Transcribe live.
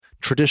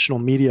traditional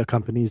media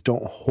companies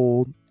don't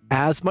hold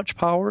as much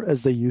power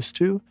as they used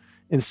to.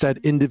 Instead,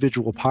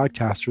 individual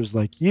podcasters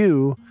like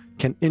you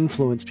can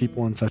influence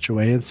people in such a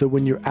way. And so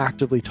when you're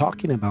actively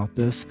talking about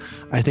this,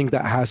 I think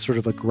that has sort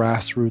of a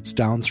grassroots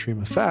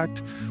downstream effect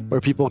where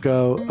people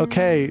go,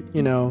 okay,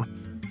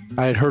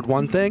 I had heard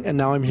one thing and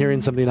now I'm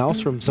hearing something else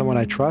from someone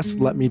I trust.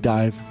 Let me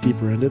dive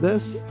deeper into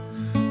this.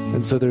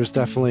 And so there's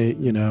definitely,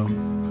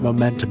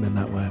 momentum in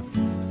that way.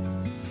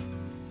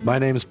 My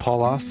name is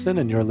Paul Austin,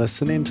 and you're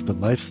listening to the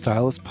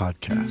Lifestylist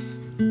Podcast.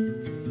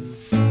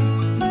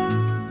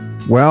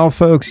 Well,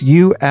 folks,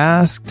 you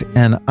asked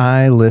and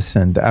I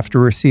listened. After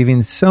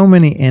receiving so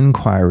many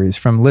inquiries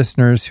from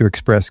listeners who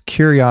expressed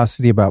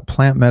curiosity about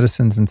plant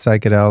medicines and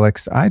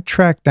psychedelics, I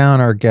tracked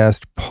down our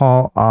guest,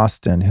 Paul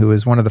Austin, who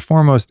is one of the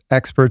foremost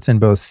experts in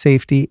both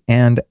safety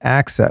and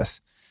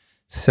access.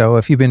 So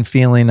if you've been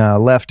feeling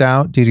left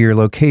out due to your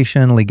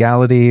location,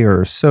 legality,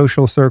 or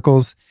social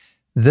circles,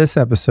 this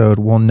episode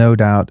will no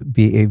doubt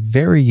be a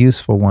very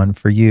useful one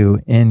for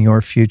you in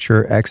your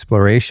future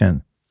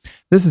exploration.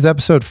 This is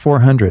episode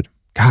 400.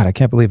 God, I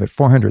can't believe it,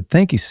 400.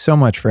 Thank you so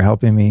much for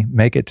helping me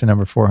make it to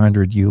number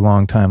 400, you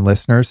longtime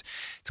listeners.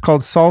 It's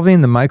called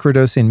Solving the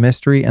Microdosing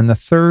Mystery and the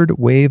Third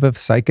Wave of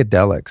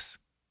Psychedelics.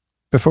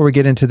 Before we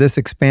get into this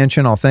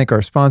expansion, I'll thank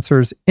our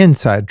sponsors,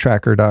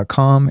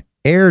 InsideTracker.com,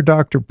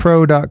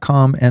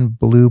 AirDoctorPro.com, and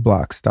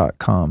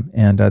BlueBlocks.com.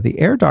 And the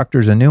Air Doctor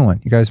is a new one.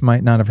 You guys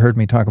might not have heard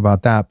me talk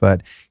about that,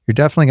 but you're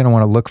definitely going to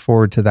want to look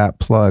forward to that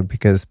plug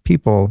because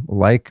people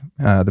like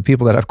the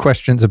people that have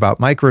questions about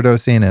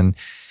microdosing and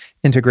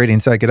integrating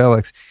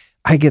psychedelics.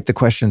 I get the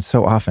question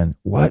so often,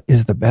 what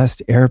is the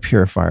best air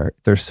purifier?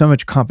 There's so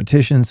much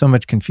competition, so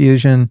much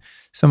confusion,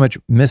 so much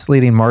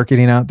misleading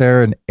marketing out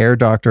there, and Air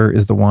Doctor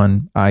is the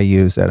one I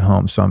use at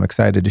home. So I'm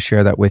excited to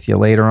share that with you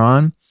later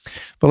on.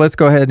 But let's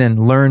go ahead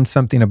and learn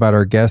something about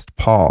our guest,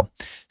 Paul.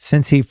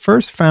 Since he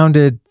first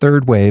founded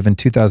Third Wave in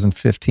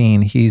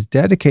 2015, he's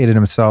dedicated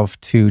himself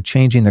to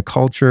changing the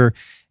culture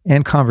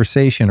and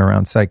conversation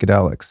around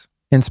psychedelics.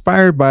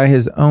 Inspired by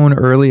his own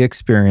early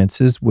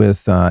experiences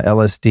with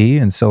LSD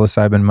and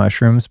psilocybin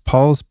mushrooms,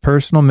 Paul's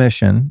personal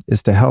mission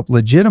is to help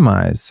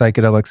legitimize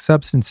psychedelic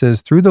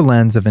substances through the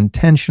lens of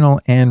intentional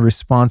and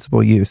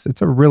responsible use.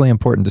 It's a really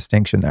important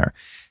distinction there,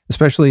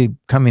 especially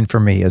coming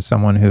from me as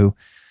someone who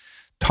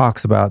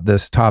talks about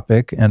this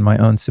topic and my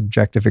own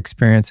subjective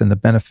experience and the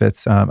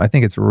benefits. I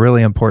think it's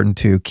really important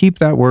to keep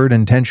that word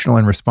intentional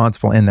and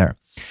responsible in there.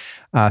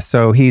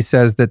 So he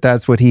says that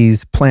that's what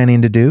he's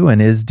planning to do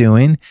and is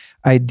doing,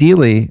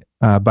 ideally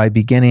by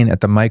beginning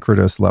at the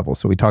microdose level.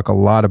 So we talk a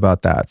lot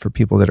about that. For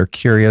people that are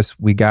curious,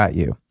 we got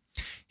you.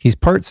 He's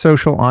part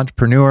social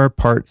entrepreneur,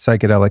 part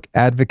psychedelic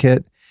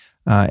advocate,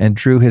 and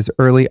drew his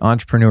early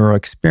entrepreneurial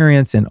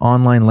experience in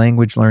online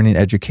language learning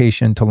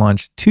education to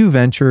launch two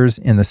ventures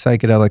in the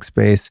psychedelic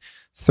space,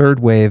 Third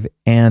Wave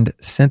and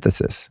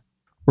Synthesis.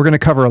 We're going to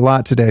cover a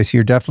lot today, so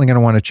you're definitely going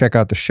to want to check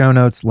out the show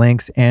notes,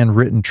 links, and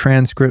written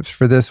transcripts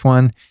for this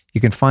one.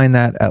 You can find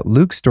that at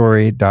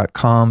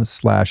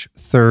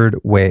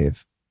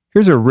lukestory.com/thirdwave.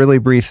 Here's a really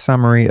brief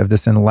summary of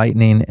this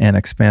enlightening and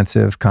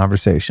expansive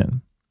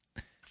conversation.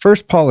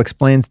 First, Paul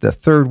explains the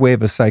third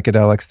wave of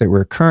psychedelics that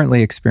we're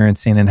currently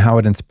experiencing and how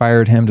it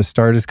inspired him to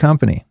start his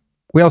company.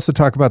 We also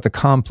talk about the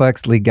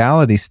complex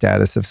legality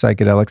status of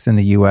psychedelics in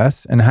the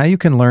U.S. and how you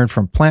can learn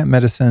from plant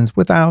medicines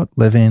without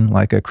living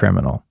like a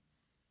criminal.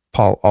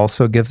 Paul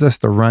also gives us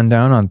the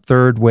rundown on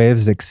Third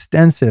Wave's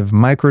extensive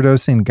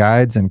microdosing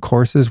guides and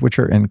courses, which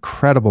are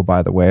incredible,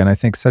 by the way, and I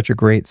think such a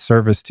great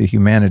service to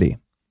humanity.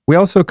 We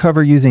also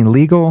cover using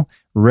legal,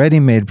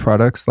 ready-made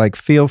products like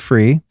Feel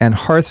Free and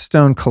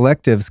Hearthstone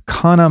Collective's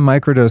Kana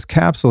microdose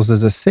capsules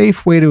as a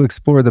safe way to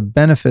explore the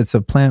benefits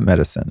of plant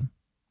medicine.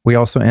 We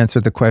also answer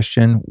the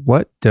question,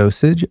 what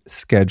dosage,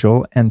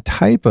 schedule, and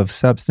type of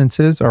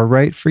substances are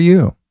right for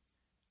you?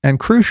 And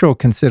crucial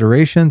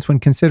considerations when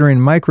considering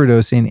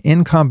microdosing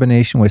in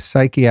combination with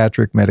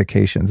psychiatric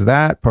medications.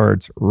 That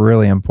part's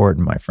really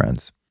important, my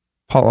friends.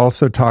 Paul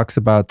also talks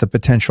about the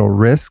potential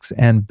risks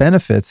and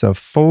benefits of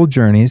full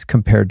journeys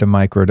compared to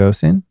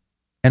microdosing.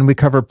 And we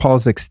cover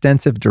Paul's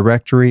extensive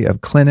directory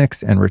of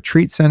clinics and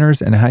retreat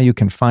centers and how you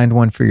can find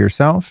one for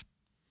yourself.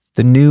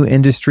 The new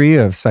industry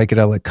of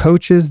psychedelic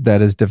coaches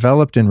that is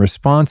developed in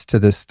response to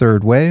this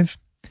third wave.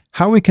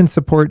 How we can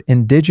support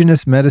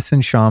indigenous medicine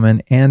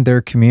shaman and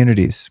their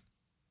communities.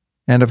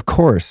 And of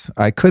course,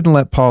 I couldn't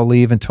let Paul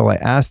leave until I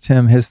asked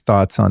him his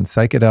thoughts on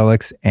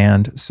psychedelics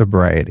and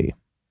sobriety.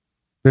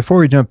 Before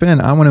we jump in,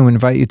 I want to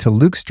invite you to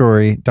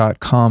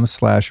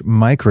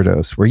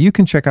lukestory.com/microdose, where you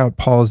can check out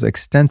Paul's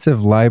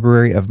extensive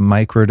library of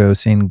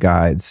microdosing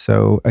guides.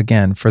 So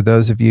again, for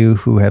those of you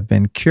who have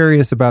been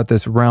curious about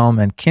this realm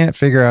and can't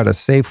figure out a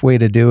safe way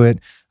to do it,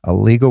 a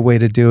legal way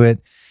to do it,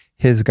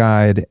 his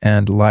guide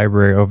and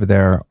library over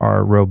there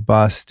are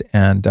robust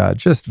and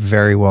just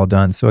very well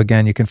done. So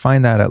again, you can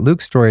find that at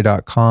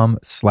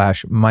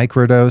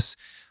lukestory.com/microdose.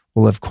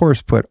 We'll of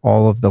course put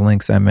all of the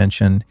links I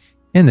mentioned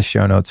in the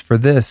show notes for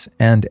this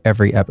and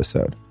every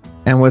episode.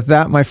 And with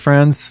that, my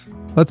friends,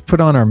 Let's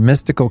put on our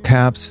mystical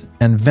caps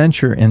and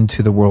venture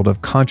into the world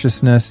of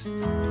consciousness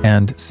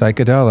and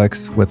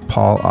psychedelics with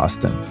Paul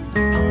Austin.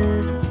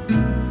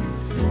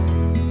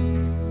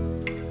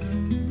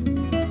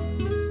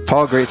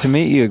 Paul, great to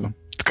meet you.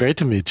 It's great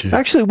to meet you.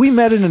 Actually, we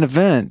met at an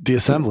event. The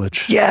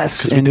Assemblage.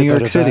 Yes, in New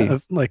York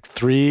City. Like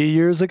 3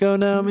 years ago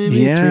now, maybe?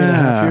 Yeah.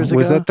 3.5 years ago.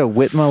 Was that the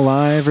Whitma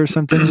Live or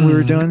something we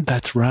were doing?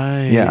 That's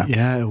right. Yeah.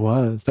 Yeah, it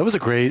was. That was a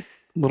great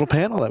little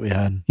panel that we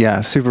had.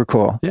 Yeah, super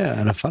cool. Yeah,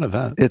 and a fun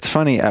event. It's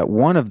funny, at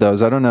one of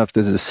those, I don't know if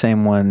this is the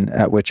same one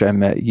at which I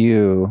met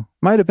you.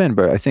 Might have been,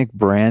 but I think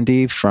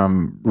Brandy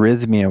from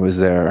Rhythmia was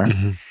there.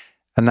 Mm-hmm.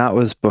 And that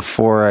was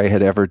before I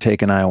had ever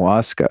taken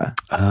ayahuasca.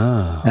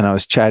 Oh. And I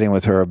was chatting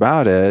with her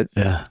about it.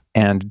 Yeah.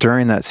 And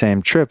during that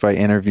same trip, I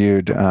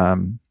interviewed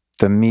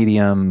the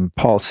medium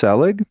Paul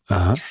Selig.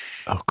 Uh-huh.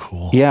 Oh,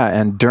 cool. Yeah.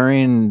 And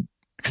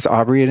because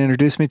Aubrey had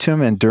introduced me to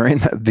him, and during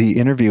the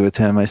interview with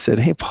him, I said,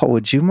 "Hey, Paul,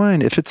 would you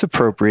mind, if it's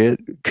appropriate,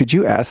 could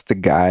you ask the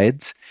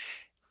guides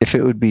if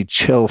it would be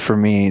chill for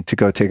me to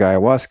go take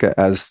ayahuasca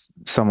as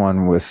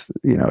someone with,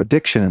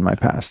 addiction in my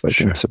past, like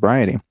in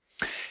sobriety?"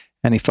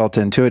 And he felt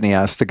into it, and he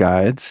asked the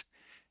guides,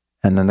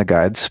 and then the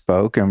guides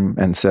spoke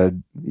and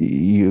said,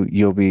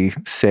 "You'll be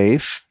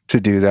safe to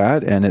do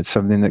that, and it's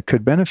something that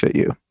could benefit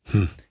you."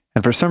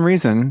 And for some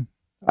reason,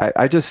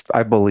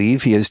 I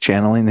believe he is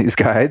channeling these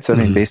guides. I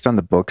mean, based on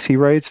the books he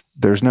writes,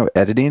 there's no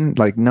editing.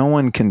 Like, no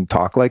one can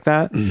talk like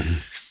that,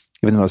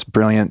 even the most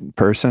brilliant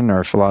person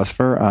or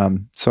philosopher.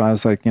 So I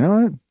was like, you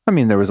know what? I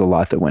mean, there was a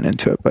lot that went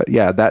into it, but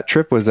yeah, that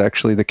trip was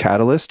actually the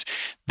catalyst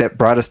that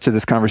brought us to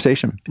this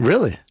conversation.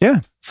 Really?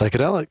 Yeah.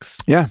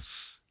 Psychedelics. Yeah.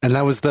 And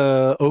that was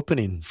the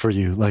opening for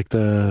you,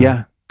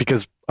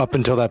 because up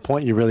until that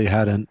point, you really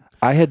hadn't.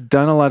 I had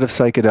done a lot of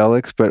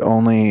psychedelics, but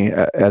only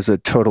as a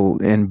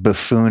total in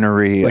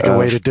buffoonery. Like a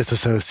way to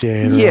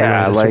disassociate, or a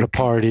way to sort of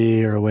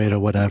party, or a way to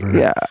whatever.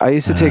 Yeah, I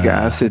used to take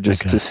acid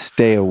just to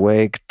stay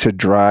awake, to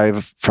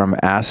drive from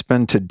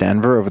Aspen to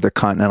Denver over the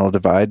Continental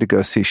Divide to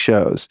go see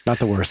shows. Not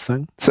the worst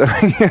thing. So,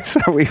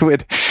 we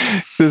would,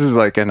 this is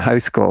like in high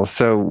school.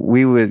 So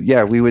we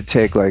would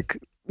take like,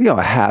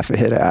 a half a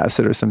hit of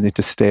acid or something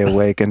to stay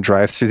awake and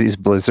drive through these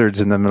blizzards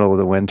in the middle of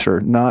the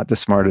winter. Not the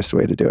smartest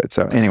way to do it.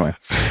 So anyway,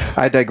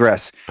 I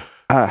digress.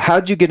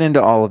 How'd you get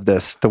into all of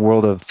this, the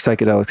world of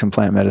psychedelics and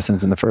plant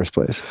medicines in the first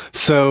place?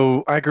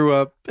 So I grew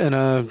up in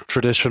a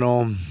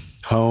traditional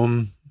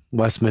home,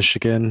 West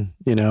Michigan.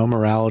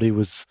 Morality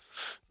was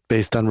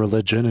based on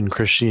religion and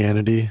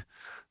Christianity.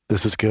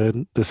 This was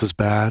good. This was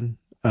bad.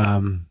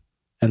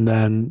 And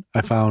then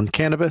I found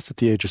cannabis at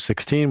the age of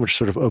 16, which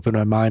sort of opened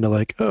my mind to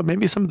like, oh,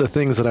 maybe some of the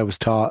things that I was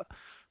taught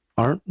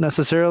aren't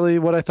necessarily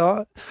what I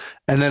thought.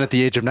 And then at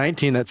the age of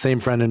 19, that same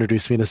friend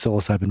introduced me to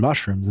psilocybin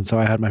mushrooms. And so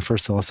I had my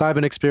first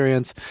psilocybin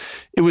experience.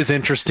 It was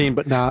interesting,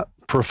 but not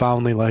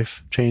profoundly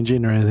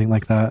life-changing or anything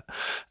like that.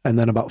 And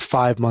then about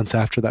 5 months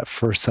after that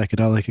first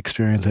psychedelic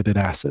experience, I did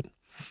acid,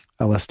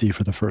 LSD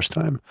for the first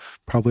time,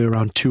 probably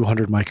around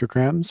 200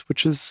 micrograms,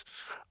 which is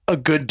a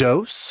good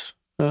dose.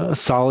 A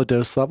solid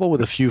dose level with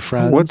a few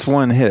friends. What's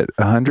one hit?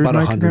 100? About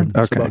 100.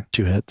 Okay. It's about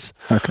 2 hits.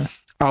 Okay.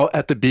 Out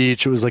at the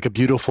beach. It was like a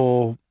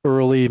beautiful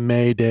early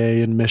May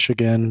day in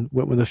Michigan.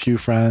 Went with a few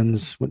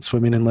friends, went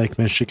swimming in Lake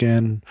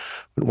Michigan,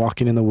 went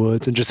walking in the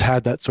woods, and just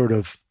had that sort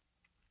of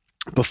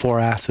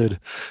before acid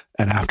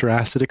and after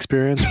acid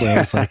experience where I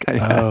was like,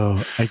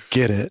 oh, I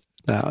get it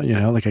now,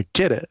 I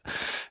get it.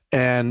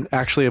 And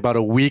actually about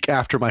a week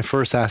after my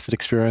first acid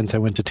experience, I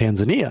went to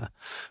Tanzania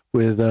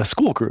with a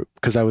school group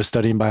because I was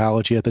studying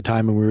biology at the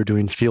time, and we were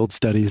doing field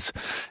studies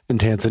in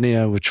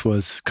Tanzania, which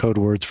was code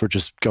words for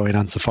just going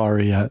on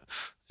safari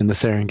in the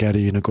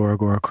Serengeti and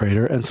Ngorongoro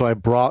crater. And so I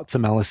brought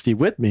some LSD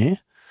with me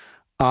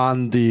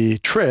on the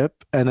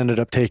trip and ended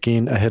up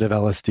taking a hit of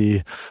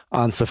LSD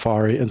on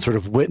safari and sort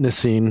of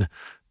witnessing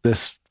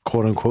this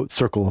quote unquote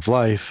circle of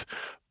life,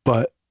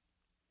 but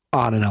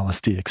on an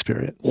LSD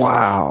experience.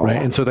 Wow. Right.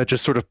 And so that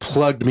just sort of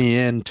plugged me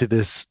into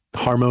this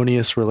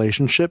harmonious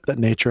relationship that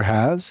nature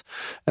has.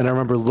 And I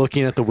remember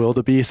looking at the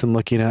wildebeest and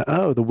looking at,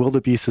 the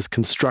wildebeest is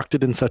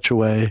constructed in such a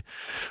way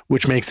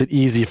which makes it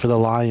easy for the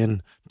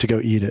lion to go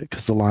eat it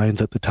because the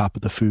lion's at the top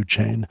of the food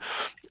chain.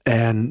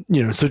 And,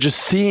 so just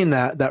seeing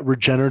that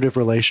regenerative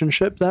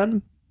relationship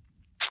then,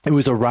 it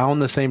was around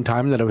the same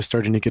time that I was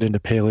starting to get into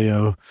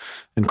paleo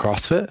and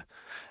CrossFit.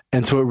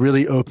 And so it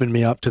really opened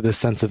me up to this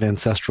sense of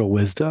ancestral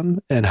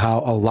wisdom and how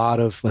a lot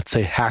of, let's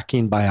say,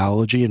 hacking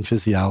biology and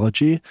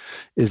physiology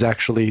is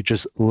actually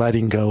just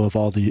letting go of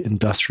all the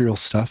industrial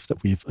stuff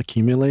that we've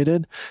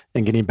accumulated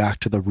and getting back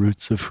to the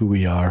roots of who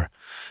we are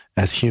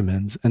as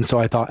humans. And so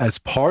I thought as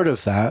part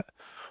of that,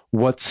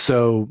 what's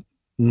so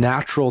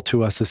natural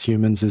to us as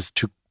humans is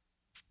to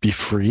be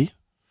free,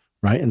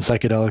 right? And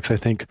psychedelics, I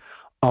think,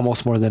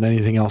 almost more than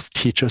anything else,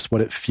 teach us what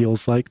it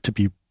feels like to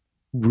be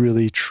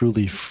really,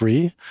 truly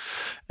free.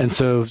 And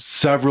so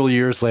several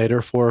years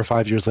later, 4 or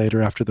 5 years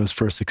later, after those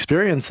first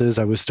experiences,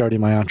 I was starting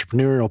my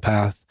entrepreneurial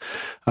path,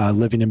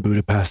 living in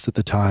Budapest at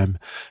the time.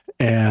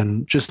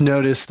 and just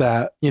noticed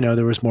that,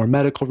 there was more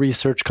medical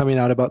research coming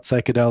out about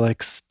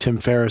psychedelics. Tim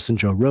Ferriss and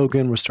Joe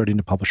Rogan were starting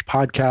to publish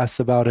podcasts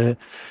about it.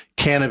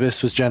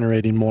 Cannabis was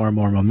generating more and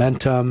more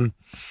momentum.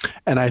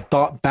 And I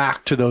thought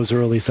back to those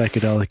early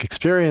psychedelic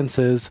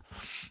experiences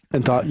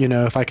and thought,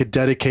 if I could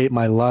dedicate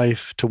my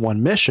life to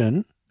one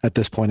mission at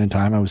this point in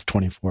time, I was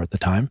 24 at the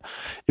time,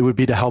 it would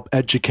be to help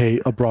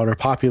educate a broader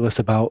populace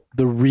about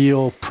the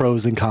real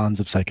pros and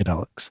cons of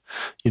psychedelics.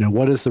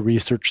 What does the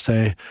research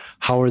say?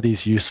 How are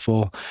these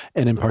useful?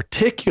 And in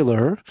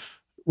particular,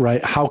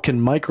 right, how can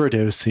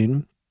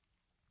microdosing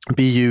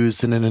be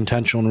used in an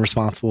intentional and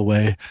responsible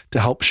way to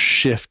help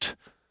shift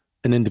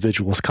an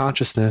individual's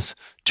consciousness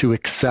to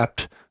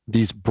accept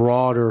these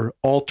broader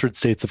altered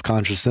states of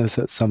consciousness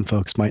that some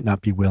folks might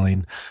not be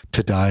willing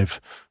to dive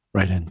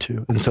right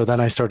into. And so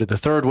then I started the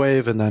third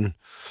wave. And then,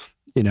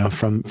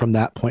 from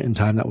that point in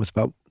time, that was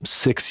about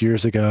 6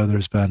 years ago,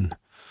 there's been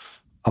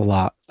a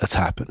lot that's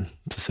happened,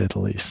 to say the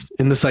least,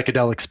 in the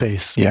psychedelic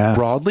space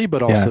broadly,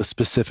 but also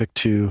specific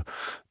to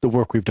the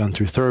work we've done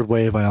through third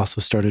wave. I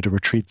also started a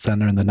retreat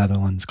center in the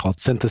Netherlands called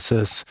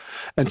Synthesis.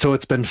 And so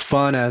it's been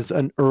fun as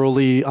an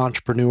early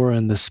entrepreneur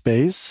in this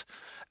space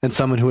and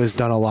someone who has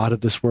done a lot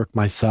of this work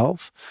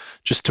myself,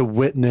 just to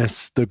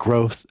witness the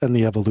growth and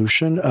the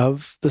evolution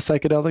of the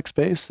psychedelic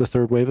space, the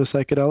third wave of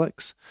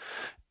psychedelics.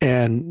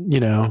 And,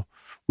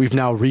 we've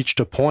now reached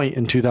a point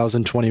in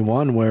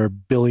 2021 where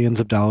billions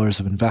of dollars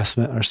of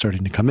investment are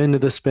starting to come into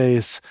the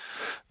space.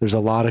 There's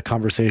a lot of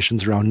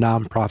conversations around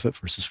nonprofit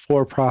versus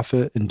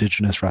for-profit,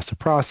 indigenous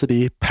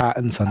reciprocity,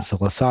 patents on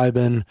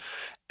psilocybin.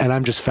 And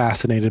I'm just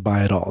fascinated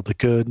by it all, the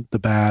good, the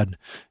bad.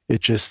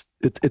 It's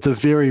a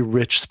very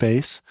rich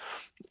space.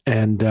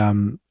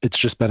 And it's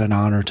just been an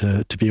honor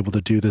to be able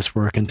to do this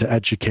work and to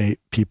educate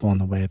people in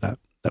the way that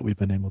we've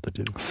been able to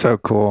do. So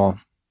cool.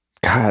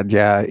 God,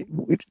 yeah.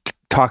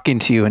 Talking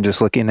to you and just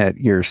looking at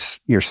your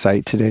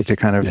site today to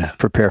kind of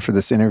prepare for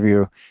this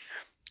interview.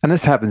 And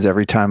this happens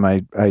every time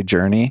I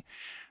journey.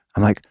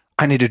 I'm like,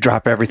 I need to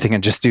drop everything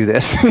and just do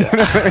this.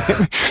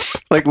 Yeah.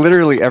 Like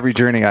literally every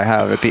journey I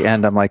have at the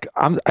end, I'm like,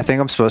 I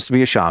think I'm supposed to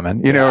be a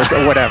shaman, or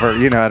whatever,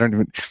 I don't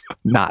even,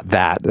 not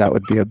that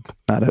would be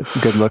not a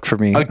good look for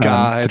me. A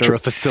guide or a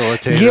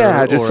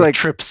facilitator just or like a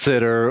trip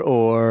sitter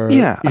or,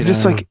 I'm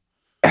just like,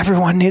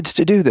 everyone needs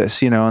to do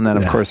this, and then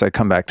of course I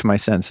come back to my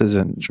senses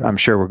and I'm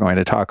sure we're going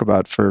to talk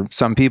about for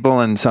some people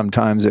and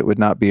sometimes it would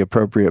not be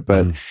appropriate,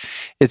 but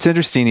it's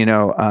interesting,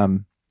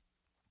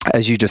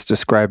 as you just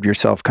described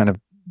yourself kind of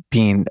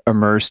being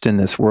immersed in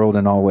this world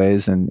in all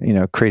ways and,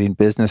 creating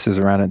businesses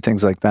around it and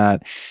things like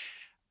that.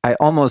 I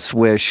almost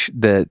wish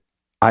that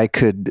I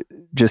could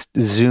just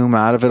zoom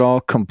out of it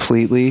all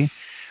completely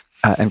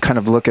and kind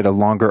of look at a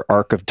longer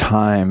arc of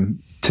time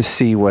to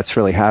see what's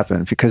really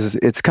happened, because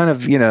it's kind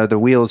of, the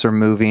wheels are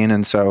moving.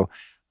 And so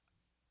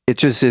it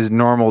just is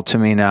normal to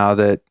me now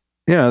that,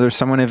 there's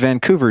someone in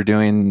Vancouver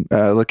doing,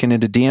 looking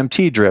into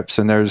DMT drips,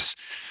 and there's,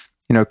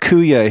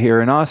 Kuya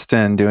here in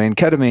Austin doing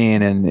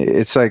ketamine. And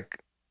it's like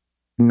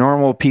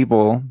normal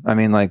people. I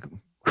mean, like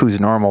who's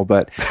normal,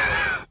 but,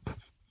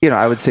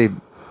 I would say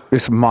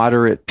there's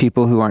moderate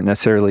people who aren't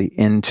necessarily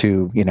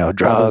into,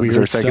 drugs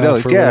or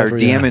psychedelics. Or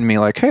DMing me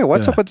like, hey,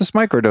 what's up with this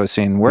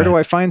microdosing? Where do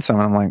I find some?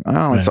 And I'm like,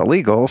 oh, it's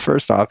illegal,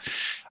 first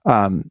off.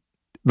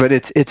 But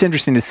it's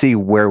interesting to see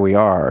where we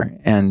are.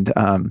 And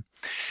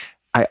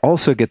I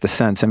also get the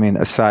sense,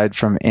 aside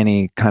from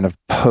any kind of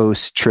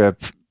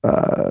post-trip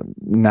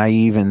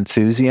naive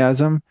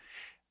enthusiasm,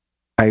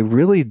 I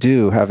really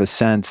do have a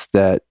sense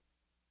that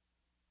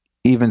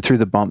even through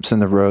the bumps in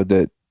the road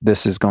that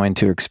this is going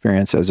to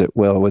experience, as it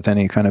will with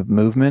any kind of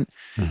movement,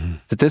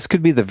 that this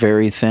could be the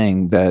very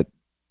thing that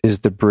is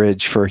the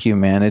bridge for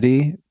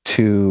humanity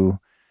to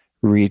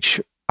reach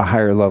a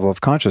higher level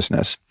of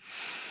consciousness.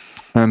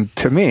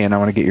 To me, and I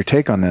want to get your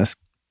take on this,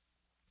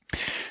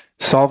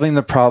 solving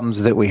the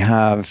problems that we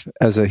have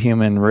as a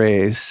human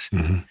race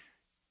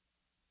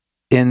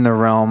in the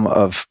realm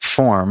of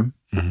form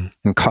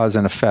and cause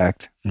and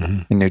effect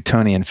in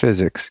Newtonian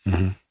physics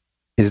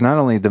is not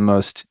only the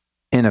most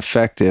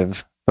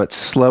ineffective but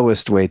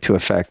slowest way to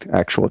affect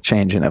actual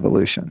change and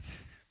evolution.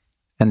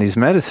 And these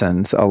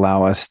medicines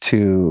allow us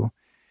to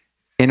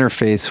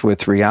interface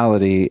with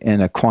reality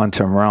in a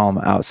quantum realm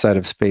outside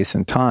of space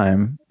and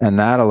time. And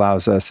that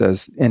allows us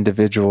as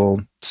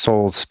individual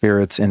souls,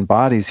 spirits in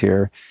bodies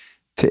here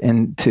to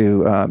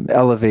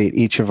elevate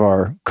each of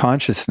our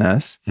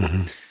consciousness,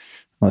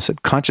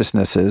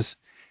 consciousnesses.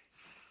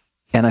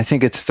 And I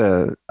think it's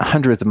the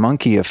 100th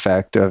monkey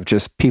effect of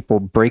just people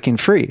breaking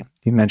free.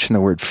 You mentioned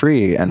the word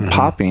free and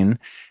popping.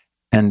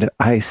 And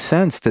I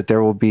sense that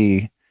there will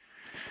be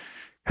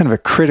kind of a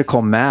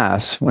critical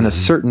mass when a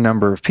certain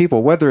number of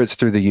people, whether it's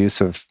through the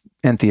use of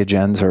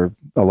entheogens or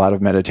a lot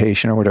of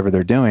meditation or whatever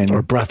they're doing.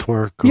 Or breath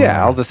work.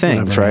 All the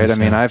things, right?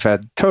 I've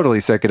had totally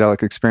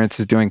psychedelic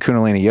experiences doing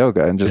Kundalini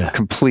yoga and just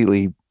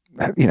completely,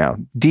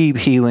 deep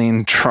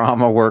healing,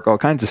 trauma work, all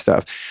kinds of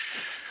stuff.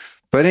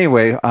 But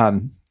anyway,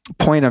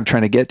 point I'm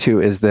trying to get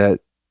to is that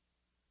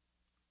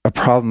a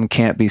problem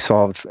can't be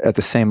solved at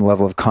the same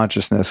level of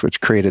consciousness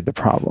which created the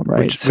problem,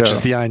 right? Which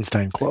is the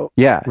Einstein quote.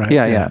 Yeah, right?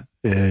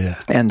 Yeah.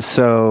 And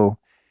so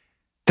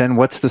then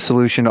what's the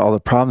solution to all the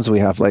problems we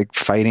have, like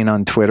fighting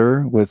on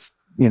Twitter with,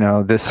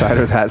 this side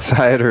or that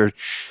side, or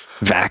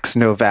vax,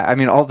 no vax? I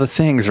mean, all the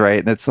things, right?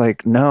 And it's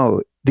like,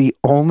 no, the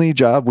only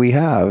job we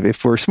have,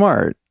 if we're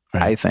smart,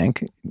 right, I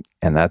think,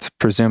 and that's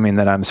presuming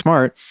that I'm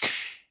smart,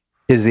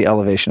 is the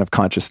elevation of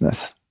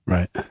consciousness.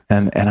 Right.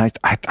 And I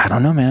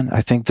don't know, man.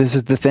 I think this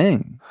is the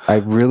thing. I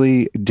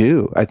really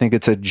do. I think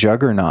it's a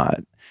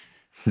juggernaut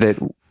that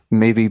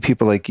maybe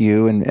people like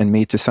you and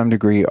me to some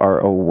degree are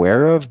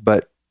aware of,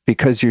 but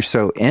because you're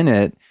so in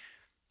it,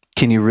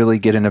 can you really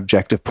get an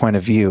objective point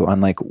of view on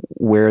like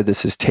where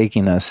this is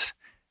taking us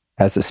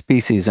as a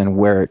species and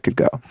where it could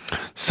go?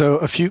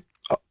 So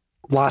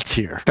lots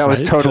here. That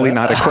was totally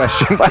not a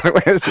question, by the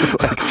way. It's just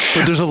like,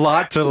 but there's a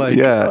lot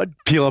to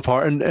peel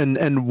apart.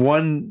 And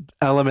one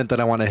element that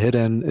I want to hit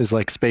in is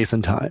like space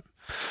and time,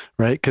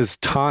 right? Because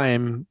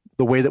time,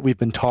 the way that we've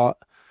been taught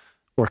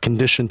or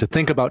conditioned to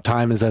think about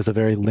time is as a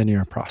very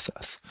linear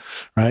process,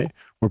 right?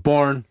 We're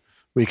born,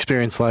 we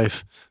experience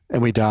life,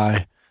 and we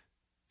die.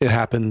 It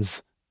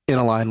happens in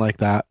a line like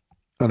that,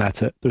 and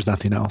that's it. There's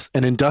nothing else.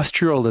 And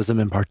industrialism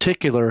in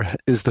particular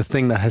is the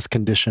thing that has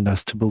conditioned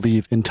us to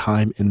believe in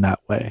time in that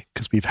way,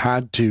 because we've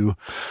had to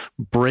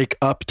break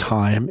up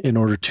time in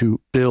order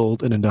to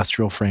build an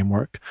industrial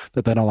framework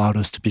that then allowed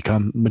us to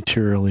become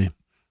materially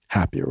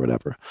happy or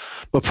whatever.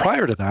 But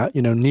prior to that,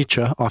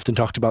 Nietzsche often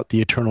talked about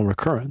the eternal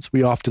recurrence.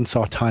 We often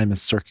saw time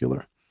as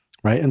circular,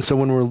 right? And so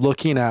when we're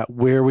looking at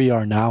where we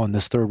are now in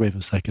this third wave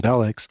of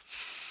psychedelics,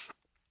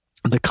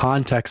 the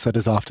context that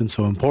is often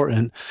so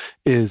important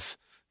is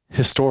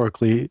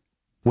historically,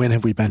 when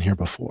have we been here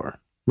before,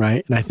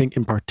 right? And I think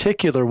in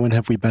particular, when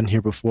have we been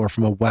here before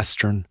from a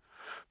Western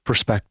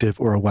perspective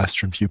or a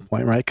Western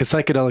viewpoint, right? Because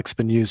psychedelics have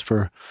been used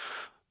for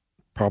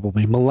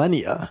probably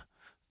millennia,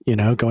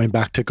 going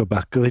back to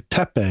Göbekli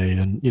Tepe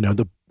and,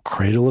 the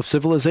cradle of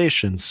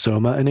civilization,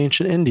 Soma in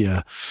ancient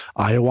India,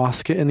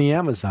 ayahuasca in the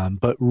Amazon,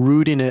 but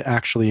rooting it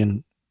actually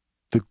in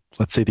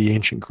let's say the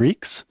ancient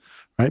Greeks,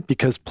 right?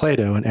 Because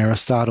Plato and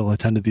Aristotle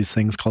attended these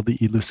things called the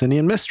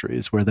Eleusinian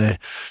Mysteries, where they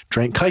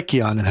drank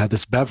kykeon and had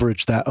this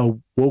beverage that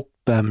awoke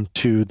them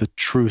to the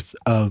truth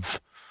of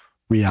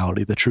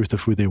reality, the truth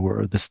of who they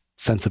were, this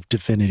sense of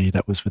divinity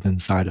that was within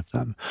inside of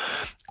them.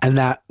 And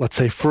that, let's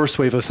say, first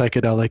wave of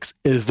psychedelics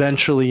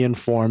eventually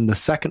informed the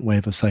second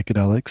wave of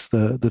psychedelics,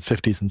 the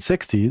 50s and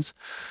 60s,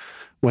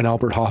 when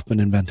Albert Hofmann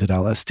invented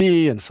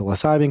LSD and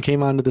psilocybin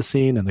came onto the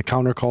scene and the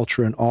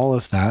counterculture and all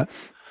of that.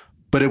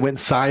 But it went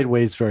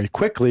sideways very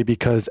quickly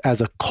because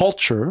as a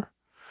culture,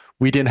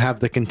 we didn't have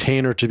the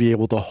container to be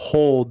able to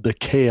hold the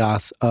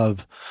chaos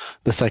of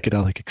the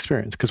psychedelic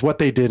experience. Because what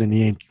they did in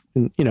the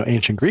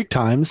ancient Greek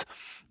times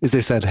is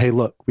they said, hey,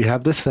 look, we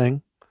have this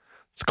thing.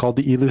 It's called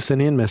the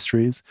Eleusinian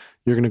Mysteries.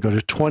 You're going to go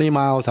to 20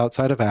 miles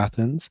outside of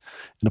Athens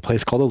in a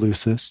place called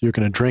Eleusis. You're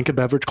going to drink a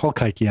beverage called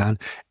kykeon,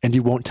 and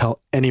you won't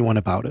tell anyone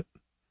about it.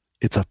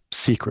 It's a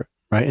secret,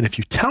 right? And if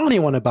you tell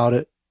anyone about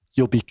it,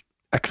 you'll be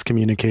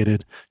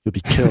excommunicated, you'll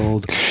be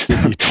killed,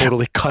 you'll be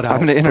totally cut out.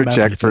 I'm going to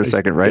interject for a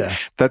second, right? Yeah.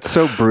 That's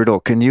so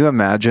brutal. Can you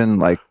imagine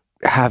like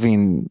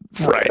having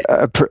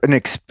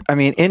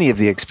any of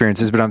the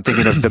experiences, but I'm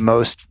thinking of the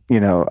most,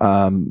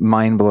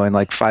 mind-blowing,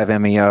 like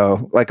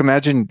 5-MeO. Like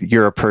imagine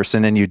you're a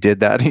person and you did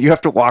that and you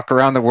have to walk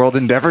around the world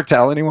and never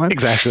tell anyone.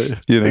 Exactly.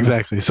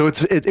 Exactly. So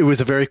it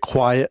was a very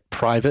quiet,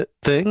 private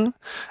thing.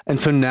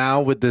 And so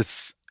now with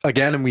this,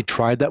 again, and we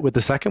tried that with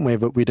the second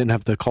wave, but we didn't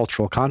have the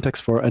cultural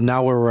context for it. And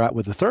now where we're at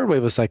with the third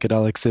wave of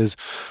psychedelics is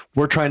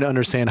we're trying to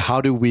understand how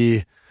do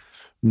we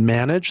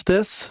manage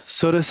this,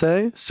 so to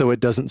say, so it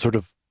doesn't sort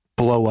of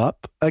blow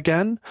up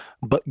again,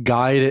 but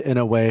guide it in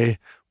a way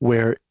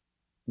where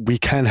we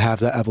can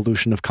have that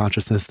evolution of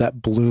consciousness,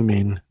 that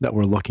blooming that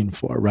we're looking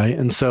for, right?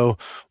 And so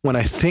when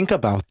I think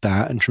about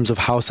that in terms of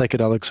how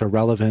psychedelics are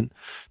relevant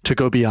to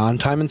go beyond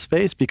time and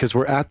space, because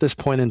we're at this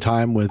point in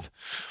time with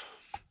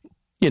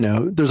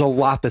there's a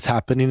lot that's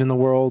happening in the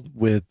world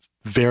with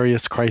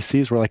various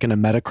crises. We're like in a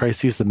meta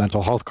crisis, the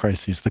mental health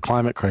crises, the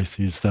climate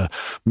crises, the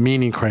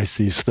meaning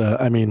crises,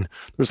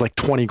 there's like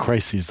 20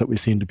 crises that we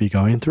seem to be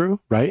going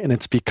through, right? And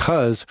it's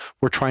because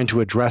we're trying to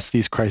address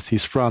these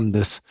crises from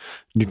this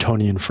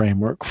Newtonian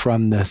framework,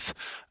 from this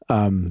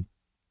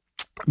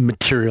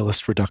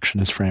materialist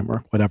reductionist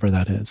framework, whatever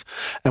that is.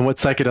 And what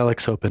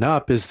psychedelics open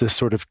up is this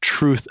sort of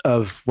truth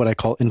of what I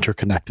call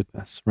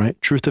interconnectedness, right?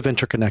 Truth of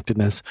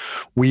interconnectedness.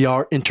 We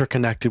are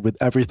interconnected with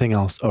everything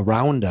else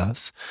around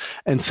us.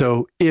 And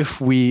so if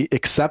we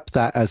accept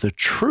that as a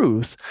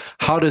truth,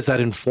 how does that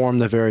inform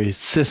the very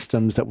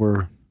systems that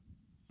we're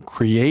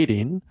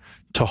creating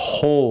to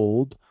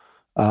hold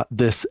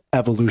this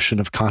evolution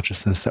of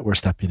consciousness that we're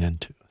stepping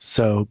into?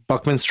 So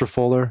Buckminster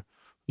Fuller,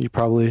 you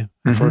probably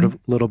have heard a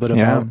little bit about.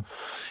 Yeah.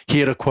 He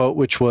had a quote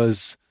which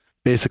was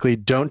basically,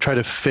 don't try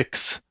to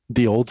fix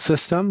the old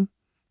system.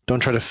 Don't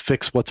try to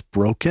fix what's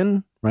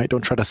broken, right?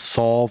 Don't try to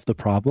solve the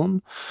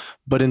problem,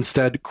 but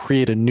instead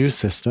create a new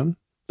system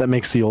that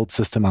makes the old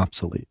system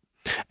obsolete.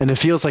 And it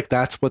feels like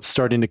that's what's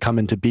starting to come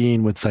into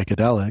being with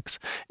psychedelics,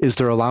 is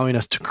they're allowing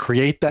us to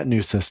create that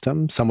new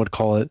system. Some would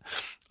call it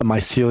a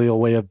mycelial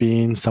way of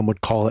being. Some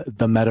would call it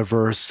the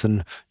metaverse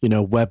and,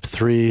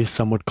 Web3.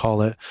 Some would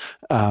call it,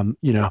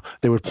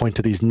 they would point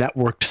to these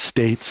networked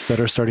states that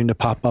are starting to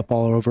pop up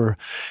all over.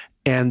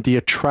 And the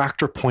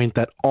attractor point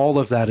that all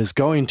of that is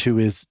going to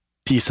is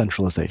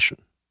decentralization.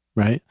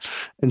 Right.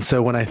 And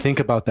so when I think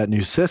about that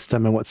new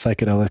system and what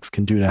psychedelics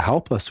can do to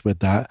help us with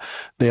that,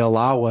 they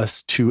allow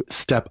us to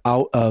step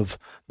out of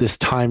this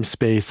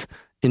time-space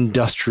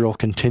industrial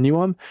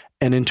continuum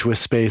and into a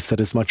space that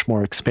is much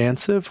more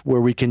expansive,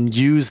 where we can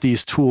use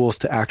these tools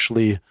to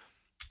actually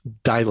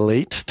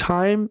dilate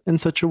time in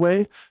such a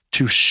way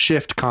to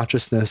shift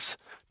consciousness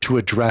to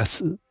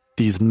address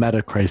these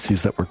meta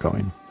crises that we're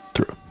going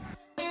through.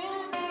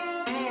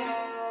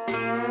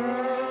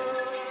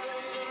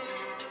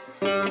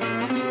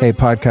 Hey,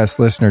 podcast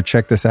listener,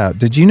 check this out.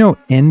 Did you know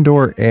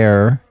indoor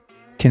air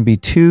can be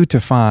 2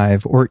 to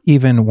 5 or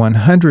even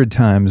 100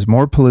 times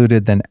more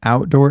polluted than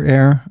outdoor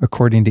air,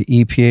 according to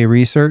EPA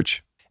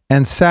research?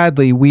 And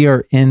sadly, we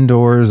are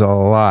indoors a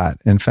lot.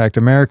 In fact,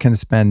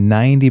 Americans spend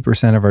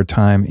 90% of our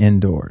time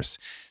indoors.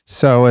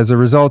 So as a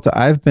result,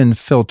 I've been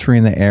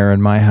filtering the air in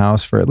my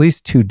house for at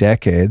least 2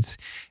 decades.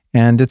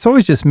 And it's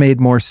always just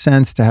made more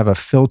sense to have a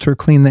filter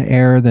clean the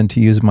air than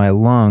to use my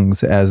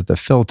lungs as the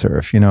filter,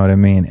 if you know what I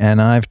mean. And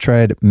I've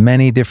tried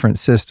many different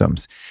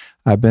systems.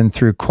 I've been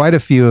through quite a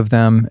few of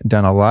them,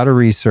 done a lot of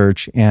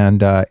research,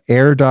 and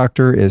Air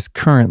Doctor is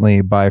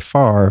currently by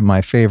far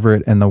my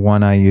favorite and the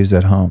one I use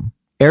at home.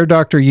 Air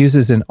Doctor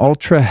uses an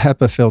ultra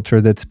HEPA filter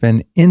that's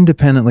been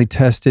independently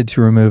tested to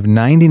remove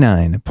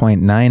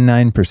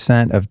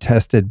 99.99% of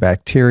tested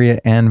bacteria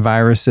and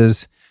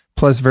viruses,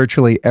 plus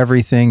virtually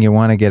everything you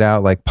want to get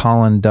out, like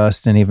pollen,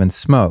 dust, and even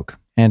smoke.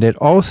 And it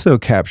also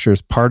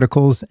captures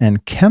particles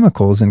and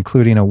chemicals,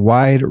 including a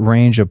wide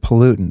range of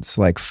pollutants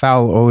like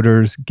foul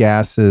odors,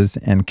 gases,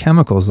 and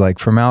chemicals like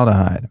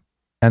formaldehyde.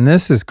 And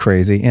this is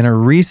crazy. In a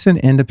recent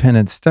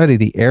independent study,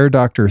 the Air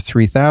Doctor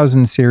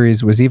 3000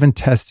 series was even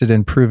tested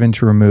and proven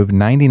to remove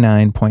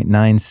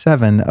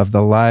 99.97% of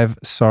the live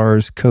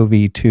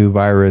SARS-CoV-2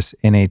 virus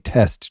in a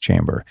test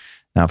chamber.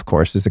 Now, of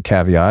course, there's a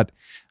caveat.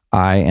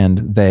 I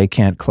and they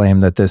can't claim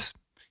that this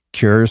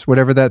cures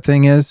whatever that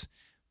thing is,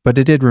 but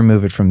it did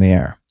remove it from the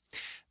air.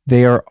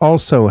 They are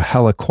also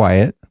hella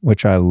quiet,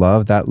 which I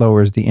love. That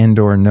lowers the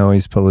indoor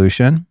noise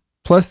pollution.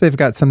 Plus, they've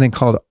got something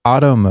called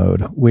auto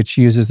mode, which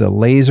uses a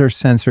laser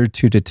sensor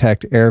to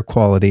detect air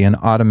quality and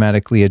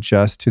automatically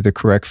adjust to the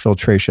correct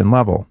filtration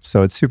level.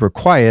 So it's super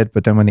quiet,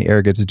 but then when the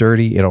air gets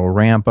dirty, it'll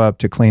ramp up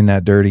to clean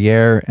that dirty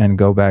air and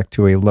go back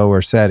to a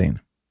lower setting.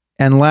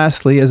 And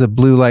lastly, as a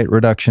blue light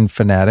reduction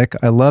fanatic,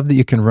 I love that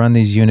you can run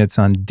these units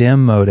on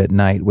dim mode at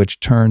night,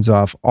 which turns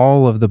off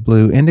all of the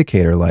blue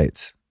indicator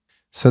lights.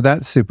 So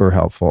that's super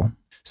helpful.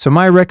 So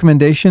my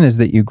recommendation is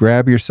that you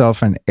grab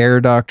yourself an Air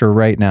Doctor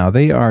right now.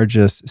 They are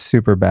just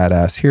super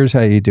badass. Here's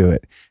how you do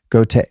it.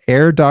 Go to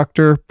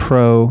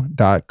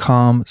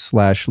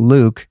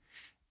airdoctorpro.com/Luke,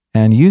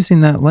 and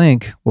using that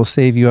link will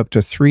save you up to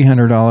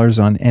 $300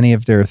 on any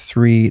of their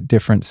 3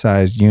 different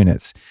sized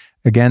units.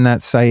 Again,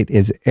 that site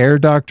is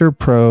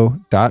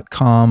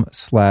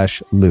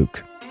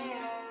airdoctorpro.com/Luke.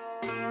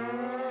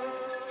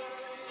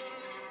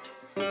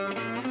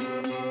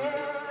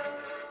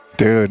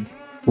 Dude,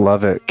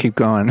 love it. Keep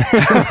going.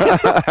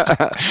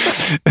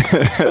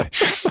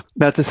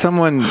 Now, to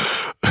someone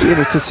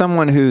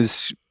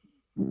who's,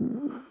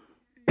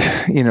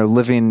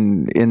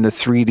 living in the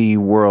 3D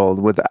world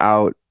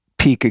without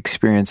peak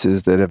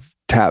experiences that have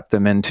tapped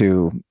them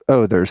into,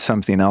 there's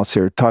something else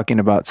here. Talking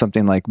about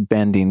something like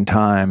bending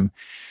time,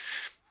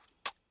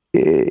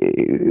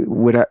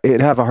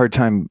 it'd have a hard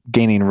time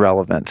gaining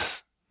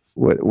relevance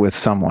with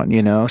someone,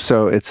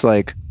 So it's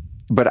like,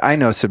 but I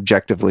know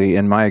subjectively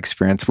in my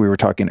experience, we were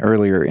talking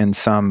earlier in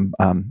some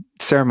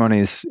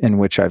ceremonies in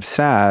which I've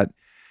sat,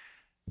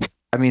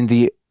 I mean,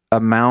 the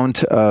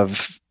amount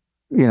of,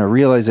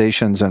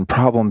 realizations and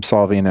problem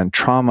solving and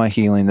trauma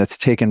healing that's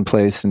taken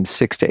place in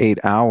 6 to 8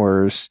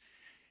 hours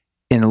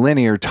in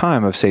linear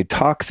time of, say,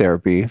 talk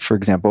therapy, for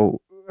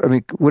example,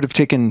 would have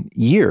taken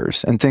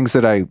years, and things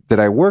that I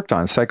worked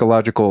on,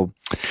 psychological,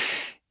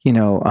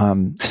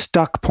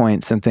 stuck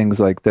points and things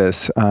like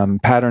this,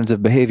 patterns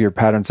of behavior,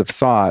 patterns of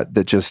thought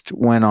that just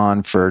went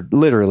on for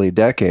literally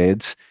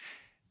decades,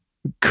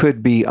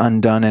 could be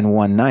undone in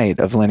one night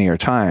of linear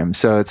time.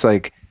 So it's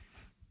like,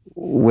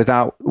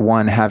 without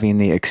one having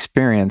the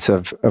experience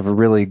of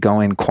really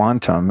going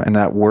quantum, and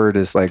that word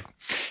is like,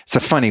 it's a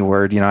funny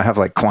word, I have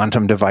like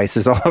quantum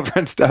devices all over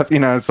and stuff,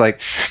 it's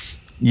like,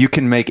 you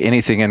can make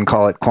anything and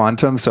call it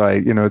quantum. So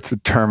it's a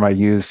term I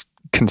use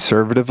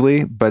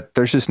conservatively, but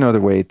there's just no other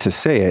way to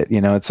say it.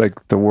 It's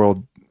like the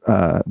world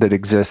that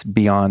exists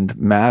beyond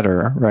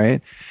matter,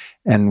 right?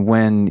 And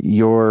when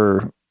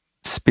your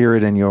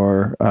spirit and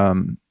your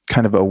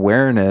kind of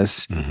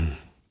awareness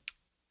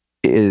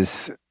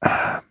is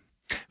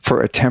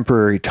for a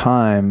temporary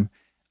time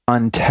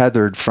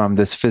untethered from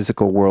this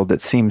physical world that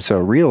seems so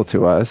real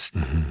to us,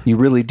 you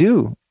really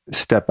do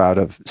step out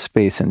of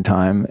space and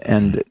time.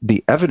 And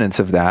the evidence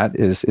of that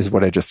is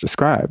what I just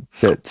described,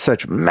 that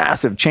such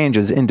massive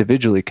changes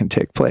individually can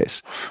take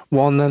place.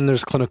 Well, and then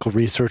there's clinical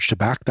research to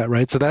back that,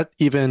 right? So that,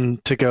 even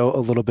to go a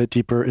little bit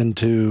deeper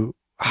into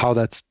how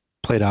that's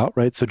played out,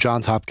 right? So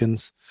Johns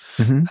Hopkins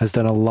has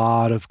done a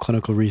lot of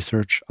clinical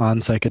research on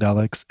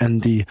psychedelics.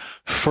 And the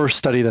first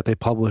study that they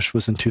published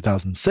was in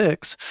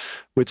 2006,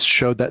 which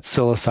showed that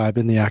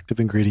psilocybin, the active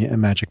ingredient in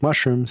magic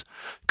mushrooms,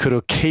 could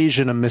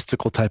occasion a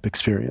mystical type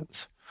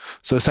experience.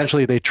 So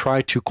essentially, they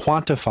tried to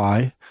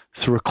quantify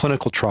through a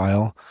clinical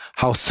trial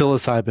how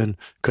psilocybin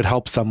could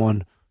help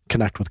someone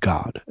connect with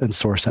God and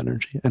source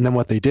energy. And then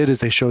what they did is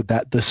they showed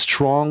that the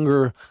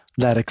stronger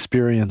that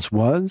experience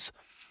was,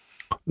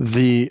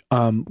 the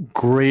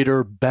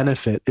greater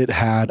benefit it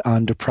had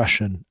on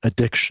depression,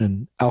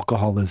 addiction,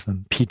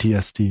 alcoholism,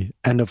 PTSD,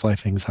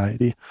 end-of-life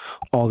anxiety,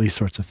 all these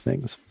sorts of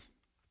things.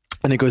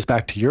 And it goes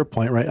back to your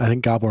point, right? I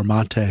think Gabor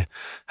Mate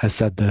has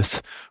said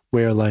this,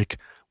 where like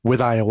with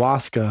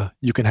ayahuasca,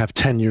 you can have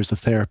 10 years of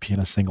therapy in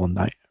a single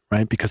night,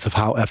 right? Because of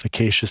how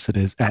efficacious it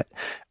is at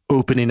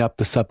opening up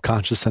the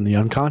subconscious and the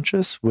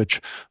unconscious,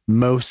 which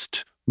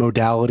most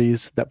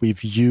modalities that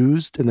we've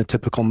used in the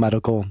typical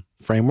medical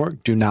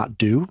framework do not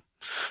do.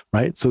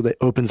 Right? So that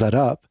opens that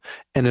up,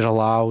 and it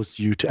allows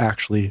you to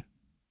actually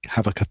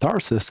have a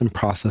catharsis and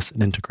process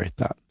and integrate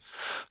that.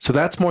 So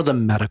that's more the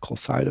medical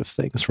side of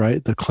things,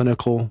 right? The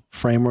clinical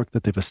framework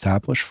that they've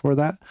established for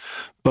that.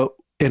 But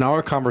in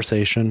our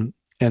conversation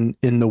and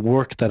in the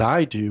work that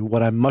I do,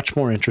 what I'm much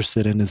more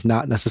interested in is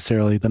not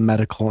necessarily the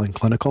medical and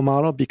clinical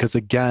model, because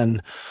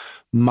again,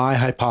 my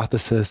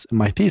hypothesis and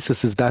my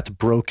thesis is that's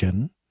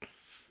broken.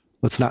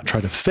 Let's not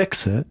try to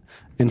fix it.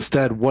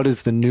 Instead, what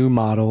is the new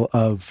model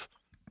of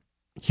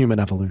human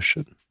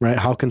evolution, right?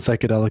 How can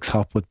psychedelics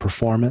help with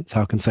performance?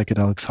 How can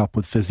psychedelics help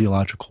with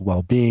physiological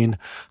well-being?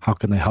 How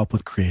can they help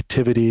with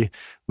creativity,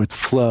 with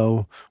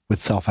flow, with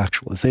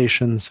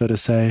self-actualization, so to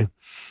say?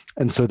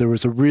 And so there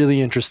was a really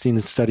interesting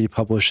study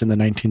published in the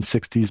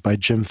 1960s by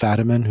Jim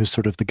Fadiman, who's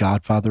sort of the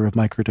godfather of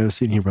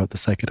microdosing. He wrote the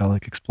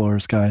Psychedelic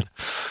Explorer's Guide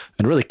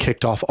and really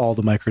kicked off all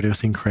the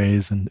microdosing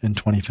craze in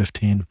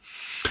 2015.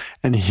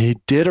 And he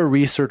did a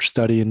research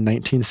study in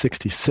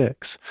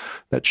 1966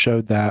 that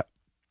showed that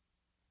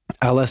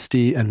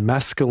LSD and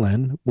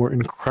mescaline were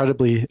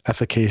incredibly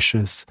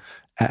efficacious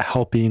at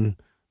helping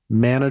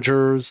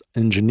managers,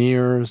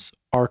 engineers,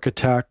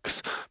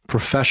 architects,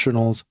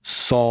 professionals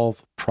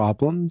solve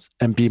problems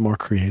and be more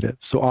creative.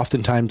 So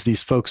oftentimes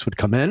these folks would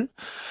come in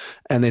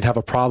and they'd have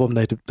a problem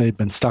they'd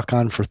been stuck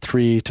on for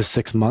 3 to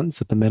 6 months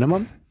at the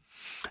minimum.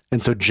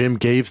 And so Jim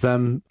gave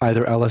them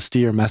either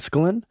LSD or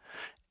mescaline,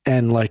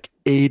 and like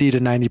 80 to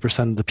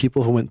 90% of the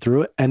people who went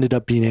through it ended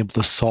up being able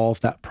to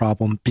solve that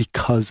problem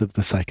because of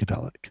the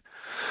psychedelic.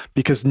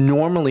 Because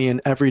normally in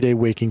everyday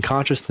waking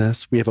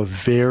consciousness, we have a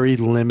very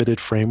limited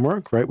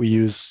framework, right? We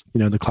use,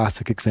 the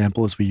classic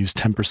example is we use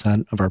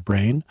 10% of our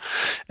brain.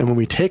 And when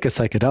we take a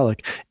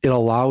psychedelic, it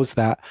allows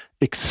that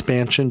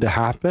expansion to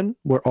happen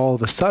where all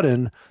of a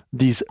sudden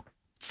these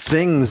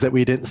things that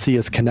we didn't see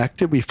as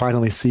connected, we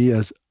finally see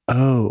as,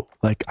 oh,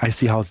 like I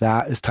see how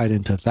that is tied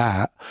into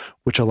that,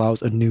 which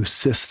allows a new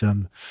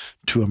system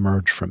to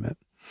emerge from it.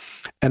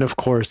 And of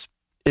course,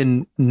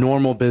 in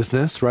normal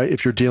business, right?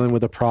 If you're dealing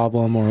with a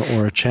problem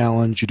or a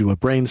challenge, you do a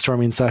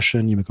brainstorming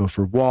session, you go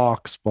for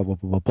walks, blah, blah,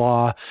 blah, blah,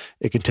 blah.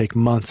 It can take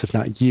months, if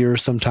not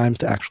years sometimes,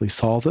 to actually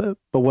solve it.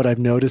 But what I've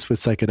noticed with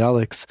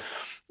psychedelics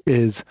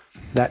is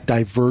that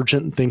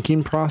divergent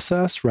thinking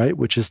process, right?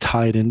 Which is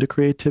tied into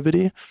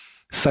creativity.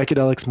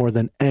 Psychedelics, more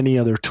than any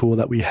other tool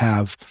that we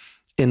have,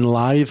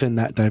 enliven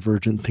that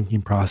divergent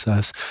thinking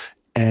process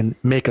and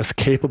make us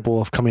capable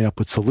of coming up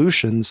with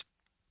solutions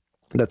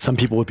that some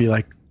people would be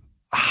like,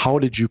 how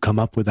did you come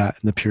up with that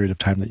in the period of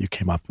time that you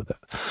came up with it?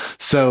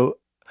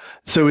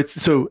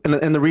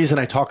 And the reason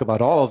I talk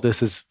about all of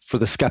this is for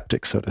the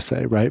skeptic, so to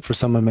say, right? For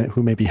someone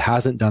who maybe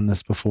hasn't done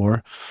this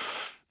before,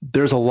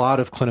 there's a lot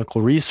of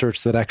clinical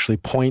research that actually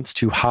points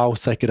to how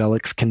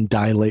psychedelics can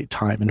dilate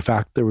time. In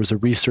fact, there was a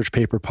research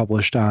paper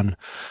published on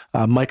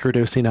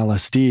microdosing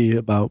LSD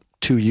about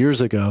 2 years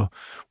ago,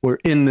 where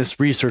in this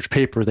research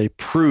paper, they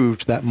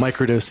proved that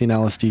microdosing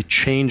LSD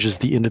changes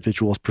the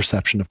individual's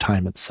perception of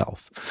time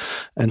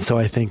itself. And so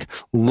I think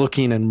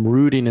looking and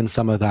rooting in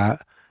some of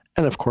that,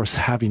 and of course,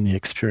 having the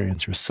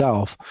experience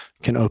yourself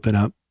can open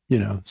up,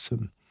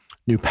 some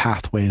new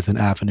pathways and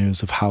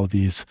avenues of how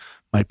these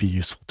might be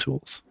useful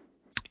tools.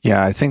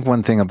 Yeah, I think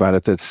one thing about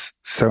it that's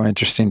so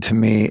interesting to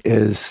me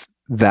is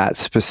that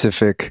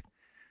specific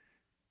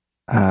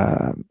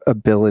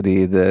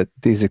ability that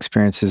these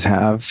experiences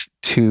have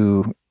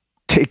to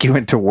take you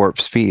into warp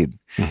speed,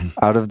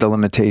 out of the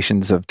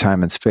limitations of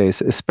time and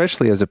space,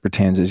 especially as it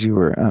pertains, as you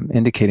were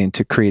indicating,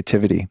 to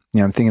creativity.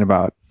 I'm thinking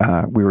about,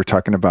 we were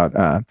talking about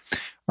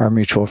our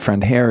mutual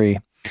friend Harry,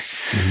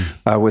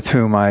 with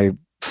whom I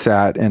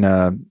sat in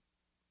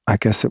I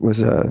guess it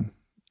was a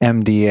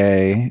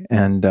MDA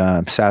and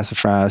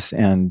sassafras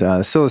and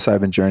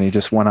psilocybin journey,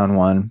 just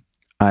one-on-one,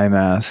 eye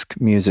mask,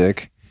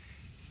 music.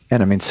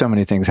 And I mean, so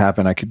many things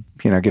happen. I could,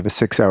 give a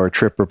 6-hour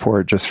trip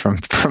report just from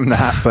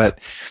that. But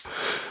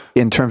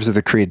in terms of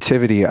the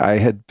creativity, I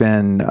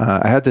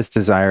had this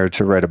desire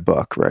to write a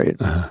book, right?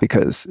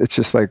 Because it's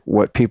just like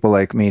what people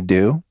like me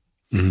do.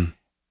 Mm-hmm.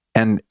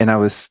 And I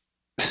was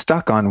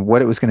stuck on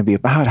what it was going to be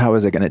about. How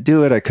was I going to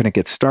do it? I couldn't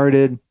get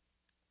started.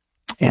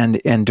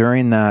 And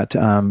during that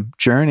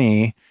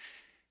journey,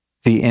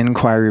 the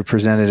inquiry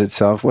presented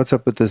itself. What's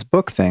up with this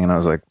book thing? And I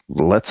was like,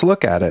 let's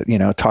look at it,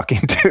 talking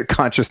to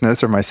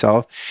consciousness or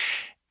myself.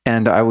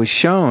 And I was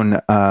shown,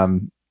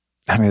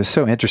 it's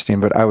so interesting,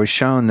 but I was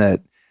shown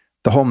that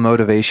the whole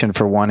motivation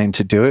for wanting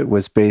to do it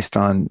was based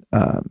on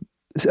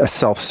a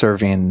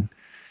self-serving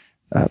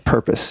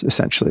purpose,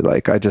 essentially.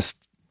 Like,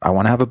 I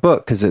want to have a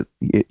book because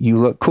you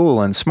look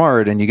cool and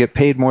smart and you get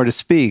paid more to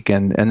speak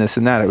and this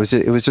and that.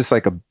 It was just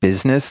like a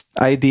business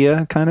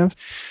idea, kind of.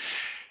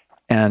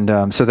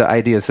 And so the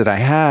ideas that I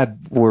had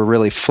were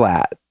really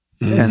flat.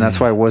 And that's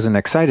why I wasn't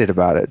excited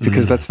about it,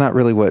 because that's not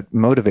really what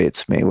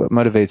motivates me. What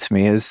motivates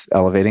me is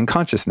elevating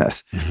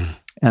consciousness.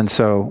 And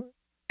so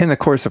in the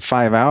course of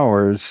 5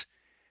 hours,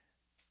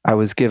 I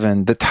was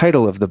given the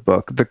title of the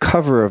book, the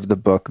cover of the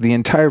book, the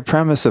entire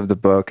premise of the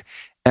book,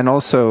 and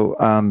also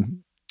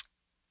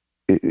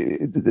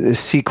a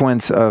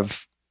sequence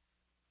of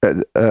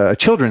a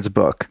children's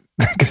book.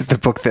 Because the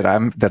book that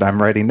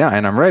I'm writing now,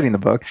 and I'm writing the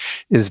book,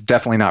 is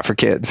definitely not for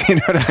kids. You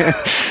know what I mean?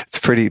 It's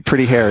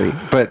pretty hairy,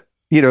 but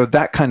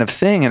that kind of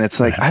thing. And it's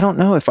like, I don't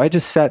know if I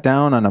just sat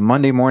down on a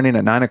Monday morning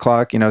at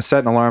 9:00,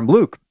 set an alarm.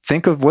 Luke,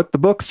 think of what the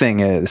book thing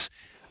is.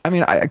 I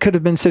mean, I could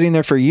have been sitting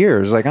there for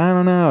years. Like, I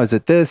don't know. Is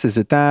it this? Is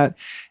it that?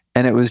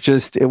 And it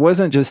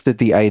wasn't just that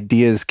the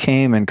ideas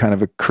came in kind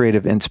of a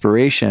creative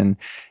inspiration.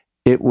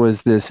 It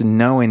was this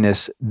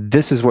knowingness,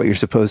 this is what you're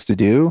supposed to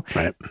do,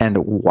 right, and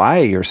why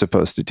you're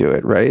supposed to do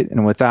it, right?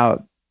 And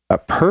without a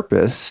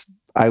purpose,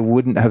 I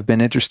wouldn't have been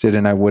interested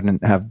and I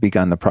wouldn't have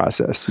begun the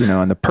process,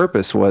 and the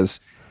purpose was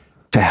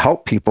to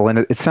help people. And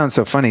it sounds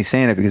so funny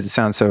saying it because it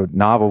sounds so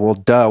novel. Well,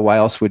 duh, why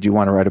else would you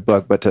want to write a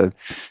book but to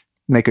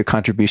make a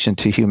contribution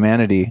to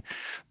humanity?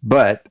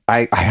 But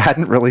I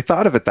hadn't really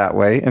thought of it that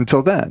way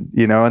until then,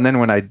 and then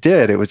when I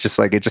did, it was just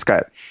like, it just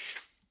got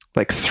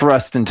like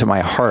thrust into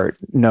my heart.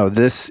 No,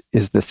 this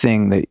is the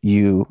thing that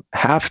you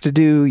have to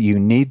do, you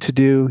need to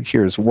do.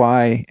 Here's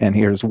why, and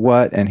here's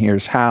what, and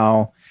here's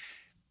how.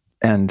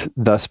 And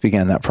thus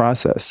began that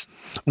process.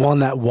 Well,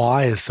 and that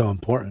why is so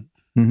important,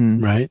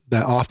 right?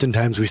 That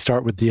oftentimes we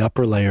start with the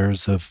upper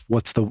layers of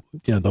what's the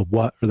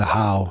what or the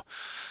how.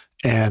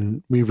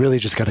 And we really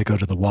just got to go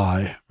to the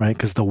why, right?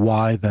 Because the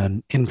why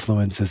then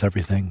influences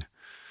everything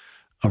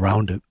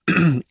around it.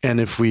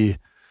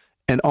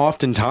 And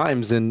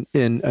oftentimes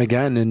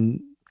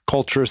in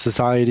culture,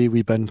 society,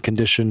 we've been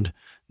conditioned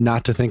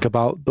not to think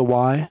about the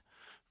why,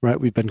 right?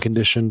 We've been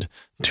conditioned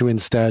to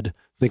instead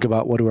think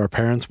about what do our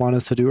parents want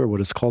us to do, or what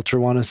does culture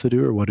want us to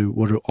do, or what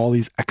do all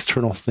these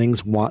external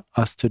things want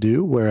us to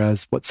do?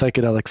 Whereas what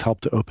psychedelics help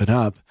to open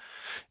up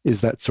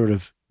is that sort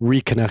of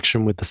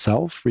reconnection with the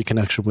self,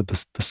 reconnection with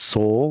the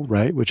soul,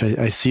 right? Which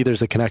I see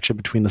there's a connection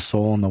between the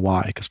soul and the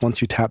why, because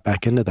once you tap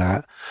back into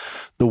that,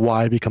 the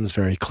why becomes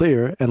very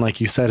clear. And like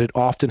you said, it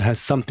often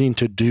has something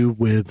to do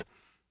with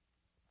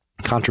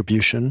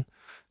contribution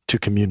to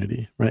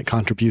community, right?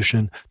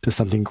 Contribution to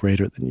something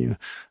greater than you.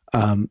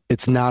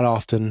 It's not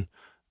often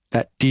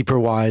that deeper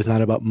why is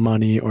not about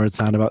money, or it's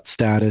not about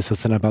status.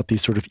 It's not about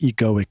these sort of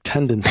egoic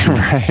tendencies.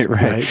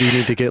 right. We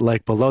need to get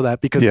like below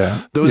that, because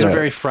those are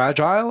very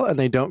fragile and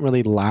they don't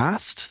really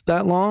last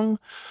that long.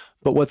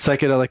 But what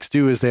psychedelics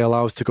do is they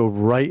allow us to go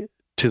right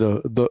to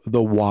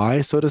the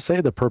why, so to say,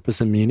 the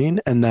purpose and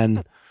meaning, and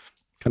then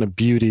kind of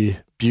beauty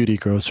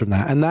grows from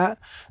that. And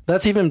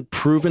that's even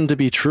proven to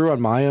be true on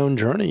my own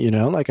journey.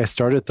 Like I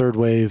started Third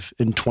Wave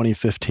in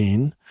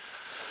 2015.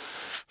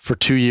 For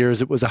 2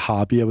 years, it was a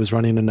hobby. I was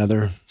running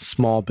another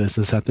small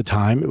business at the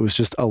time. It was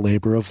just a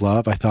labor of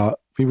love. I thought,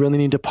 we really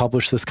need to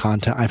publish this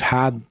content. I've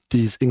had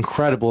these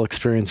incredible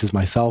experiences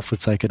myself with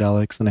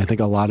psychedelics, and I think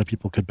a lot of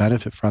people could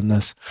benefit from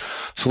this.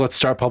 So let's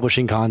start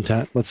publishing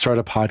content. Let's start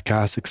a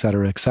podcast, et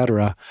cetera, et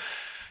cetera.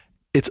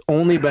 It's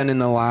only been in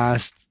the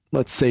last,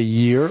 let's say,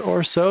 year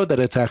or so that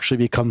it's actually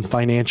become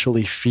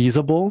financially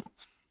feasible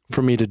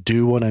for me to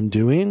do what I'm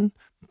doing.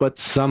 But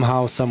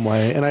somehow, some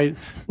way, and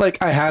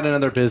I had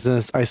another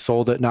business. I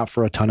sold it, not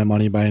for a ton of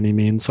money by any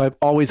means. So I've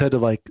always had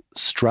to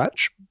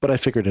stretch, but I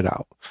figured it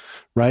out,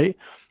 right?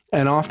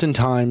 And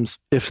oftentimes,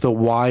 if the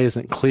why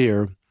isn't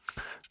clear,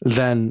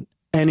 then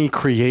any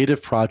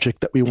creative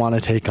project that we want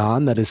to take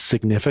on that is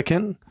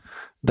significant,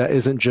 that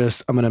isn't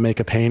just, I'm going to make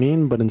a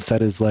painting, but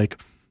instead is like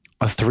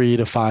a 3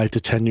 to 5 to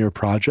 10 year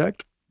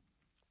project.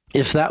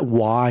 If that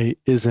why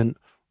isn't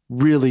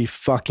really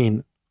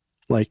fucking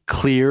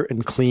clear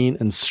and clean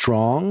and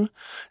strong,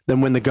 then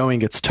when the going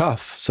gets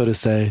tough, so to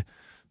say,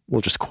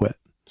 we'll just quit,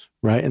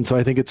 right? And so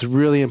I think it's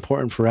really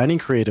important for any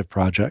creative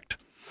project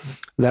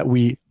that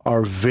we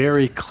are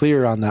very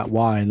clear on that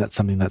why, and that's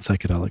something that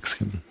psychedelics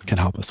can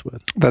help us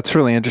with. That's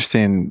really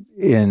interesting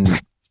in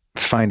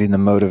finding the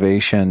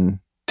motivation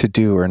to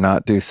do or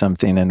not do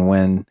something, and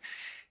when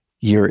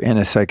you're in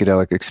a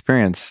psychedelic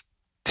experience,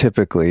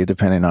 typically,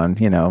 depending on,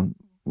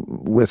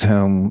 with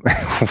whom,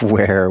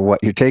 where,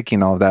 what you're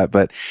taking, all of that.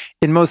 But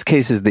in most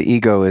cases, the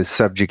ego is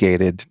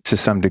subjugated to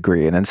some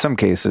degree, and in some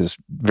cases,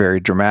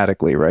 very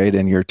dramatically, right?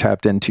 And you're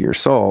tapped into your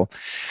soul.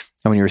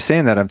 And when you were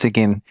saying that, I'm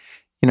thinking,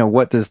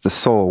 what does the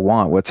soul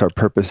want? What's our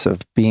purpose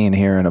of being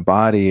here in a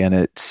body? And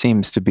it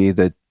seems to be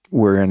that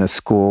we're in a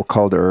school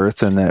called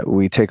Earth, and that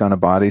we take on a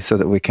body so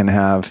that we can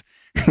have,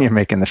 you're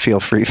making the feel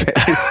free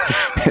face.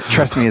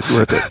 Trust me, it's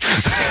worth it.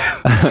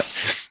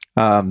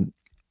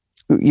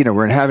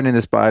 We're inhabiting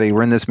this body,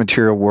 we're in this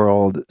material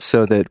world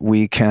so that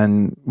we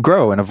can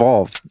grow and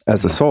evolve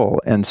as a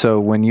soul. And so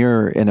when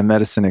you're in a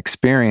medicine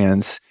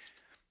experience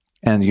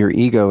and your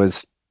ego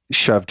is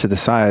shoved to the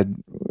side,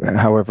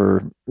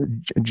 however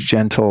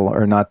gentle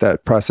or not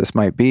that process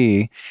might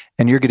be,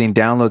 and you're getting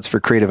downloads for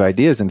creative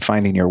ideas and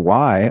finding your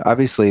why,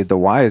 obviously the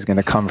why is going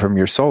to come from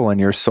your soul, and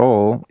your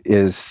soul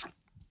is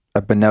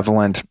a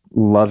benevolent,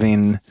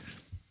 loving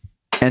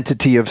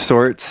entity of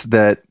sorts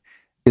that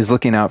is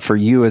looking out for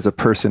you as a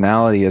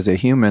personality, as a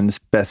human's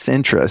best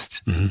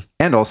interest,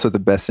 and also the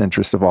best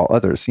interest of all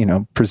others,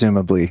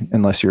 presumably,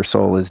 unless your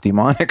soul is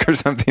demonic or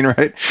something,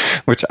 right?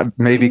 Which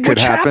maybe could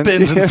happen. Which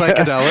happens in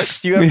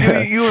psychedelics. You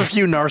have a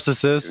few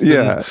narcissists.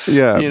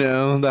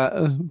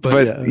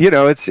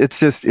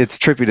 It's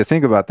trippy to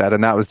think about that.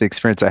 And that was the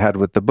experience I had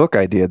with the book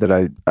idea that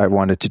I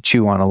wanted to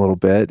chew on a little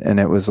bit. And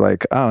it was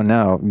like, oh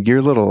no,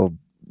 your little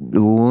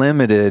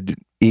limited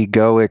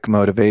egoic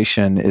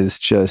motivation is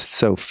just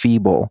so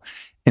feeble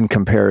in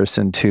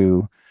comparison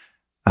to,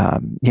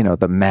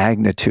 the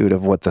magnitude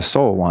of what the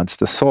soul wants.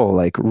 The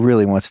soul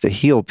really wants to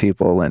heal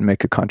people and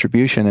make a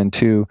contribution and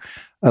to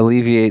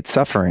alleviate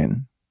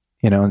suffering,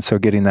 and so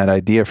getting that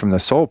idea from the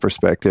soul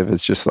perspective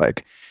is just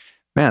like,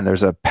 man,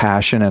 there's a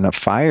passion and a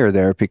fire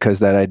there because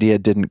that idea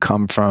didn't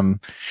come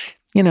from,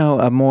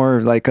 a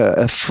more like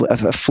a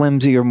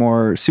flimsy or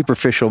more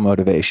superficial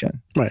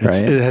motivation. Right.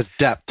 It has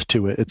depth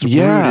to it. It's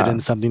rooted in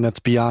something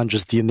that's beyond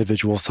just the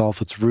individual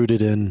self. It's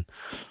rooted in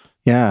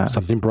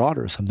something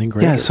broader, something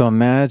greater. Yeah. So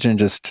imagine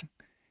just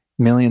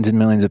millions and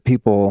millions of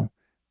people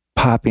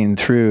popping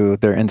through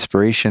their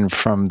inspiration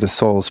from the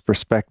soul's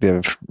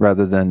perspective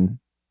rather than,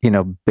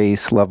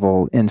 base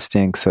level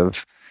instincts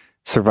of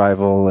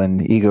survival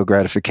and ego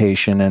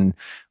gratification and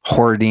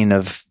hoarding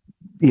of,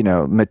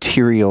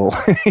 material,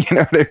 you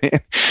know what I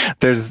mean?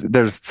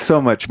 There's so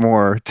much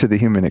more to the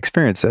human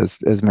experience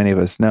as many of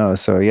us know.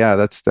 So yeah,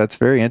 that's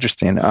very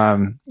interesting.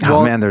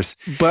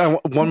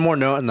 But one more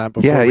note on that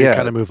before we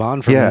kind of move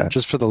on from it,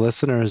 just for the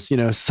listeners,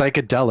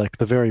 psychedelic,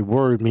 the very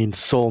word means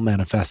soul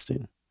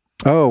manifesting.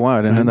 Oh, wow.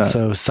 I didn't know that.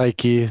 So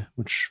psyche,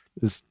 which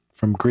is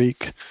from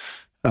Greek,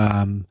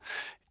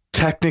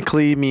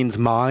 technically means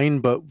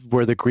mind, but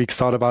where the Greeks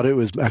thought about it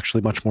was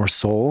actually much more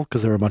soul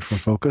because they were much more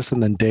focused.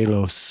 And then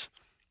delos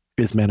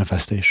is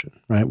manifestation,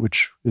 right?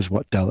 Which is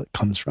what delic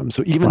comes from.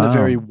 So even the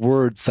very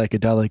word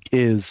psychedelic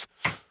is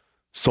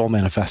soul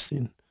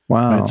manifesting.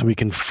 Wow. Right? So we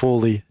can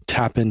fully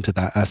tap into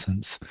that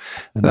essence.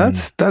 And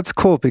that's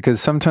cool because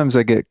sometimes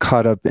I get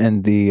caught up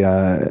in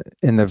the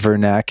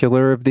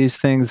vernacular of these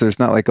things. There's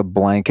not like a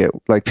blanket,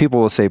 like people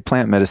will say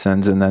plant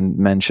medicines and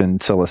then mention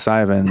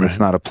psilocybin. Right. It's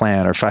not a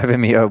plant, or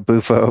 5-MeO,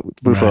 bufo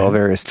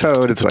alvarius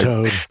toad. It's like,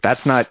 toad.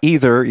 That's not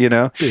either,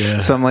 Yeah.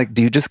 So I'm like,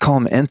 do you just call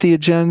them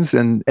entheogens?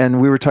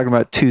 And we were talking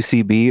about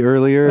 2CB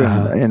earlier,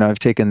 and I've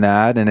taken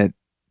that, and it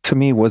to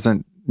me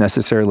wasn't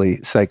necessarily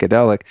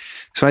psychedelic.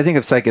 So when I think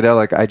of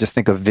psychedelic, I just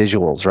think of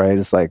visuals, right?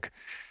 It's like,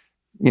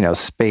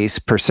 space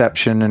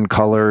perception and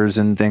colors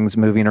and things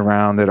moving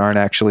around that aren't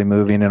actually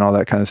moving and all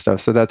that kind of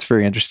stuff. So that's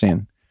very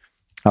interesting.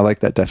 I like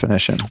that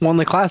definition. Well, and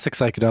the classic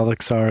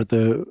psychedelics are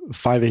the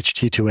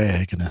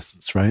 5-HT2A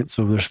agonists, right?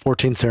 So there's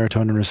 14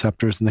 serotonin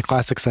receptors, and the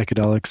classic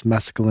psychedelics,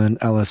 mescaline,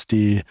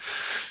 LSD,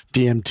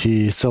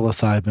 DMT,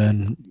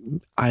 psilocybin,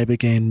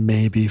 ibogaine,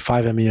 maybe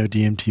 5-MeO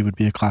DMT would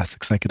be a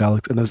classic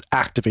psychedelic, and those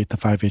activate the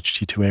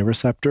 5-HT2A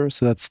receptor.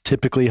 So that's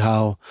typically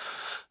how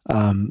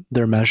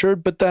they're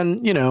measured. But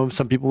then,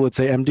 some people would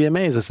say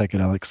MDMA is a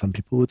psychedelic. Some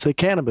people would say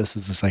cannabis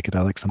is a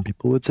psychedelic. Some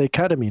people would say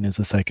ketamine is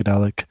a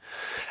psychedelic.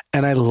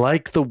 And I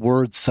like the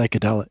word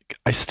psychedelic.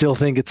 I still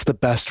think it's the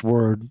best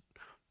word.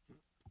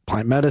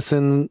 Plant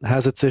medicine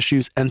has its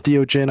issues.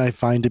 Entheogen I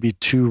find to be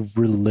too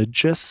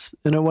religious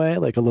in a way,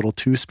 like a little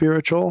too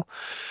spiritual.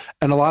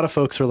 And a lot of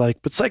folks are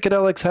like, but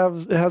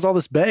psychedelics has all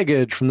this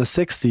baggage from the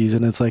 60s.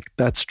 And it's like,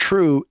 that's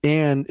true.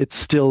 And it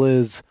still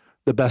is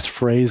the best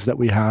phrase that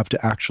we have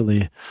to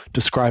actually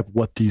describe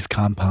what these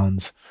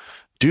compounds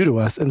do to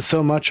us. And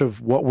so much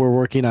of what we're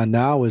working on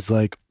now is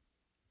like,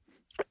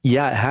 it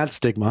had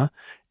stigma,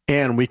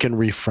 and we can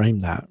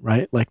reframe that,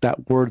 right? Like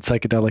that word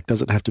psychedelic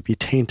doesn't have to be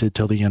tainted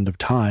till the end of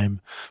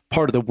time.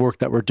 Part of the work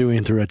that we're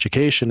doing through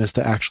education is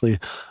to actually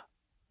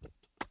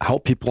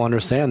help people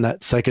understand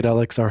that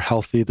psychedelics are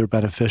healthy, they're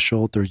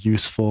beneficial, they're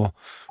useful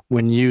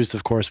when used,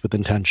 of course, with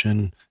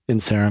intention, in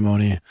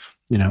ceremony,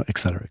 et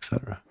cetera, et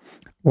cetera.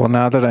 Well,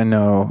 now that I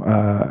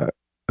know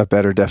a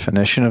better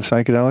definition of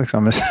psychedelics,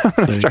 I'm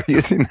going to start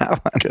using that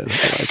one. Good.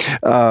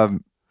 I like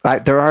it.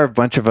 there are a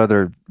bunch of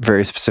other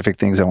very specific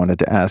things I wanted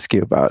to ask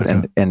you about,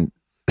 and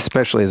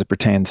especially as it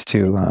pertains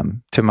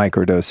to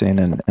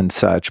microdosing and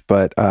such.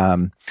 But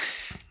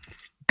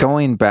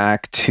going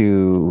back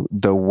to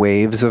the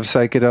waves of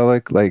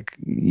psychedelic, like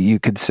you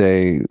could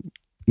say,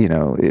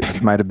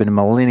 it might have been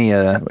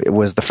millennia. It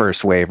was the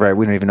first wave, right?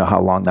 We don't even know how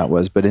long that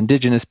was, but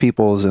indigenous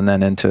peoples, and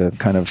then into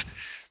kind of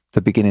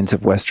the beginnings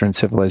of Western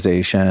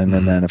civilization.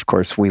 And then, of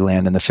course, we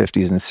land in the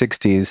 50s and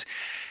 60s.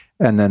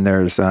 And then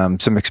there's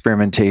some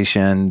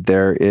experimentation.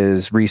 There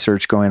is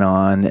research going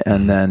on.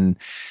 And then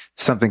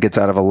something gets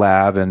out of a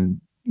lab,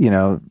 and,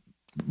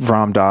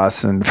 Ram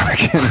Dass and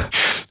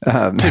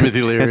fucking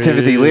Timothy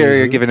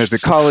Leary are giving it to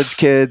college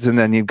kids. And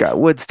then you've got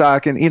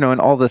Woodstock and,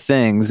 and all the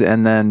things.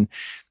 And then,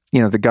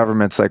 the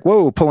government's like,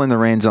 whoa, pulling the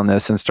reins on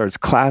this, and starts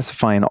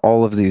classifying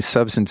all of these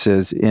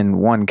substances in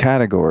one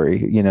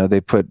category. They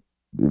put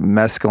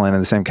mescaline in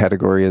the same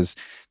category as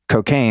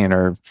cocaine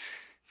or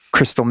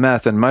crystal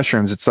meth and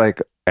mushrooms. It's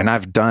like, and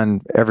I've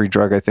done every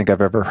drug I think I've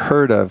ever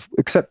heard of,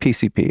 except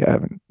PCP.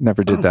 I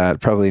never did that,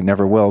 probably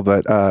never will,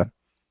 but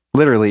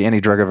literally any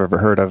drug I've ever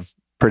heard of,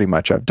 pretty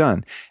much I've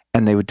done.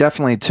 And they would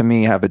definitely, to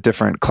me, have a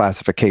different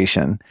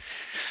classification,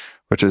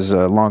 which is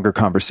a longer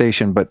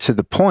conversation. But to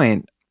the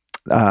point,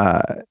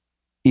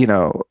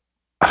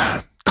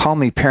 call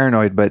me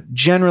paranoid, but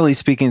generally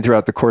speaking,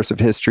 throughout the course of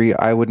history,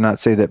 I would not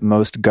say that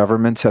most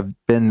governments have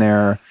been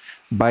there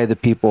by the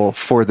people,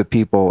 for the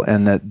people,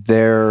 and that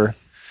their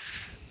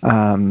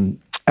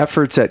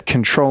efforts at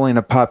controlling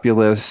a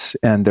populace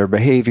and their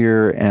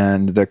behavior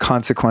and the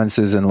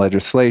consequences and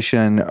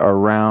legislation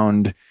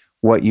around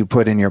what you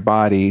put in your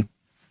body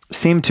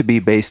seem to be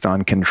based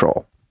on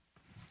control,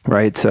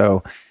 right?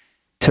 So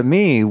to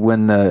me,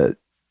 when the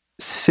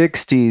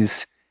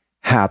 60s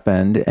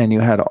happened and you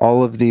had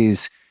all of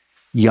these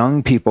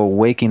young people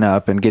waking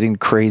up and getting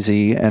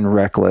crazy and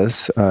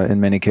reckless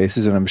in many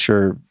cases, and I'm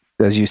sure,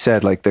 as you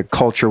said, like the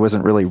culture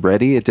wasn't really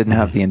ready. It didn't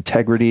have the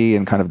integrity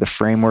and kind of the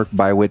framework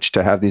by which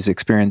to have these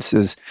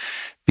experiences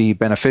be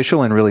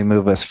beneficial and really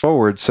move us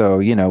forward. So,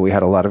 we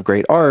had a lot of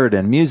great art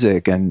and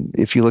music. And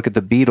if you look at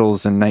the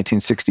Beatles in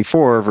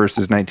 1964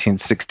 versus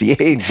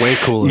 1968, way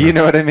cooler. You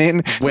know what I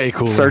mean? Way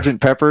cooler.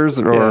 Sgt. Pepper's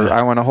or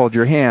I Want to Hold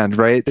Your Hand,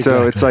 right? Exactly.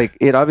 So it's like,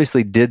 it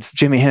obviously did,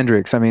 Jimi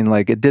Hendrix, I mean,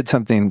 like it did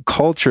something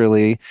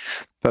culturally.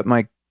 But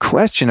my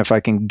question, if I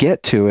can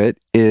get to it,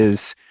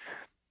 is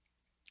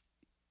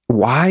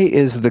why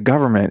is the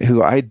government,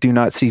 who I do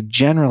not see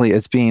generally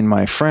as being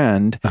my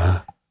friend,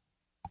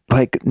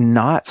 like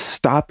not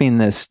stopping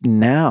this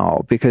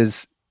now?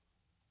 Because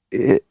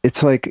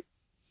it's like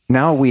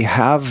now we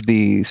have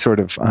the sort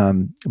of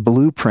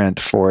blueprint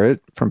for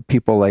it from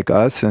people like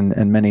us and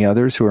many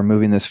others who are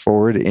moving this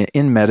forward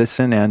in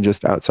medicine and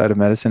just outside of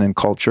medicine and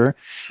culture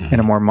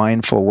in a more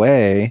mindful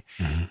way.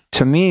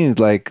 To me,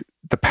 like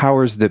the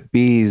powers that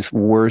be's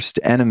worst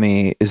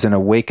enemy is an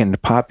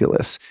awakened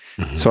populace.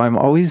 So I'm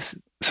always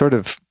sort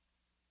of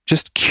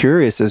just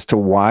curious as to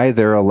why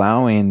they're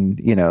allowing,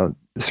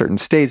 certain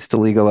states to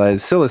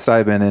legalize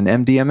psilocybin, and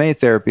MDMA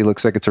therapy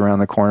looks like it's around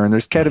the corner, and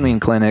there's ketamine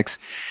clinics.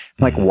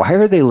 Like, why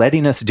are they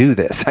letting us do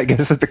this? I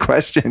guess is the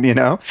question,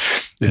 Yeah.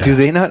 Do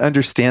they not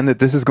understand that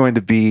this is going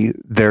to be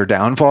their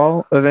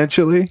downfall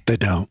eventually? They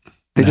don't.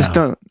 They just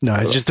don't. No,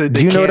 it's just,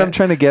 do you know what I'm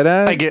trying to get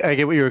at? I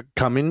get where you're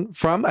coming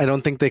from. I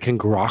don't think they can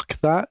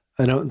grok that.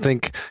 I don't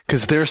think,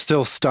 because they're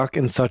still stuck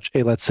in such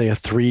a, let's say, a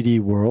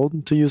 3D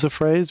world, to use a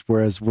phrase,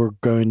 whereas we're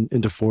going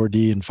into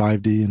 4D and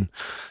 5D and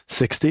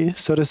 6D,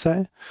 so to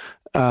say.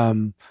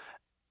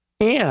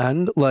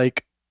 And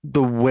like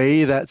the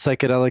way that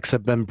psychedelics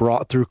have been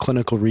brought through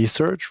clinical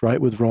research,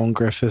 right, with Roland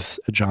Griffiths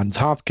at Johns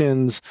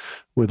Hopkins,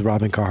 with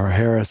Robin Carhart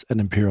Harris at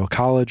Imperial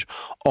College,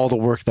 all the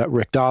work that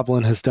Rick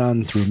Doblin has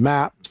done through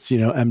MAPS,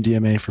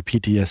 MDMA for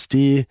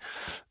PTSD,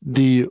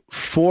 the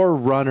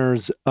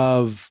forerunners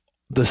of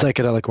the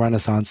psychedelic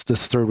renaissance,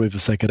 this third wave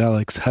of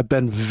psychedelics, have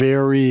been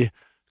very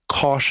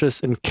cautious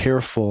and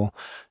careful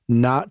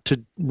not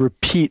to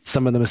repeat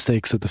some of the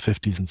mistakes of the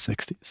 50s and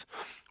 60s,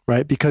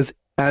 right? Because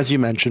as you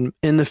mentioned,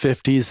 in the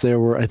 50s, there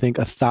were, I think,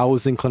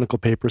 1,000 clinical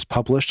papers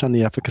published on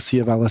the efficacy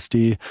of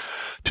LSD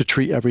to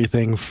treat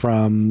everything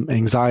from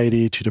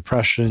anxiety to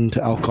depression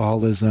to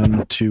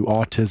alcoholism to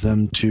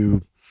autism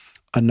to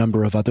a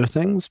number of other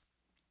things,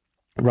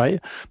 right?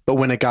 But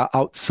when it got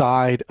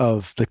outside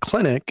of the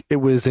clinic, it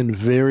was in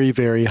very,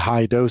 very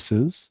high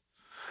doses,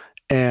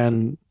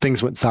 and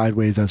things went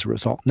sideways as a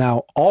result.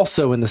 Now,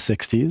 also in the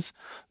 60s,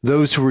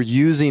 those who were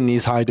using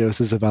these high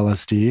doses of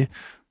LSD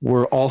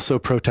were also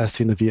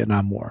protesting the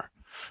Vietnam War,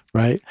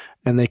 right?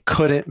 And they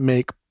couldn't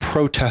make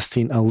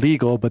protesting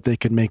illegal, but they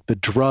could make the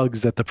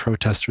drugs that the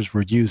protesters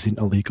were using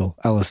illegal,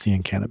 LSD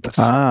and cannabis.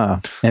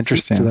 Ah,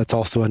 interesting. So that's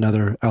also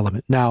another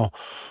element. Now,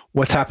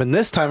 what's happened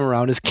this time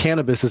around is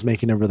cannabis is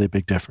making a really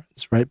big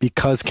difference, right?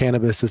 Because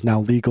cannabis is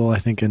now legal, I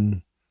think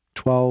in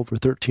 12 or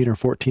 13 or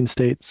 14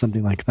 states,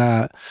 something like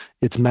that.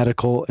 It's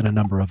medical in a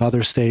number of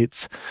other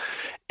states.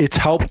 It's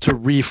helped to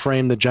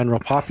reframe the general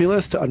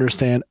populace to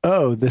understand,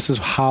 oh, this is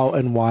how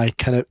and why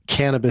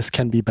cannabis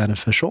can be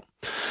beneficial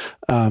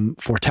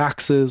for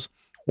taxes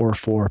or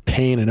for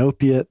pain and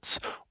opiates,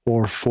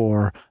 or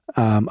for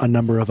a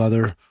number of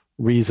other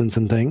reasons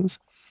and things.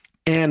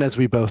 And as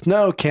we both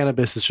know,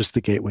 cannabis is just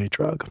the gateway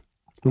drug.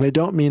 And I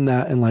don't mean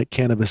that and like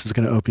cannabis is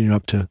going to open you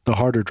up to the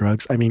harder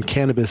drugs. I mean,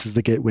 cannabis is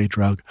the gateway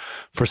drug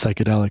for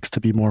psychedelics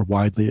to be more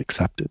widely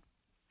accepted.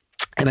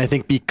 And I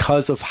think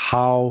because of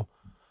how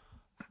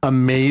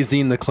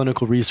amazing the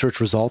clinical research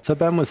results have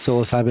been with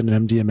psilocybin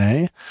and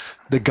MDMA,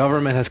 the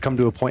government has come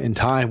to a point in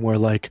time where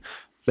like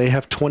they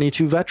have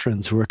 22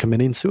 veterans who are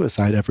committing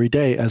suicide every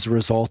day as a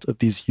result of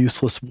these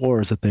useless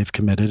wars that they've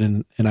committed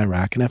in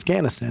Iraq and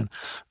Afghanistan.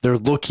 They're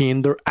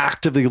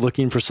actively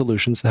looking for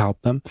solutions to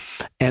help them.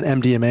 And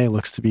MDMA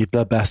looks to be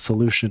the best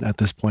solution at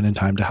this point in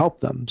time to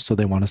help them. So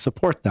they want to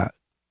support that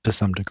to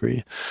some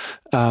degree.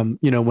 When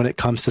it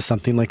comes to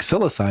something like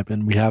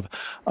psilocybin, we have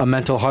a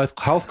mental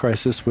health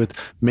crisis with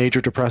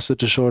major depressive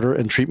disorder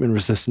and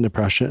treatment-resistant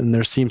depression. And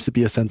there seems to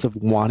be a sense of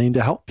wanting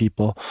to help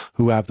people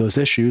who have those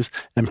issues.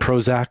 And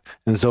Prozac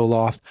and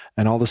Zoloft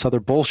and all this other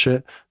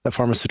bullshit that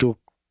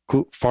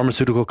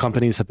pharmaceutical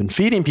companies have been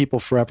feeding people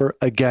forever,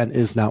 again,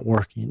 is not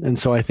working. And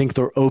so I think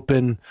they're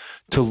open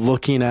to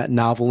looking at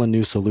novel and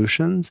new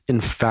solutions.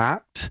 In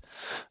fact,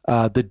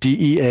 the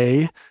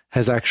DEA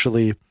has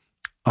actually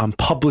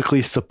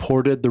publicly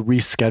supported the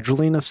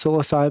rescheduling of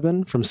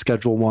psilocybin from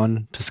Schedule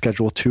 1 to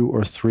Schedule 2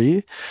 or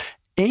 3.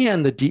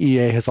 And the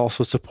DEA has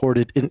also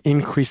supported an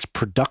increased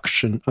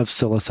production of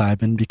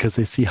psilocybin because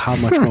they see how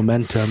much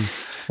momentum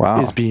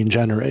is being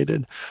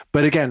generated.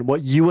 But again,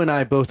 what you and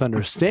I both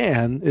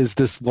understand is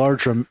this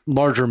larger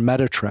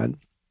meta trend.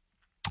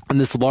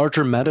 And this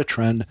larger meta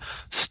trend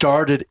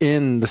started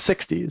in the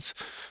 60s.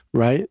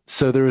 Right.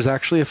 So there was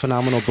actually a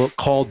phenomenal book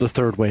called The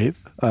Third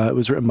Wave. It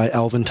was written by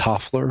Alvin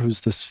Toffler,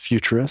 who's this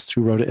futurist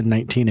who wrote it in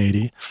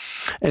 1980.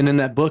 And in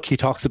that book, he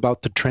talks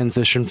about the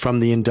transition from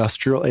the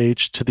industrial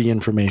age to the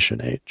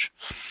information age.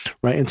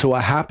 Right. And so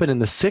what happened in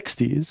the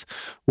 60s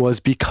was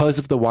because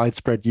of the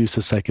widespread use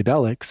of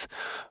psychedelics,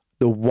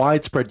 the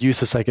widespread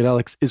use of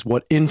psychedelics is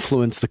what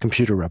influenced the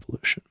computer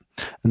revolution.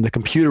 And the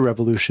computer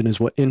revolution is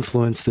what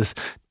influenced this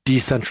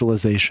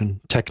decentralization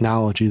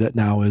technology that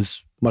now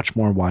is much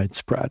more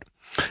widespread.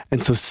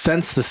 And so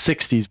since the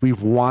 60s,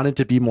 we've wanted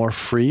to be more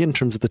free in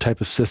terms of the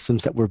type of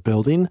systems that we're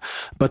building,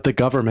 but the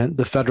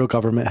federal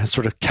government has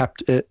sort of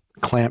kept it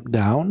clamped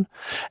down.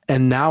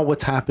 And now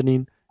what's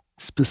happening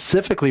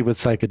specifically with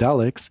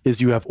psychedelics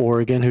is you have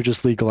Oregon who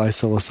just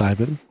legalized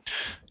psilocybin.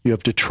 You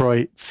have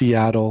Detroit,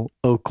 Seattle,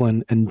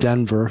 Oakland, and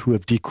Denver who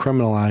have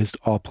decriminalized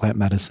all plant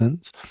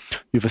medicines.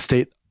 You have a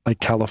state like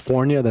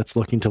California that's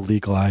looking to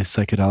legalize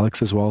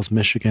psychedelics, as well as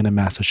Michigan and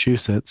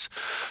Massachusetts.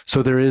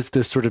 So there is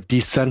this sort of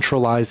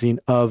decentralizing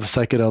of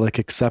psychedelic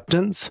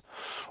acceptance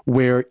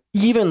where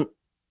even,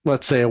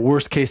 let's say, a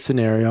worst case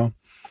scenario,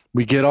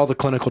 we get all the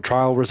clinical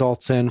trial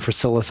results in for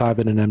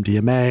psilocybin and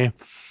MDMA.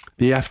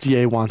 The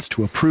FDA wants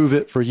to approve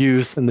it for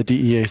use, and the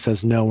DEA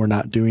says, no, we're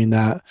not doing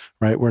that,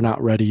 right? We're not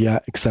ready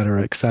yet, et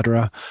cetera, et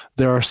cetera.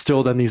 There are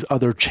still then these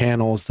other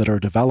channels that are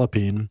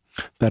developing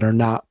that are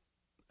not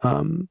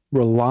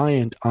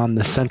reliant on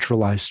the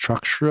centralized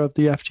structure of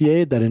the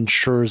FDA that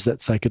ensures that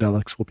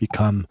psychedelics will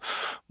become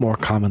more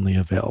commonly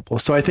available.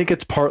 So I think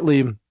it's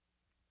partly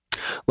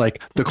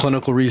like the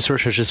clinical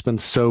research has just been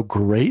so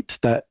great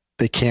that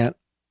they can't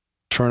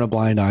turn a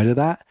blind eye to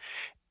that.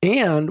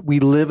 And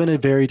we live in a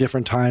very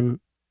different time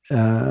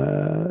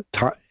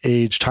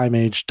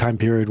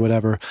period,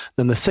 whatever,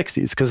 than the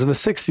 60s. Because in the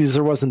 60s,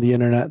 there wasn't the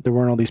internet. There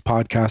weren't all these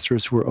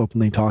podcasters who were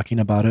openly talking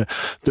about it.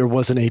 There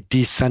wasn't a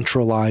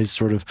decentralized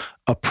sort of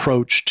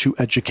approach to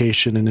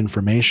education and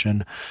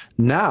information.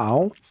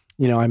 Now,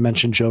 I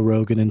mentioned Joe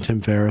Rogan and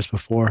Tim Ferriss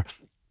before.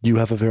 You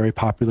have a very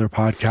popular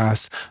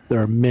podcast. There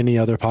are many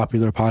other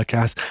popular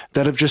podcasts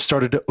that have just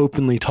started to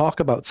openly talk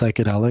about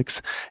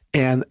psychedelics.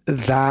 And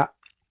that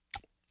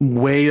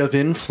way of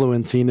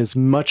influencing is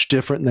much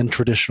different than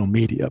traditional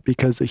media,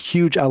 because a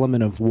huge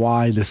element of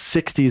why the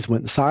 60s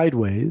went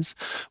sideways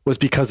was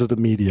because of the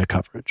media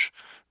coverage,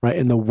 right?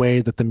 And the way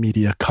that the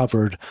media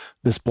covered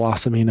this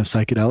blossoming of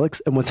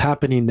psychedelics. And what's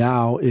happening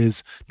now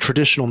is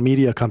traditional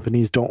media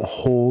companies don't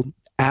hold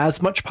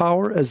as much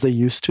power as they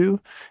used to.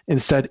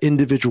 Instead,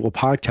 individual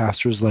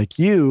podcasters like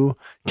you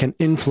can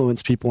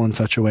influence people in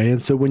such a way.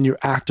 And so when you're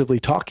actively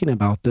talking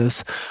about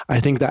this, I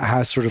think that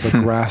has sort of a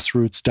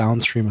grassroots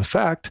downstream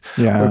effect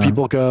where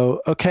people go,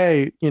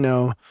 okay,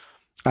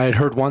 I had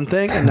heard one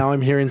thing and now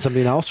I'm hearing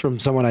something else from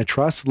someone I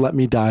trust. Let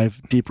me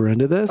dive deeper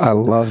into this. I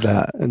love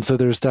that. And so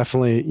there's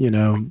definitely,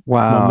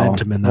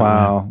 momentum in that.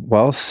 Wow.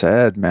 Well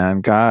said,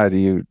 man. God,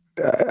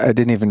 I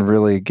didn't even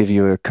really give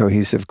you a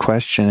cohesive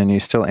question and you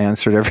still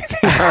answered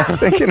everything I was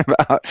thinking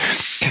about.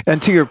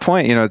 And to your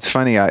point, it's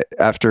funny,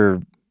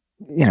 after,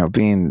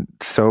 being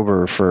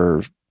sober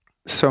for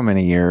so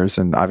many years,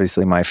 and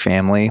obviously my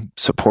family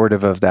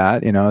supportive of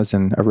that, I was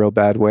in a real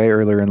bad way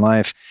earlier in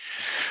life.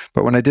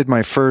 But when I did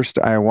my first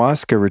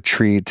ayahuasca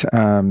retreat,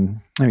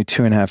 maybe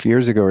 2.5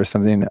 years ago or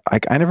something,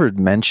 I never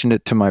mentioned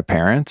it to my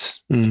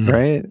parents,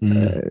 right?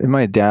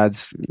 My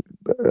dad's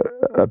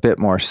a bit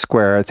more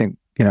square. I think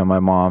my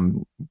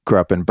mom grew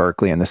up in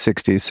Berkeley in the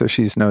 60s, so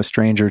she's no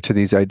stranger to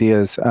these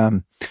ideas.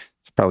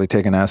 She's probably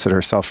taken acid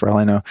herself for all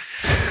I know.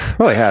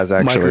 Probably has,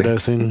 actually.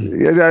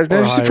 Microdosing.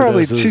 Yeah, she's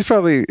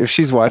probably, if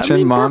she's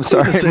watching, Mom,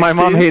 sorry. My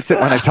mom hates it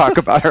when I talk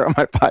about her on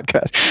my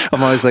podcast.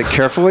 I'm always like,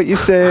 careful what you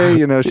say.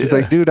 She's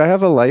like, dude, I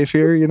have a life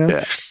here,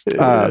 Yeah.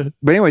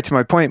 But anyway, to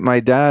my point, my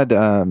dad,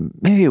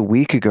 maybe a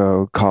week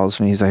ago calls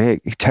me. He's like, hey,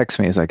 he texts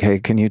me. He's like, hey,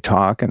 can you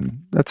talk?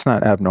 And that's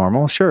not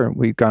abnormal. Sure.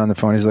 We got on the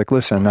phone. He's like,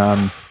 listen,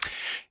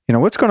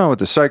 what's going on with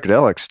the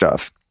psychedelic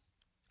stuff?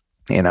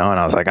 And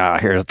I was like,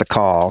 here's the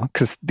call.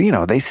 Cause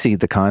they see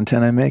the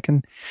content I make.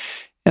 And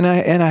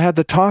I had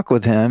the talk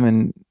with him,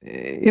 and,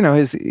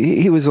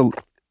 he was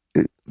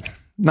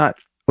not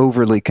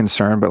overly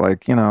concerned, but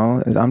like,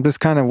 I'm just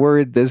kind of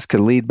worried this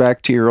could lead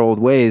back to your old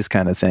ways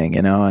kind of thing,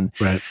 and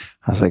right.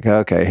 I was like,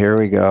 okay, here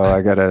we go.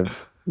 I got to,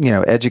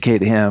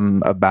 educate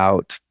him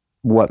about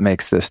what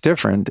makes this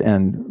different.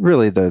 And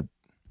really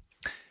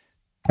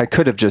I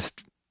could have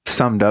just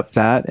summed up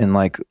that and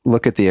like,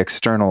 look at the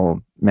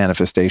external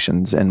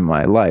manifestations in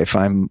my life.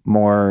 I'm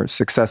more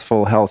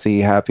successful,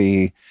 healthy,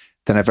 happy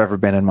than I've ever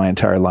been in my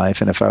entire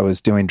life. And if I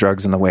was doing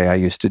drugs in the way I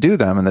used to do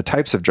them and the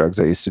types of drugs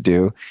I used to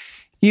do,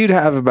 you'd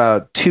have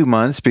about 2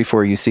 months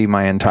before you see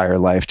my entire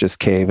life just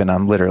cave and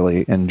I'm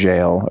literally in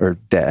jail or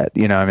dead.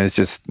 It's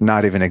just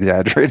not even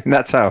exaggerating.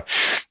 That's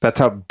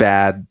how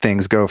bad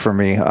things go for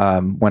me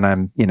when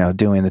I'm,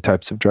 doing the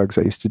types of drugs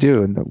I used to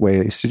do and the way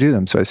I used to do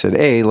them. So I said,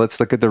 hey, let's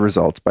look at the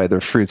results. By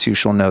their fruits you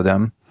shall know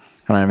them.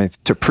 I don't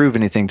have to prove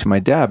anything to my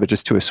dad, but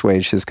just to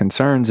assuage his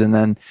concerns. And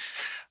then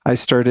I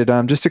started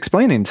just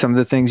explaining some of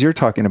the things you're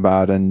talking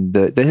about and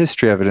the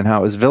history of it and how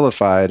it was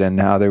vilified and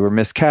how they were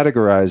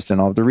miscategorized and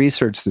all of the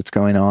research that's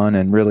going on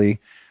and really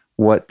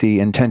what the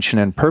intention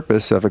and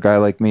purpose of a guy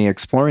like me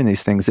exploring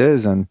these things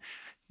is. And,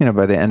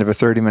 by the end of a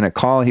 30-minute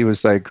call, he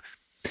was like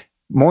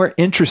more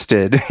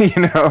interested,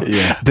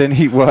 than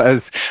he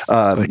was,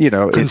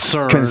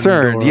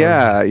 concerned.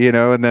 Yeah.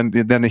 And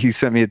then he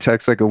sent me a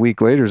text like a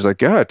week later. He's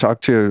like, yeah,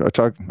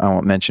 I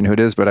won't mention who it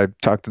is, but I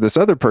talked to this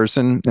other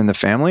person in the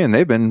family and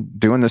they've been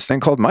doing this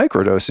thing called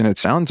microdosing. It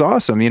sounds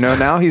awesome.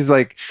 Now he's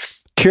like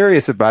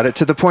curious about it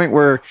to the point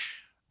where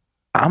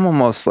I'm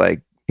almost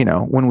like,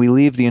 when we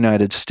leave the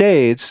United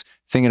States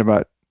thinking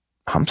about,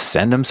 I'm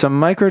sending him some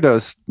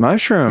microdose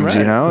mushrooms,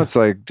 right. It's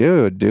like,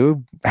 dude,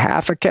 do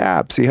half a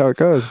cap, see how it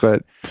goes.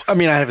 But I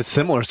have a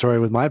similar story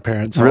with my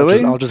parents. So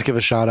really? I'll just give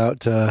a shout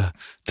out to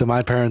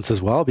my parents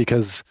as well,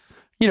 because,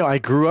 I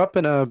grew up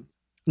in a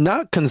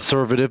not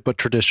conservative, but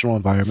traditional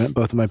environment.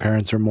 Both of my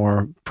parents are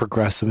more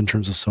progressive in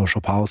terms of social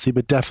policy,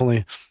 but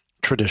definitely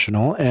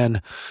traditional.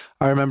 And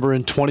I remember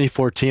in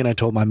 2014, I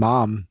told my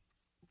mom,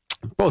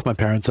 both my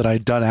parents, that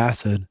I'd done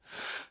acid.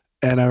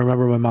 And I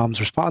remember my mom's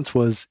response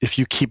was, if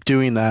you keep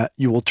doing that,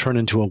 you will turn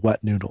into a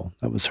wet noodle.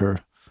 That was her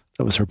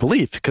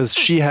belief, because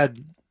she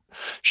had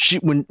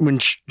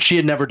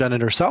never done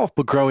it herself,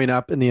 but growing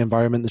up in the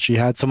environment that she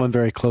had, someone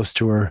very close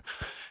to her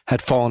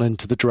had fallen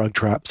into the drug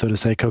trap, so to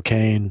say,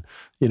 cocaine,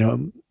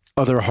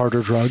 other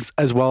harder drugs,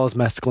 as well as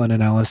mescaline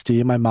and LSD.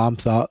 And my mom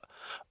thought,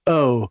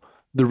 the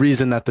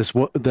reason that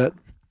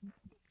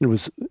it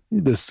was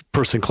this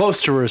person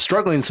close to her is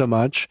struggling so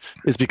much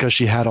is because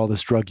she had all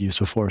this drug use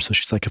before. So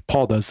she's like, if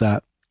Paul does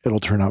that,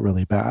 it'll turn out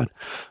really bad.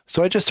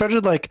 So I just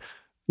started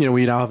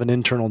we now have an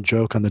internal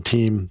joke on the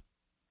team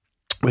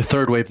with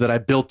Third Wave that I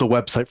built the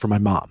website for my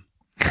mom.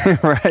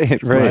 Right.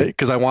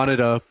 Because I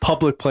wanted a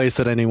public place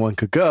that anyone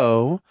could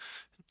go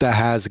that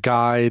has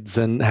guides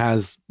and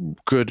has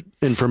good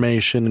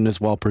information and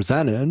is well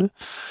presented.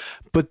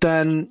 But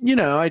then,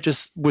 I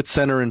just would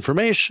send her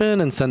information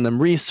and send them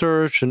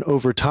research. And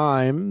over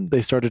time,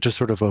 they started to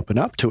sort of open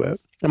up to it.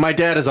 And my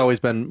dad has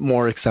always been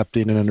more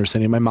accepting and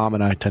understanding. My mom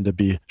and I tend to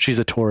be, she's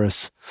a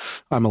Taurus.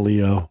 I'm a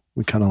Leo.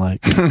 We kind of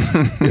like,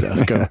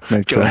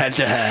 go head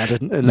to head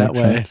in that way.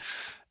 Sense.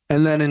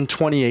 And then in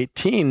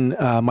 2018,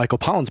 Michael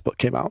Pollan's book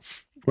came out.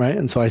 Right.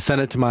 And so I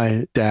sent it to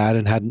my dad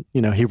and had,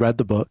 he read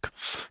the book,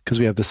 because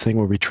we have this thing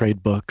where we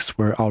trade books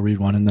where I'll read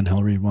one and then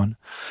he'll read one.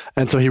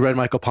 And so he read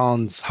Michael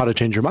Pollan's How to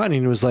Change Your Mind.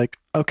 And he was like,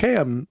 okay,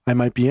 I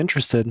might be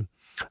interested.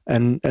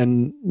 And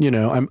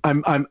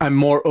I'm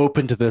more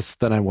open to this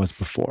than I was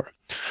before.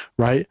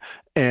 Right.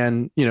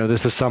 And,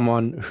 this is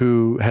someone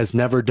who has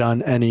never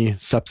done any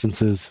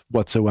substances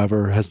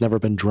whatsoever, has never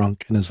been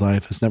drunk in his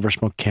life, has never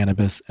smoked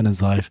cannabis in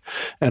his life.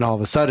 And all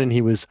of a sudden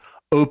he was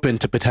open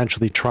to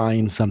potentially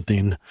trying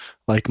something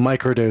like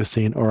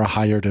microdosing or a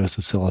higher dose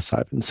of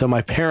psilocybin. So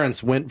my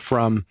parents went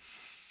from,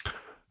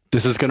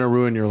 this is going to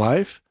ruin your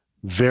life,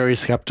 very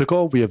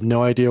skeptical, we have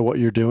no idea what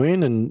you're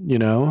doing, and,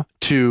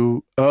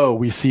 to,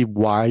 we see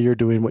why you're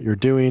doing what you're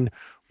doing.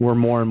 We're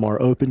more and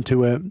more open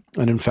to it.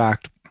 And in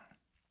fact,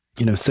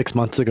 6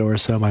 months ago or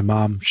so, my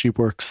mom, she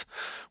worked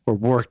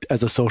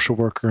as a social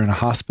worker in a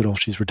hospital.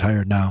 She's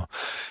retired now.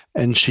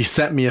 And she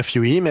sent me a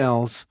few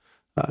emails.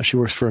 She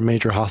works for a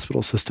major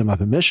hospital system up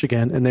in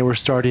Michigan, and they were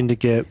starting to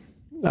get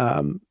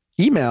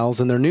emails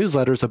in their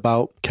newsletters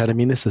about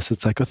ketamine-assisted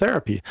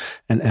psychotherapy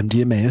and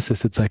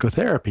MDMA-assisted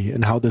psychotherapy,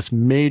 and how this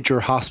major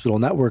hospital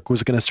network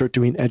was going to start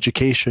doing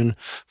education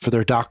for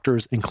their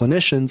doctors and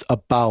clinicians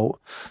about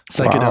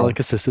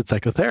psychedelic-assisted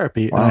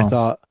psychotherapy. Wow. And I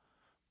thought,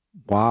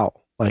 wow,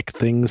 like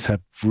things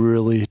have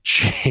really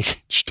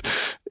changed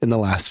in the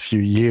last few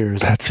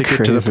years. That's to get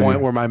crazy. to the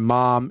point where my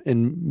mom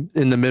in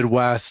the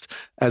Midwest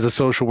as a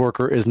social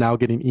worker is now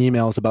getting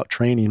emails about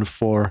training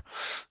for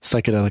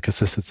psychedelic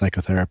assisted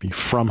psychotherapy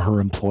from her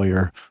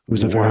employer,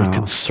 who's a very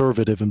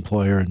conservative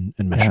employer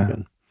in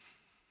Michigan.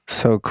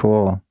 So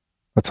cool.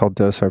 Let's all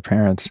dose our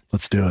parents.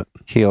 Let's do it.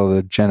 Heal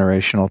the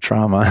generational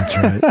trauma. That's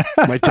right.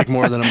 Might take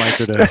more than a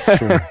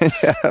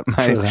microdose. Yeah, it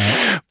might.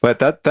 But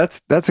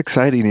that's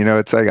exciting. You know,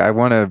 it's like I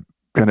want to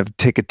kind of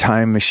take a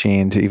time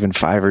machine to even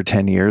 5 or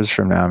 10 years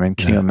from now. I mean,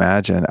 can you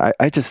imagine?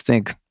 I just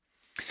think,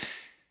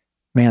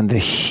 man, the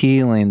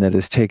healing that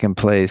has taken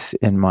place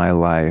in my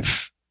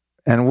life,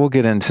 and we'll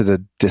get into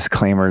the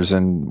disclaimers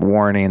and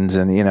warnings,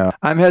 and, you know,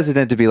 I'm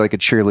hesitant to be like a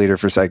cheerleader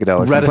for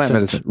psychedelics and plant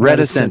medicine.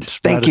 Reticent.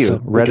 Thank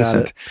you.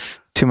 Reticent.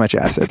 Too much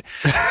acid.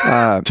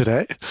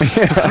 Today?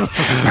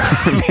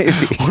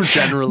 Maybe. Or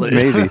generally.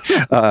 Maybe.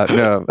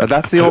 No,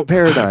 that's the old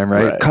paradigm,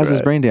 right? Right,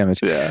 Causes brain damage.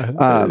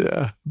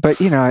 Yeah. But,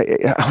 you know,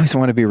 I always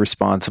want to be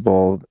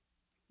responsible,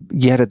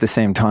 yet at the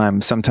same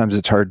time, sometimes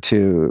it's hard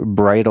to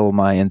bridle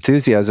my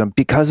enthusiasm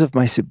because of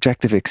my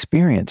subjective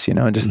experience, you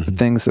know, and just the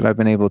things that I've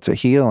been able to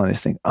heal. And I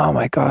just think, oh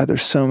my God,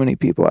 there's so many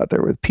people out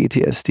there with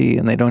PTSD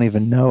and they don't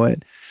even know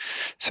it.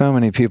 So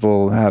many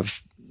people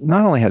have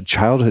not only had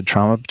childhood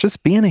trauma, but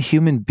just being a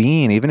human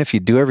being, even if you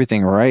do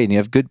everything right and you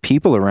have good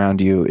people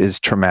around you, is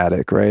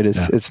traumatic, right?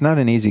 It's not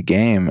an easy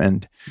game.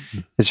 And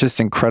it's just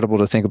incredible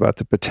to think about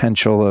the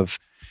potential of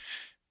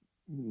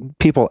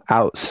people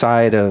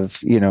outside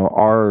of, you know,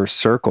 our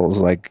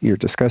circles, like you're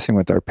discussing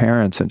with our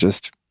parents, and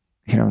just,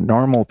 you know,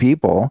 normal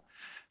people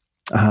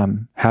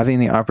having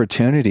the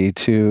opportunity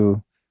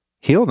to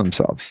heal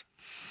themselves.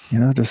 You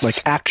know, just like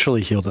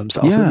actually heal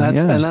themselves. Yeah,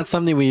 and that's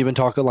something we even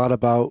talk a lot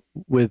about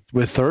with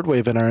Third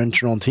Wave in our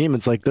internal team.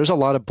 It's like there's a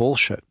lot of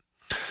bullshit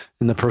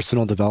in the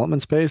personal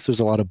development space. There's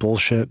a lot of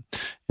bullshit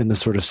in the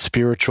sort of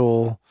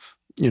spiritual,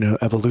 you know,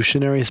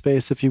 evolutionary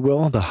space, if you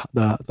will.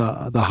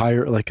 The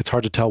higher, like, it's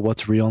hard to tell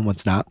what's real and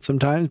what's not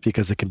sometimes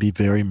because it can be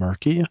very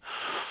murky.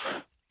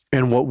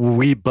 And what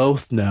we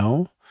both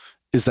know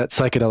is that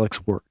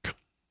psychedelics work,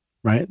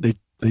 right? They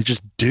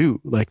just do.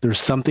 Like,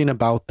 there's something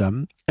about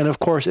them. And of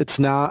course, it's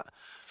not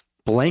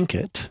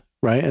blanket,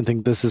 right? I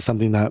think this is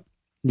something that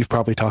you've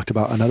probably talked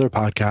about on other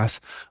podcasts.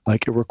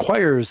 Like, it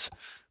requires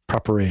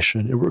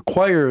preparation. It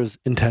requires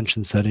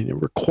intention setting. It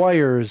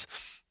requires,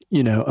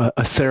 you know,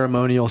 a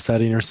ceremonial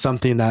setting or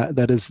something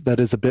that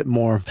is a bit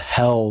more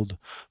held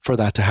for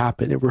that to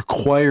happen. It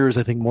requires,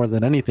 I think, more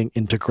than anything,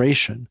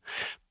 integration.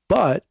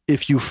 But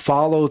if you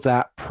follow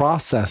that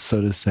process,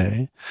 so to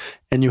say,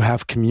 and you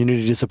have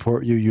community to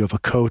support you, you have a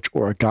coach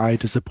or a guide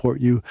to support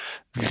you,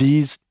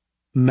 these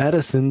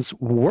medicines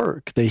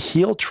work. They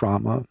heal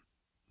trauma.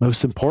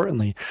 Most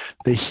importantly,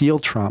 they heal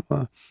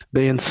trauma.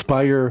 They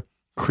inspire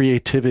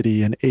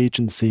creativity and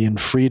agency and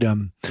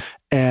freedom.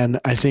 And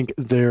I think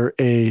they're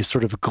a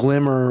sort of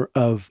glimmer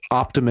of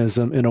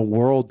optimism in a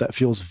world that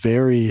feels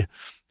very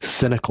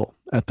cynical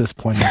at this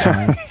point in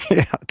time.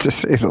 Yeah, to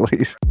say the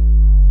least.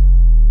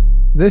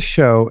 This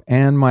show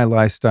and my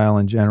lifestyle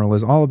in general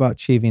is all about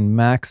achieving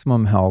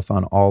maximum health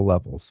on all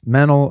levels: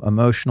 mental,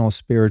 emotional,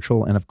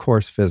 spiritual, and of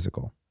course,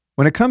 physical.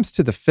 When it comes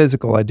to the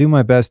physical, I do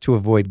my best to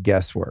avoid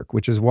guesswork,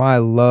 which is why I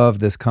love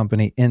this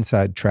company,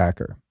 Inside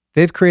Tracker.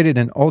 They've created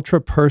an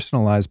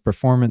ultra-personalized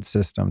performance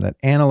system that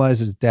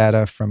analyzes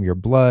data from your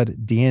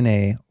blood,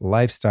 DNA,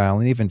 lifestyle,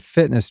 and even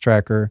fitness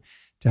tracker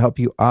to help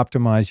you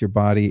optimize your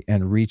body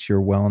and reach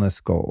your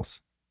wellness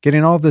goals.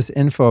 Getting all of this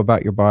info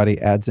about your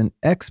body adds an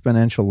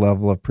exponential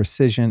level of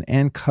precision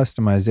and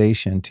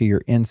customization to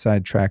your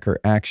Inside Tracker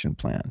action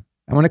plan.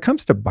 And when it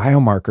comes to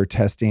biomarker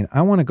testing,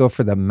 I want to go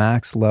for the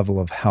max level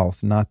of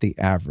health, not the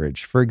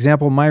average. For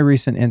example, my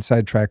recent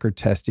Inside Tracker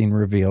testing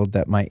revealed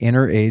that my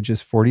inner age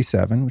is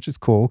 47, which is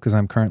cool because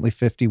I'm currently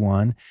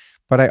 51.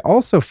 But I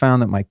also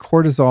found that my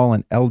cortisol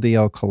and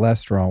LDL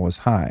cholesterol was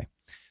high.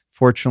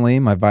 Fortunately,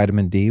 my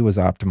vitamin D was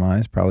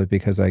optimized, probably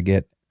because I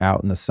get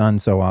out in the sun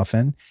so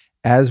often,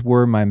 as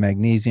were my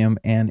magnesium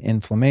and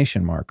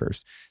inflammation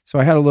markers. So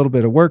I had a little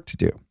bit of work to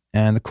do.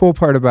 And the cool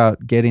part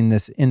about getting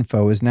this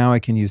info is now I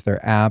can use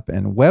their app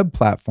and web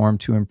platform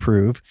to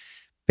improve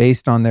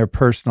based on their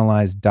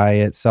personalized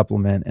diet,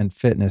 supplement, and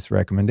fitness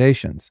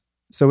recommendations.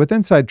 So with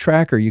Inside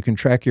Tracker, you can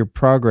track your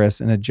progress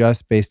and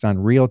adjust based on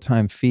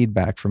real-time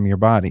feedback from your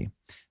body.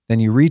 Then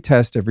you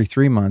retest every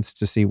 3 months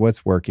to see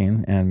what's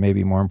working and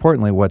maybe more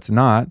importantly, what's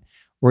not,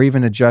 or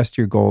even adjust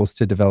your goals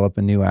to develop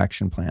a new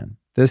action plan.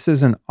 This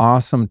is an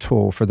awesome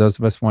tool for those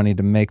of us wanting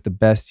to make the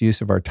best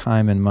use of our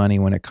time and money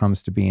when it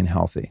comes to being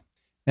healthy.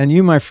 And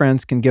you, my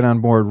friends, can get on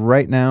board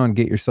right now and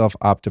get yourself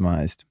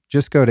optimized.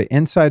 Just go to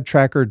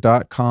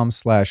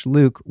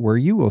insidetracker.com/Luke, where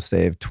you will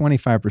save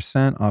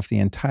 25% off the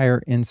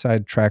entire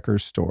Inside Tracker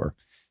store.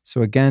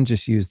 So again,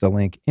 just use the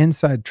link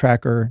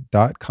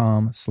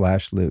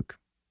insidetracker.com/Luke.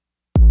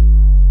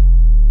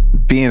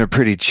 Being a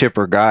pretty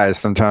chipper guy,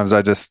 sometimes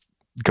I just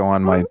go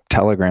on my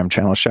Telegram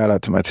channel. Shout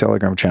out to my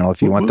Telegram channel.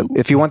 If you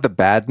want the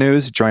bad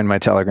news, join my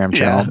Telegram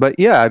channel. But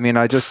yeah, I mean,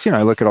 I just,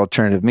 I look at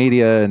alternative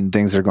media and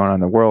things that are going on in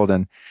the world,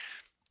 and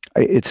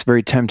it's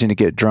very tempting to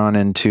get drawn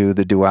into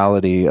the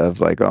duality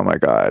of like, oh my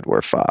God,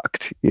 we're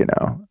fucked,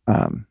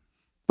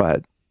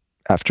 but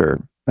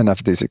after enough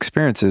of these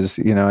experiences,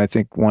 I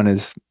think one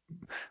is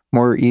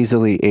more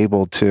easily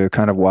able to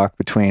kind of walk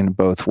between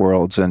both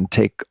worlds and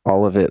take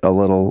all of it a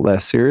little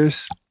less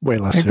serious. Way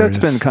less I think serious.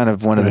 that's been kind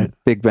of one of the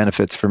big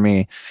benefits for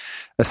me,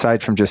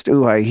 aside from just,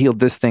 I healed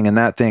this thing and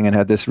that thing and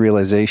had this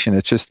realization.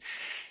 It's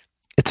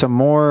a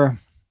more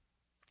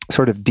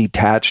sort of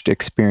detached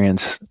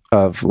experience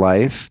of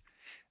life.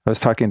 I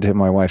was talking to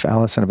my wife,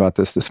 Allison, about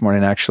this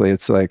morning. Actually,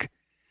 it's like,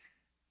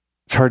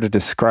 it's hard to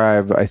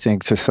describe, I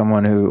think, to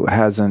someone who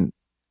hasn't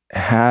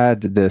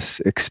had this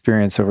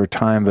experience over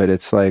time, but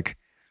it's like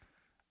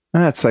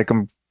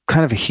I'm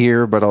kind of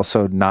here, but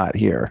also not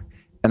here.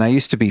 And I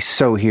used to be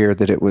so here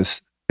that it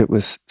was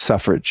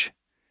suffrage.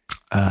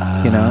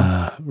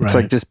 It's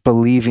like just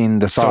believing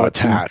the thoughts,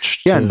 so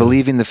attached, and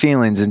believing the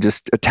feelings, and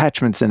just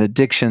attachments and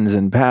addictions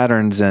and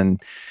patterns and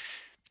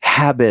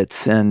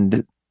habits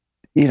and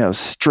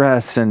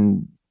stress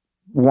and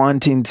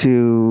wanting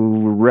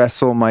to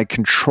wrestle my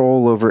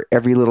control over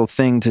every little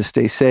thing to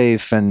stay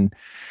safe and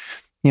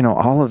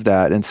all of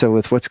that. And so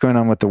with what's going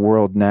on with the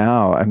world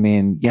now, I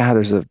mean,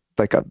 there's a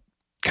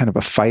kind of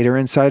a fighter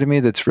inside of me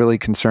that's really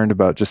concerned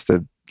about just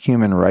the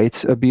human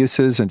rights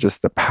abuses and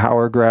just the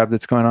power grab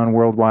that's going on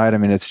worldwide. I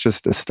mean, it's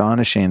just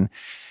astonishing.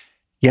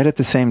 Yet at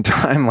the same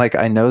time, like,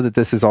 I know that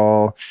this is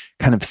all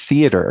kind of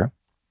theater,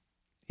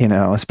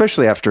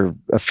 especially after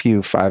a few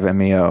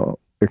 5-MeO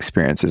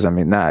experiences. I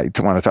mean,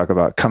 to want to talk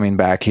about coming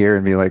back here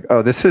and be like,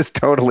 oh, this is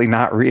totally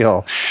not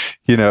real,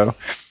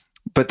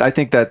 But I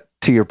think that,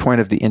 to your point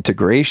of the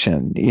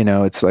integration,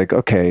 it's like,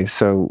 okay,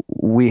 so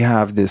we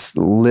have this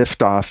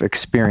liftoff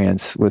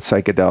experience with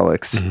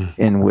psychedelics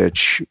in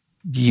which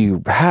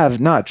you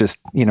have not just,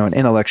 an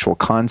intellectual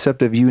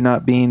concept of you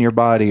not being your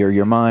body or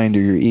your mind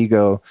or your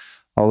ego,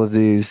 all of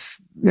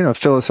these,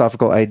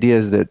 philosophical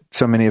ideas that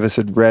so many of us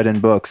had read in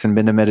books and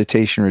been to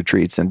meditation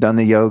retreats and done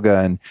the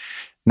yoga and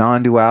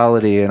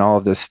non-duality and all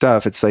of this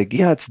stuff. It's like,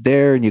 it's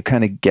there and you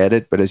kind of get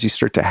it. But as you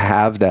start to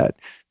have that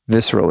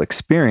visceral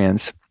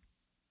experience,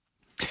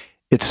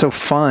 it's so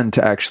fun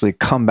to actually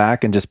come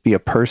back and just be a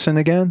person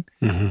again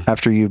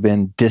after you've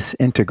been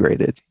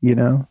disintegrated,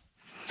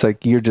 It's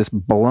like you're just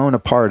blown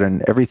apart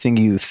and everything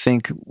you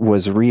think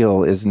was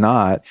real is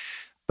not,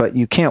 but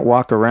you can't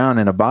walk around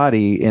in a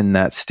body in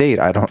that state,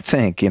 I don't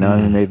think, I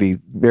mean, maybe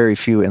very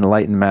few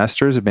enlightened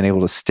masters have been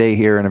able to stay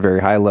here in a very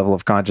high level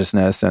of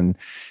consciousness and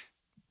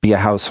be a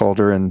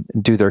householder and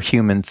do their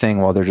human thing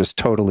while they're just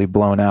totally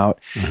blown out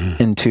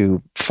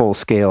into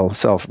full-scale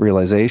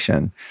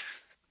self-realization.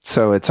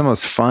 So it's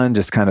almost fun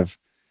just kind of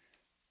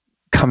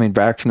coming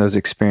back from those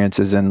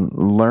experiences and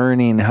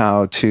learning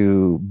how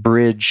to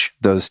bridge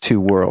those two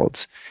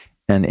worlds.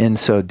 And in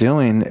so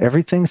doing,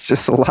 everything's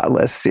just a lot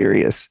less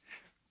serious.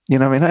 I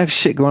mean, I have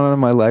shit going on in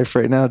my life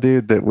right now,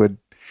 dude, that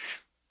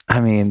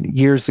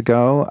years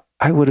ago,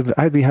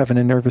 I'd be having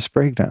a nervous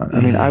breakdown. I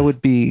mean, I would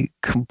be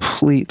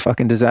complete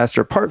fucking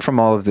disaster, apart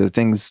from all of the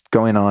things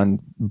going on,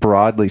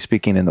 broadly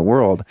speaking, in the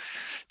world.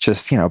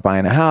 Just,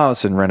 buying a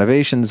house and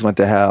renovations went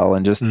to hell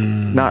and just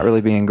not really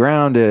being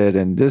grounded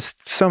and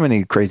just so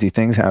many crazy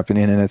things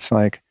happening. And it's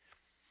like,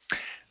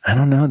 I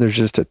don't know, there's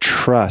just a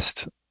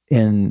trust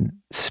in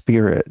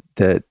spirit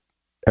that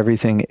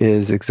everything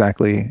is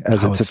exactly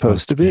as it's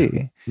supposed to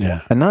be.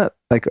 Yeah. And not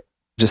like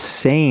just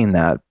saying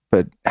that,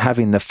 but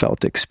having the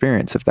felt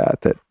experience of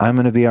that I'm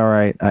going to be all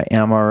right. I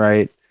am all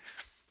right.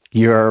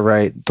 You're all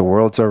right. The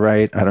world's all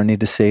right. I don't need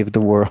to save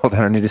the world. I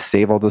don't need to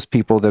save all those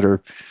people that are,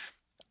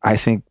 I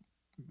think,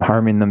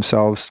 harming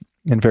themselves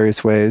in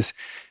various ways.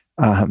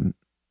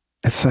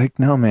 It's like,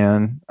 no,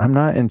 man, I'm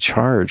not in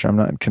charge. I'm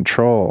not in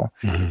control.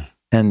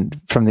 And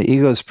from the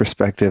ego's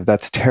perspective,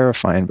 that's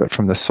terrifying. But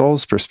from the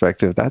soul's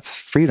perspective, that's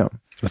freedom.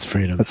 That's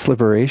freedom. That's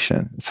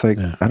liberation. It's like,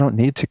 I don't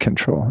need to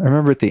control. I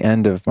remember at the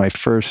end of my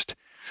first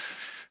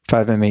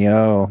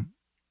 5-MeO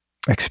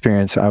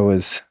experience, I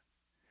was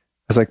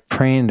like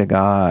praying to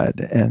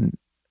God. And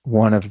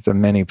one of the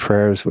many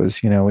prayers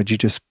was, would you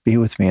just be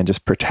with me and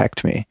just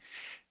protect me?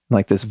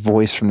 Like this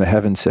voice from the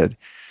heaven said,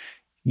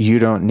 you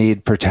don't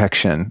need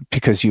protection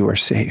because you are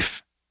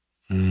safe.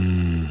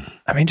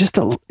 I mean, just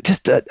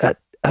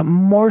a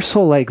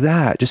morsel like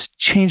that just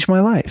changed my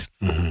life.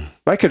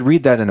 I could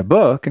read that in a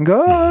book and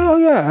go, oh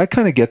yeah, I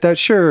kind of get that.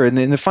 Sure. And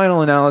in the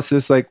final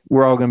analysis, like,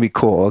 we're all going to be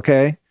cool.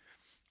 Okay.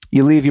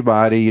 You leave your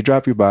body, you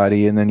drop your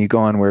body, and then you go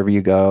on wherever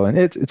you go. And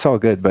it's all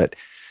good. But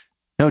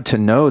to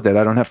know that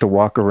I don't have to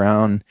walk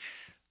around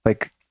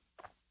like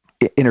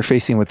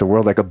interfacing with the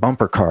world like a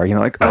bumper car,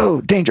 like, oh,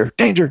 danger,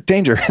 danger,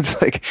 danger.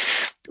 It's like,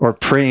 or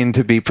praying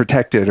to be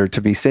protected or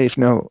to be safe.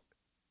 No,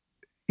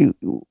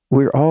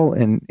 we're all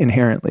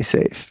inherently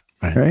safe.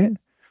 Right.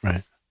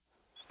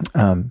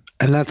 And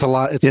that's a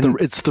lot.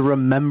 It's the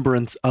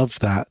remembrance of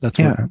that.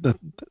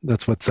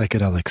 That's what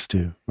psychedelics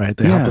do, right?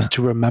 They help us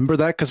to remember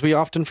that, because we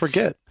often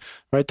forget,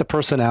 right? The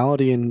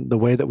personality and the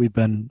way that we've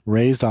been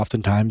raised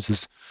oftentimes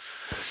is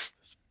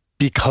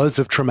because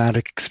of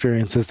traumatic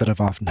experiences that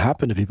have often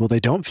happened to people. They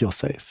don't feel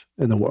safe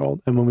in the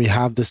world. And when we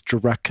have this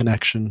direct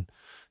connection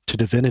to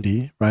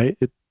divinity, right,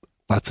 it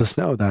lets us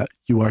know that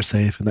you are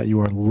safe and that you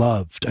are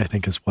loved, I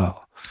think, as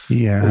well.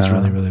 Yeah. Is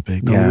really, really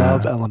big. The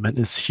love element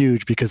is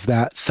huge, because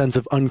that sense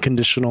of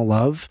unconditional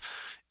love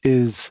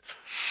is,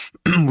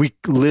 we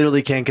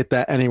literally can't get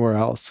that anywhere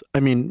else.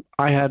 I mean,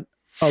 I had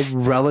a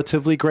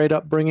relatively great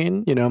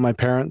upbringing, my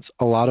parents,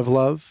 a lot of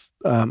love.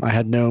 I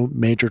had no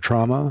major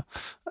trauma.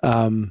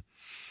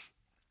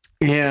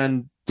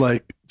 And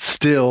like,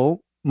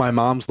 still, my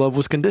mom's love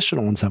was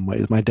conditional in some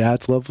ways. My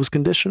dad's love was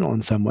conditional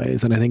in some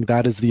ways. And I think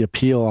that is the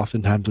appeal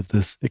oftentimes of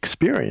this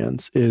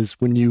experience, is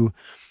when you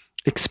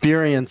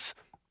experience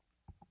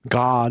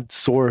God,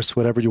 source,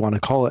 whatever you want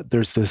to call it,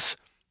 there's this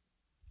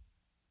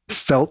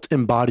felt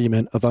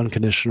embodiment of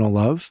unconditional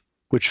love,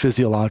 which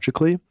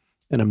physiologically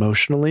and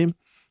emotionally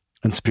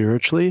and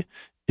spiritually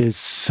is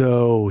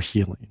so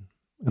healing.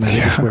 And I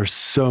think it's where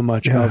so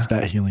much of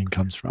that healing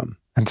comes from.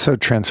 And so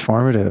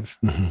transformative,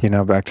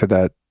 back to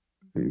that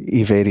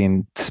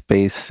evading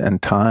space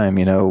and time,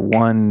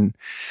 one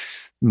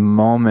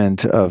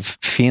moment of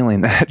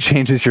feeling that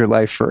changes your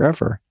life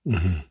forever.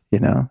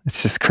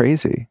 It's just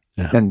crazy.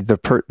 Yeah. And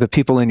the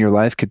people in your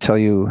life could tell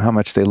you how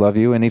much they love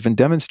you and even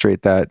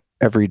demonstrate that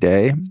every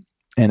day.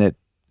 And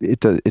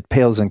it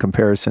pales in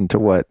comparison to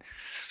what,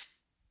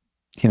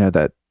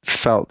 that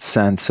felt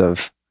sense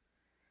of,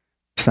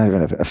 it's not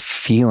even a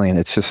feeling.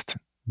 It's just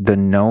the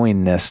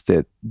knowingness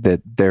that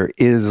there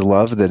is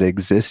love that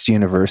exists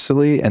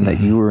universally, and that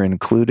you were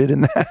included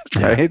in that,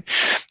 right?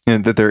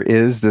 And that there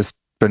is this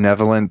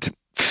benevolent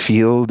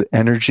field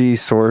energy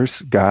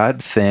source,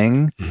 God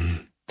thing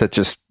that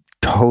just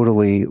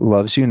totally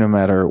loves you no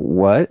matter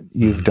what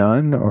you've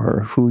done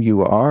or who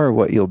you are or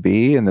what you'll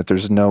be, and that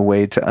there's no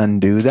way to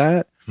undo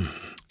that.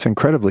 It's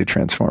incredibly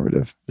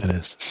transformative. It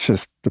is. It's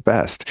just the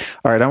best.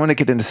 All right, I want to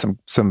get into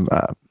some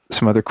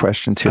other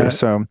questions here. Right.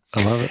 So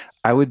I love it.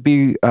 I would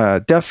be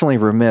definitely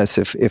remiss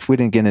if we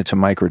didn't get into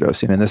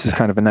microdosing, and this is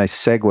kind of a nice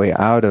segue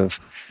out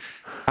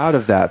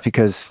of that,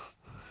 because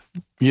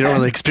you don't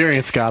really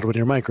experience God when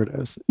you're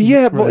microdosing.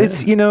 Yeah, well, right?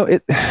 It's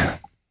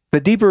the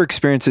deeper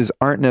experiences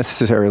aren't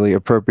necessarily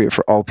appropriate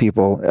for all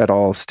people at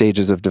all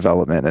stages of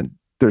development, and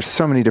there's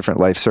so many different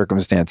life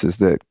circumstances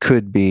that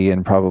could be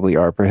and probably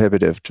are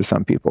prohibitive to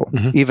some people,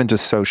 even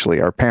just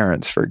socially. Our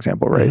parents, for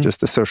example, right?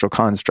 Just the social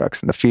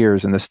constructs and the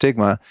fears and the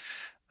stigma.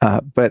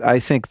 But I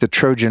think the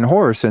Trojan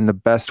horse in the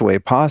best way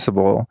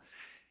possible,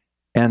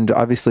 and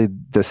obviously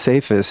the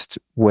safest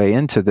way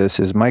into this,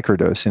 is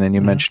microdosing. And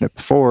you mentioned it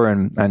before,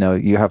 and I know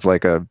you have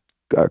like a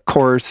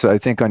course, I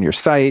think, on your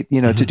site,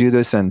 to do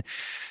this. And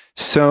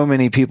so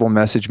many people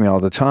message me all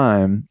the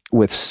time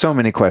with so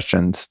many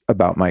questions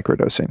about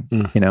microdosing,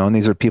 and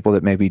these are people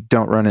that maybe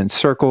don't run in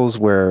circles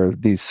where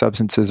these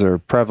substances are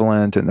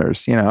prevalent. And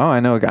there's,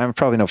 I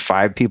probably know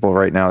 5 people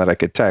right now that I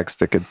could text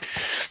that could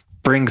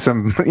bring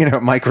some,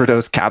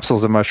 microdose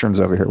capsules of mushrooms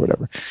over here,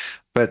 whatever.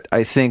 But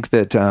I think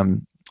that,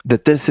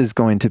 that this is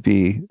going to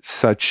be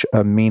such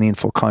a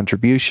meaningful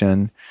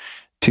contribution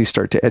to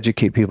start to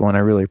educate people. And I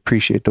really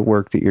appreciate the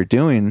work that you're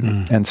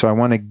doing. And so I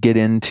want to get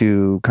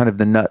into kind of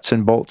the nuts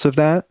and bolts of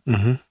that.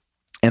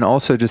 And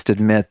also just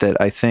admit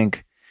that I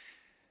think,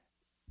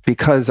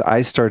 because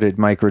I started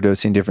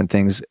microdosing different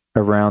things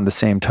around the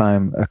same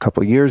time a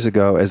couple years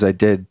ago as I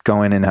did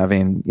going and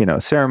having,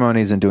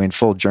 ceremonies and doing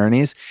full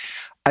journeys,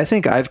 I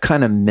think I've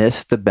kind of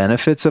missed the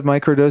benefits of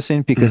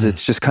microdosing, because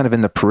it's just kind of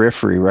in the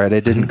periphery, right?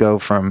 I didn't go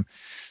from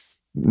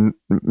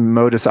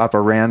modus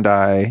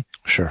operandi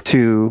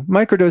to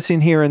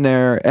microdosing here and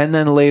there, and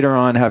then later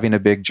on having a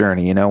big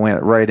journey,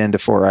 went right into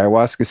 4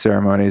 ayahuasca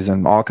ceremonies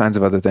and all kinds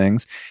of other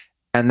things,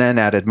 and then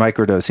added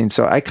microdosing.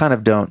 So I kind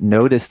of don't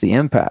notice the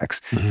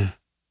impacts,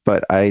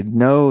 but I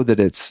know that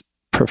it's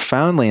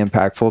profoundly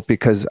impactful,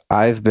 because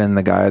I've been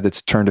the guy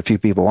that's turned a few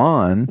people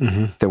on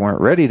that weren't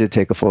ready to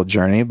take a full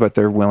journey, but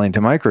they're willing to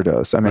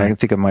microdose. I mean, I can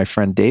think of my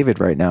friend David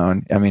right now.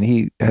 And I mean,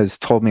 he has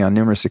told me on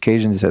numerous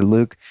occasions, he said,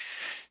 "Luke,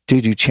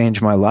 dude, you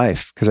changed my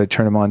life," because I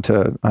turned him on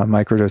to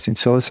microdosing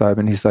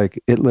psilocybin. He's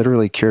like, it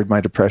literally cured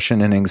my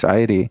depression and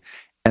anxiety.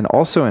 And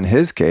also in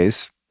his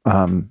case,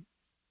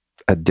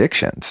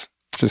 addictions,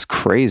 which is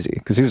crazy,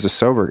 because he was a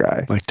sober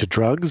guy. Like to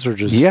drugs or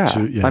just? Yeah.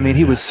 I mean,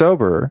 he was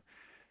sober.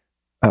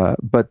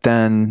 But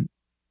then,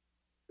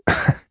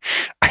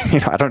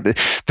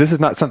 this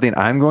is not something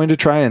I'm going to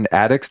try, and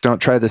addicts don't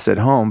try this at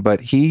home, but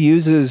he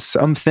uses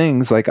some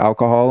things like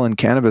alcohol and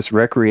cannabis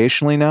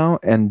recreationally now.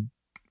 And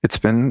it's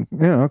been,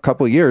 a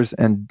couple of years,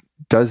 and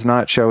does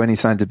not show any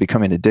signs of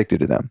becoming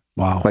addicted to them.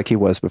 Wow. Like he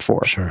was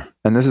before. Sure.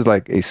 And this is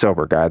like a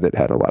sober guy that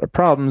had a lot of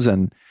problems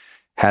and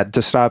had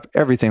to stop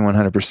everything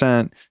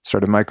 100%,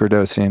 started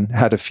microdosing,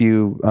 had a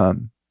few,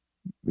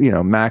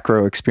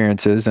 macro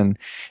experiences, and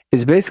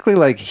is basically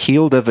like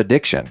healed of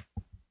addiction.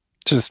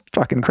 Just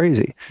fucking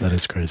crazy. That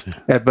is crazy.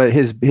 Yeah, but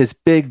his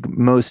big,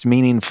 most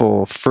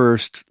meaningful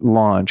first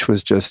launch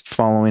was just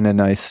following a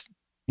nice,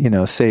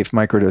 safe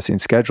microdosing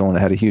schedule, and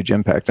it had a huge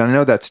impact. And I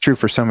know that's true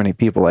for so many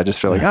people. I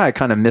just feel like I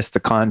kind of missed the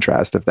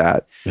contrast of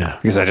that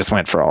because I just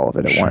went for all of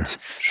it at once.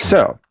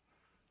 Sure.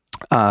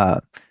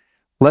 So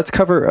let's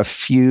cover a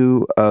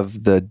few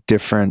of the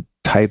different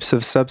types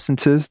of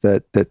substances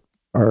that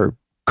are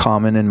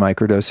common in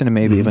microdosing, and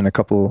maybe even a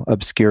couple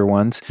obscure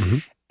ones,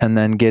 and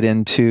then get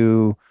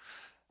into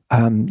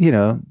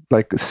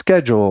like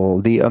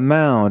schedule, the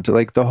amount,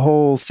 like the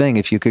whole thing.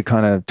 If you could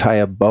kind of tie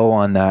a bow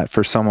on that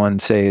for someone,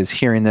 say, is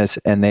hearing this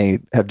and they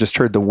have just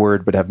heard the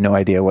word but have no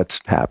idea what's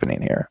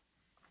happening here.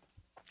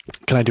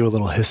 Can I do a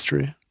little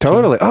history?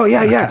 Totally. Oh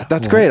yeah.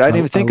 That's great. I didn't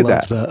even think of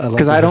that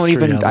because I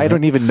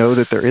don't even know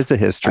that there is a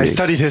history. I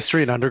studied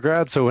history in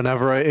undergrad, so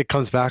whenever it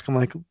comes back, I'm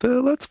like,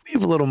 let's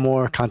weave a little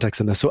more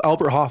context in this. So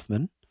Albert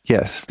Hoffman,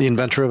 yes, the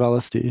inventor of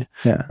LSD,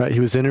 right? He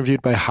was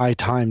interviewed by High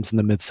Times in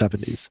the mid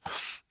 70s.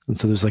 And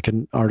so there's like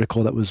an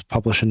article that was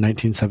published in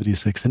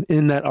 1976. And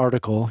in that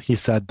article, he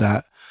said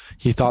that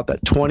he thought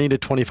that 20 to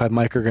 25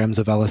 micrograms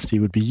of LSD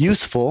would be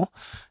useful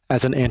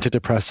as an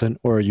antidepressant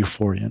or a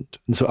euphoriant.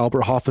 And so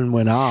Albert Hoffman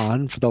went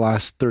on for the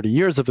last 30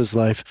 years of his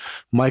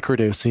life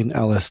microdosing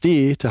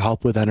LSD to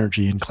help with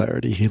energy and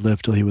clarity. He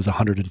lived till he was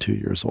 102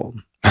 years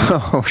old.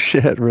 Oh,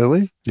 shit.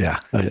 Really? Yeah.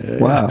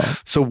 Wow.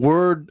 So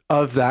word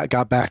of that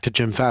got back to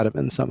Jim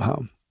Fadiman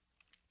somehow.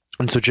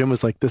 And so Jim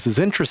was like, this is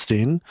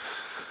interesting.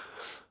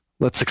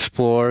 Let's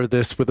explore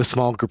this with a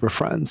small group of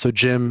friends. So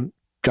Jim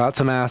got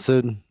some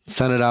acid,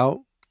 sent it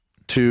out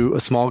to a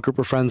small group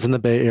of friends in the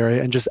Bay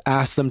Area, and just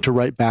asked them to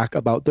write back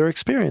about their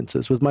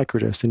experiences with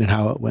microdosing and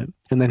how it went.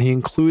 And then he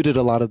included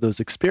a lot of those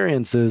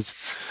experiences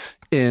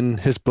in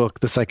his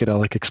book, The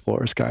Psychedelic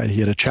Explorer's Guide.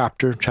 He had a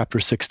chapter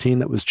 16,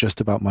 that was just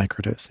about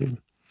microdosing.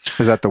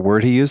 Is that the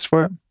word he used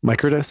for it?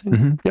 Microdosing?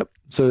 Mm-hmm. Yep.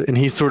 So, and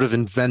he sort of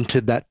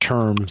invented that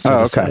term,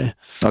 to say.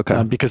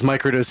 Okay. Because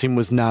microdosing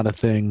was not a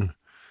thing.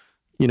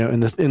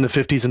 In the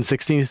 50s and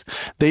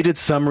 60s, they did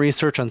some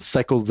research on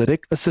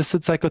psycholytic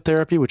assisted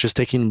psychotherapy, which is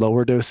taking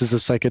lower doses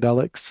of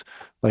psychedelics,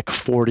 like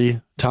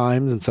 40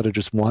 times instead of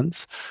just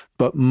once.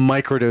 But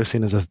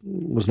microdosing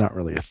was not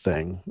really a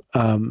thing.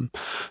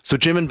 So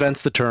Jim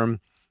invents the term,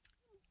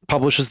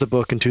 publishes the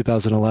book in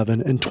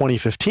 2011. In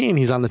 2015,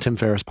 he's on the Tim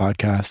Ferriss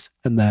podcast,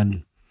 and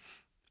then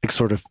it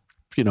sort of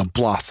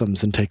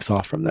blossoms and takes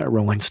off from there.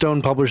 Rolling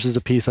Stone publishes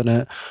a piece on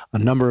it. A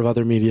number of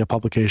other media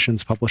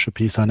publications publish a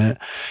piece on it.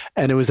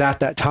 And it was at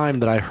that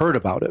time that I heard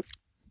about it,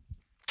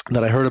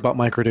 that I heard about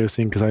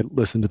microdosing because I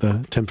listened to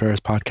the Tim Ferriss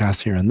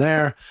podcast here and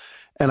there.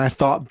 And I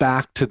thought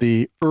back to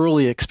the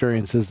early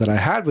experiences that I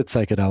had with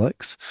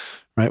psychedelics,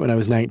 right? When I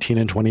was 19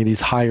 and 20,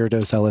 these higher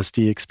dose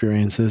LSD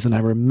experiences. And I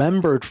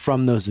remembered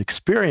from those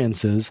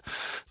experiences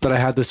that I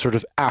had this sort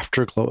of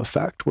afterglow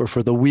effect where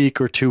for the week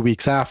or 2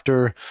 weeks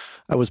after,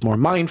 I was more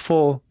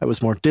mindful. I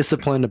was more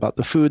disciplined about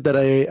the food that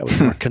I ate. I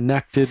was more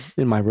connected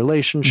in my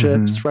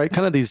relationships, right?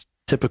 Kind of these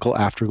typical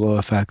afterglow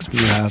effects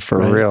you have. For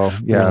real.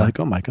 Yeah. You're like,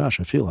 oh my gosh,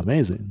 I feel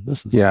amazing.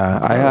 This is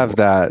incredible. I have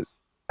that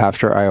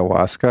after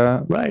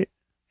ayahuasca. Right.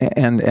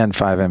 And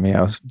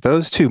 5-MeO.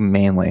 Those two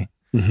mainly.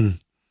 Mm-hmm.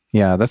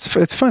 Yeah,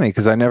 it's funny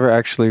because I never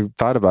actually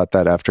thought about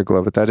that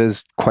afterglow, but that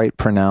is quite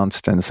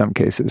pronounced in some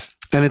cases.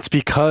 And it's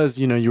because,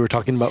 you were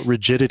talking about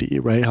rigidity,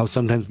 right? How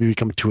sometimes we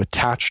become too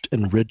attached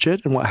and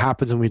rigid. And what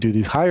happens when we do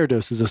these higher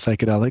doses of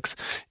psychedelics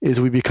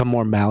is we become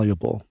more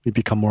malleable. We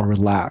become more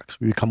relaxed.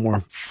 We become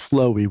more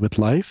flowy with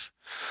life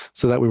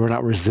so that we were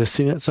not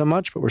resisting it so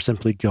much, but we're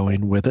simply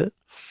going with it.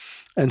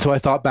 And so I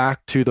thought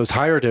back to those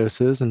higher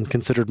doses and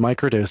considered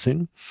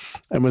microdosing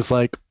and was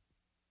like,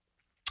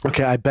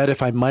 okay, I bet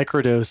if I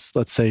microdose,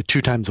 let's say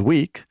 2 times a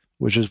week,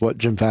 which is what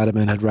Jim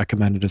Fadiman had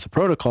recommended as a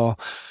protocol,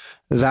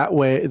 that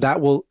way that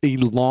will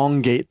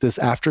elongate this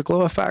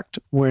afterglow effect,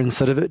 where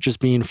instead of it just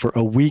being for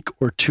a week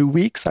or 2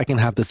 weeks, I can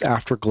have this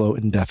afterglow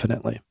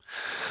indefinitely.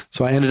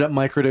 So I ended up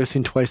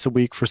microdosing twice a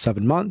week for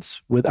 7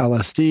 months with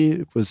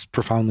LSD. It was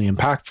profoundly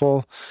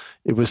impactful.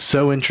 It was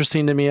so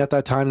interesting to me at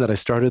that time that I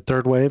started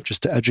Third Wave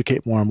just to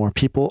educate more and more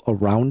people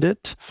around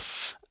it.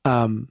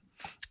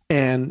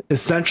 And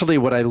essentially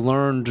what I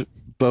learned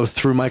both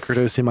through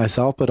microdosing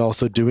myself, but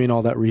also doing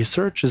all that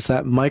research, is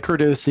that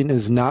microdosing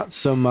is not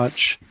so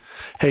much,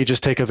 hey,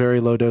 just take a very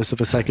low dose of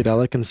a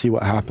psychedelic and see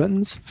what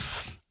happens.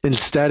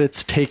 Instead,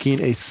 it's taking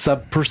a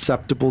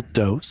subperceptible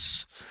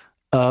dose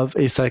of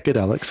a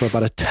psychedelic, so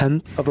about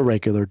 1/10 of a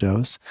regular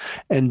dose,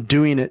 and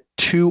doing it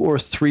 2 or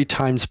 3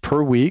 times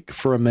per week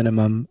for a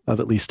minimum of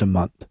at least a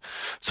month.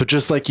 So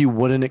just like you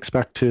wouldn't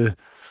expect to,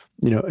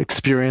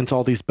 experience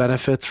all these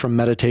benefits from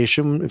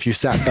meditation if you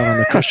sat down on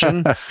the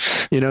cushion,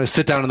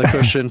 sit down on the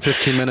cushion,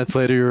 15 minutes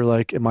later, you're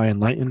like, am I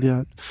enlightened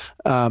yet?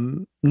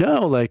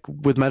 No, like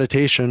with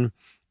meditation,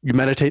 you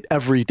meditate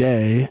every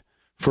day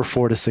for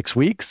 4 to 6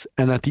 weeks.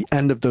 And at the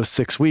end of those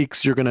 6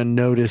 weeks, you're going to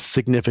notice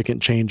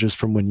significant changes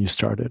from when you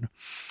started.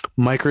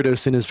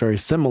 Microdosing is very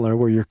similar,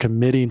 where you're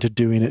committing to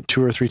doing it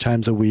 2 or 3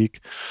 times a week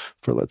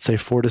for, let's say,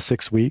 4 to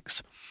 6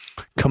 weeks,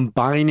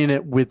 combining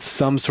it with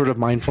some sort of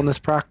mindfulness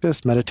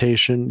practice,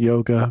 meditation,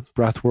 yoga,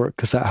 breath work,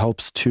 because that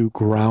helps to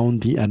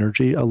ground the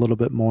energy a little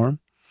bit more.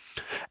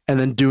 And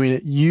then doing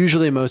it,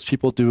 usually most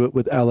people do it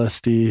with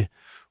LSD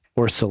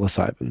or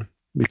psilocybin,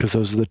 because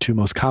those are the 2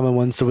 most common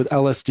ones. So with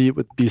LSD, it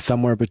would be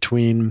somewhere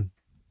between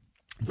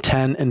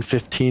 10 and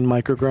 15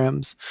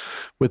 micrograms.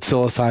 With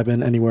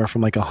psilocybin, anywhere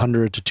from like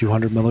 100 to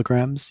 200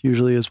 milligrams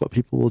usually is what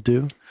people will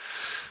do.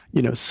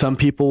 You know, some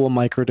people will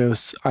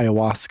microdose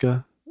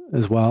ayahuasca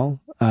as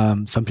well.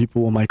 Some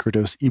people will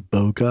microdose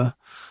iboga.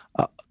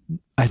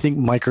 I think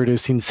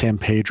microdosing San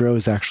Pedro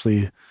is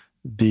actually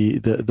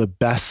the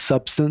best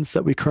substance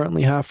that we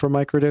currently have for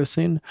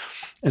microdosing.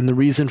 And the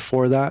reason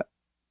for that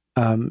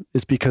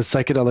is because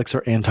psychedelics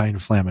are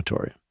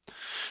anti-inflammatory,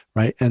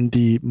 right? And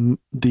the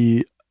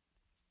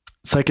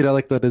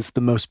psychedelic that is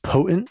the most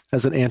potent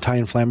as an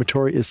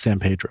anti-inflammatory is San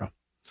Pedro.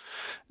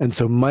 And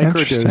so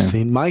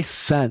microdosing, my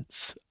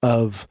sense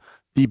of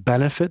the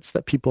benefits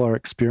that people are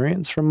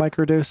experiencing from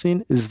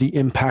microdosing is the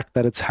impact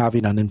that it's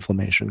having on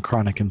inflammation,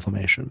 chronic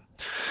inflammation.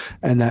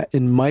 And that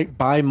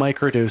by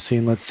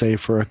microdosing, let's say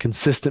for a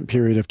consistent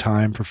period of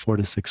time for 4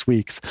 to 6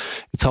 weeks,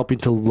 it's helping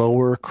to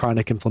lower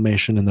chronic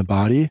inflammation in the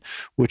body,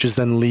 which is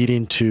then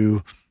leading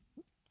to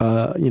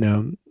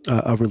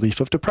a relief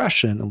of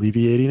depression,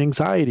 alleviating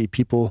anxiety.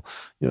 People,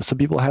 some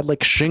people had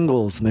like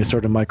shingles and they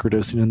started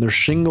microdosing and their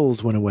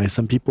shingles went away.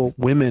 Some people,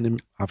 women in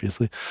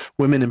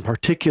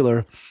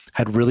particular,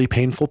 had really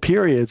painful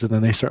periods and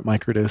then they start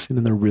microdosing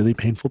and their really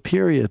painful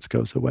periods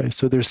goes away.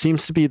 So there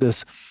seems to be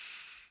this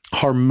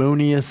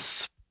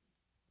harmonious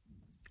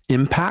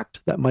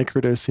impact that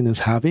microdosing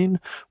is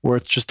having, where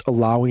it's just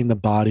allowing the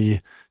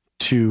body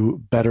to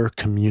better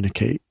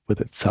communicate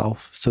with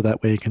itself, so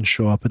that way it can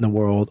show up in the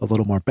world a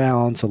little more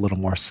balanced, a little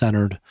more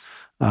centered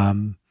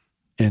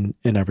in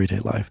everyday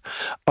life.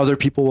 Other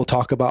people will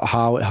talk about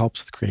how it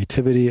helps with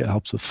creativity, it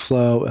helps with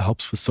flow, it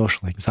helps with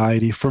social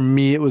anxiety. For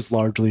me, it was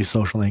largely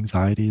social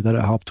anxiety that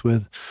it helped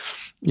with.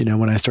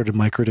 When I started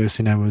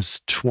microdosing, I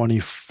was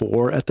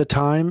 24 at the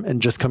time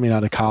and just coming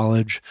out of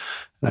college.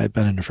 And I had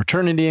been in a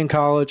fraternity in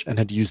college and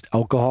had used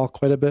alcohol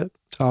quite a bit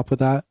to help with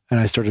that. And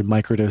I started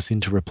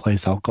microdosing to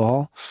replace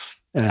alcohol,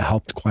 and it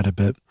helped quite a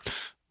bit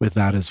with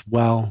that as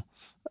well.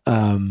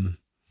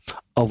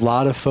 A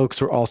lot of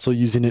folks are also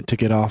using it to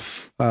get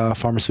off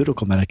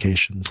pharmaceutical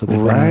medications. So they've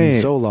been on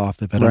Zoloft,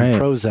 they've been on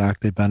Prozac,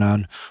 they've been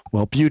on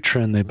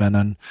Wellbutrin, they've been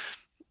on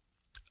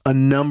a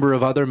number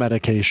of other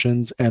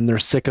medications, and they're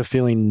sick of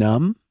feeling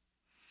numb.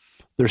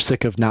 They're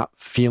sick of not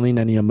feeling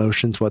any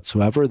emotions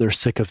whatsoever. They're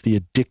sick of the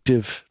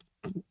addictive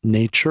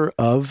nature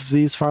of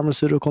these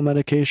pharmaceutical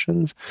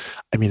medications.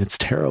 I mean, it's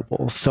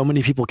terrible. So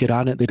many people get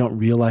on it, they don't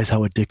realize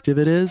how addictive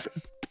it is.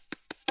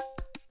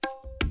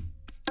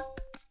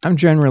 I'm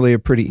generally a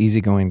pretty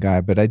easygoing guy,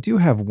 but I do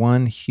have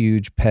one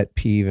huge pet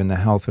peeve in the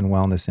health and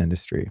wellness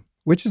industry,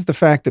 which is the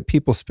fact that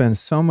people spend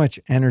so much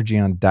energy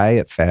on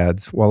diet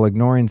fads while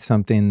ignoring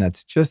something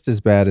that's just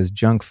as bad as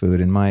junk food,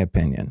 in my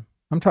opinion.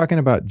 I'm talking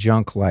about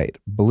junk light,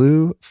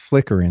 blue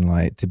flickering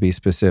light to be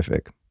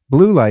specific.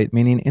 Blue light,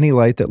 meaning any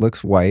light that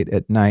looks white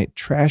at night,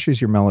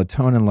 trashes your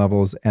melatonin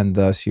levels and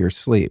thus your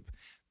sleep.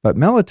 But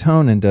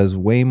melatonin does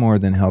way more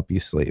than help you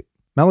sleep.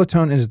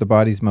 Melatonin is the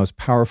body's most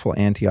powerful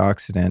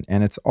antioxidant,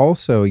 and it's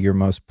also your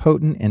most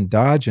potent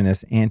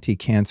endogenous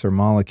anti-cancer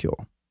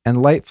molecule.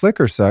 And light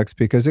flicker sucks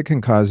because it can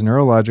cause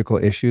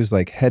neurological issues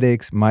like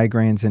headaches,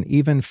 migraines, and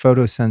even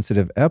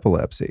photosensitive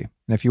epilepsy.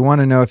 And if you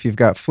want to know if you've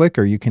got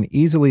flicker, you can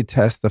easily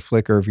test the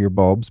flicker of your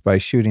bulbs by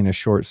shooting a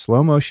short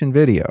slow-motion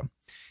video.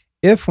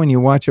 If, when you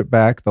watch it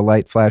back, the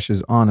light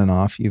flashes on and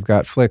off, you've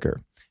got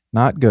flicker.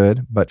 Not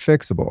good, but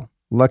fixable.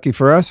 Lucky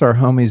for us, our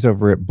homies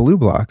over at Blue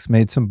Blocks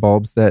made some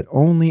bulbs that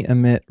only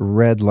emit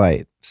red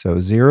light. So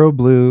 0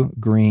 blue,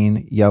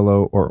 green,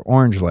 yellow, or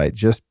orange light,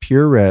 just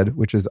pure red,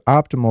 which is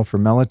optimal for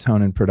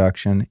melatonin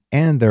production,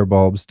 and their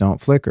bulbs don't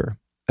flicker.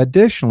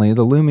 Additionally,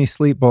 the Lumi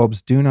sleep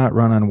bulbs do not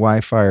run on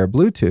Wi-Fi or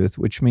Bluetooth,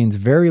 which means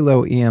very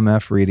low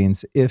EMF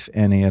readings, if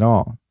any at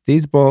all.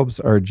 These bulbs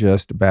are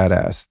just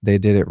badass. They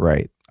did it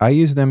right. I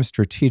use them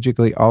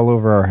strategically all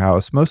over our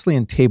house, mostly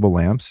in table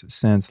lamps,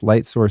 since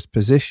light source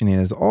positioning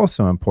is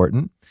also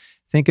important.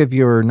 Think of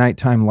your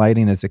nighttime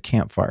lighting as a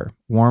campfire,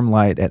 warm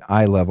light at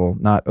eye level,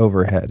 not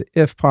overhead,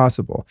 if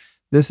possible.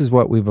 This is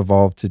what we've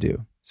evolved to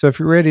do. So if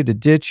you're ready to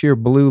ditch your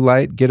blue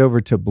light, get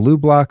over to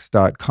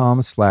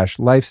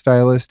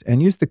blueblocks.com/lifestylist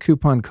and use the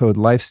coupon code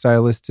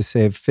lifestylist to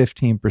save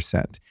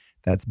 15%.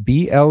 That's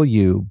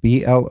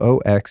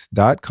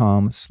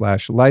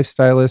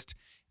BLUBLOX.com/lifestylist.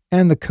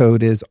 And the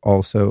code is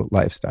also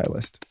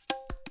lifestylist.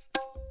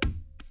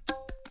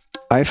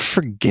 I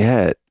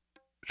forget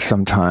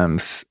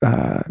sometimes,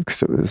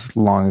 because it was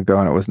long ago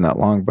and it wasn't that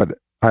long, but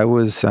I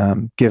was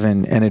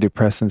given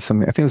antidepressants,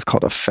 something I think it was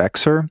called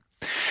Effexor.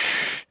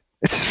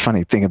 it's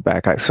funny thinking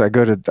back. So I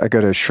go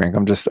to a shrink.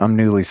 I'm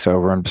newly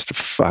sober. I'm just a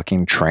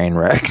fucking train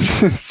wreck.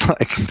 It's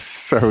like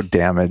so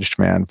damaged,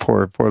 man.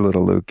 Poor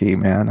little Lukey,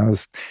 man.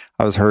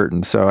 I was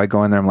hurting. So I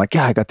go in there. I'm like,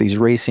 yeah, I got these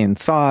racing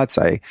thoughts.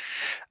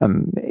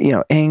 I'm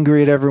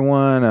angry at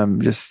everyone. I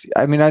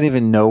didn't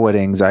even know what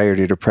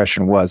anxiety or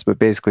depression was, but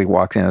basically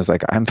walked in. I was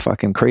like, I'm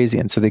fucking crazy.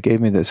 And so they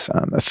gave me this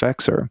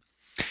Effexor,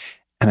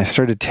 and I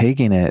started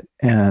taking it,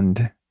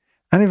 and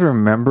I don't even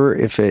remember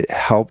if it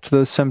helped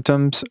those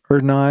symptoms or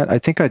not. I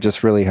think I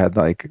just really had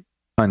like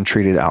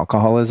untreated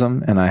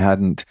alcoholism, and I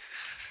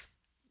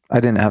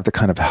didn't have the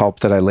kind of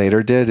help that I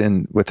later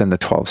did within the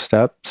 12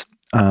 steps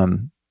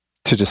to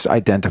just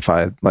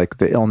identify like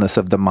the illness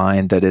of the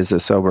mind that is a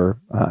sober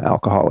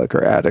alcoholic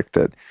or addict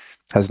that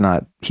has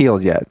not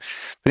healed yet.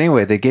 But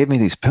anyway, they gave me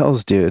these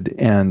pills, dude,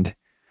 and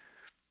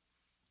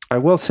I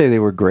will say they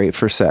were great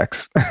for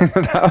sex.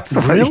 That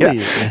was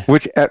really?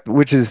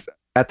 Which is,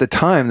 at the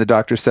time, the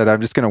doctor said, I'm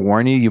just going to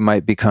warn you, you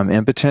might become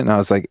impotent. And I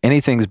was like,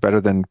 anything's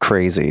better than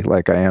crazy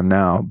like I am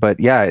now. But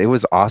yeah, it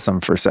was awesome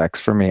for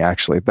sex for me,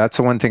 actually. That's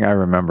the one thing I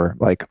remember,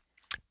 like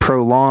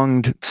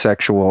prolonged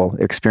sexual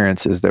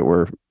experiences that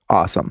were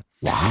awesome.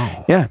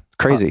 Wow. Yeah,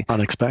 crazy.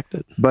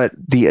 Unexpected. But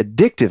the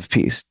addictive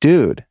piece,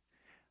 dude,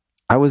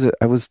 I was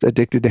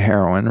addicted to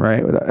heroin,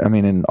 right? I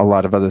mean, and a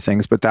lot of other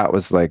things, but that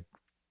was like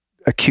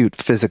acute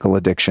physical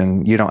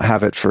addiction. You don't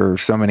have it for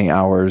so many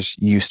hours,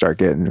 you start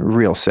getting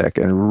real sick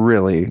and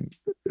really,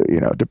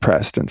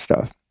 depressed and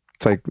stuff.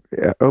 It's like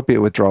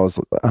opiate withdrawals.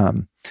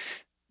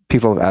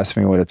 People have asked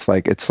me what it's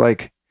like. It's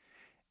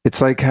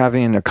like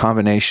having a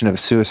combination of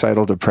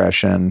suicidal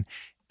depression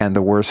and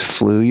the worst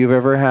flu you've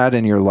ever had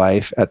in your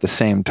life at the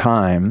same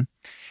time,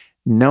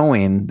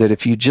 knowing that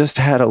if you just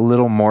had a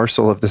little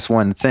morsel of this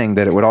one thing,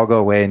 that it would all go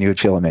away and you would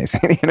feel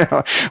amazing,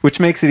 which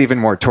makes it even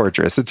more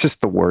torturous. It's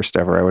just the worst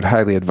ever. I would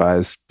highly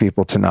advise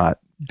people to not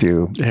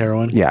do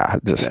heroin. Yeah,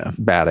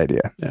 bad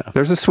idea. Yeah.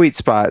 There's a sweet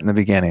spot in the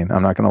beginning.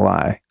 I'm not going to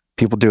lie.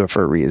 People do it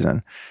for a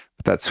reason,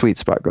 but that sweet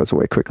spot goes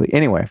away quickly.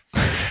 Anyway,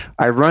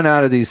 I run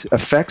out of these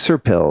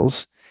Effexor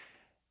pills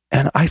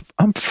and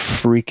I'm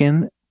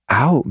freaking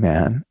out,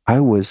 man.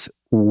 I was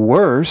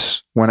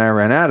worse when I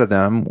ran out of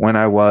them when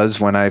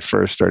I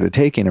first started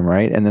taking them,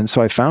 right? And then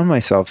so I found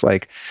myself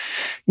like,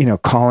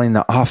 calling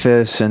the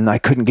office, and I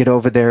couldn't get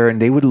over there,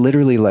 and they would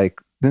literally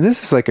like, and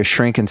this is like a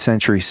shrink in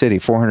Century City,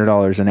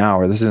 $400 an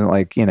hour. This isn't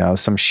like,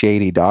 some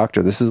shady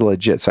doctor. This is a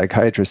legit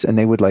psychiatrist. And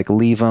they would like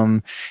leave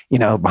them,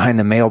 behind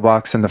the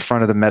mailbox in the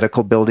front of the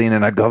medical building.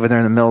 And I'd go over there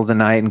in the middle of the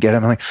night and get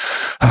them. I'm like,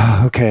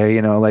 oh, okay.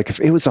 Like if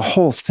it was a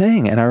whole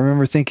thing. And I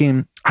remember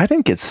thinking, I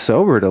didn't get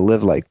sober to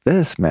live like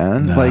this,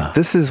 man. No. Like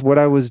this is what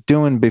I was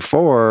doing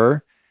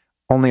before,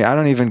 only I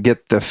don't even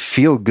get the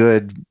feel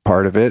good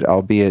part of it,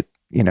 albeit,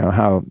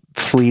 how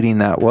fleeting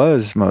that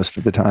was most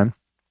of the time.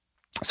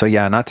 So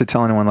yeah, not to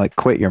tell anyone like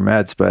quit your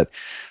meds, but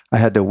I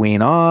had to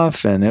wean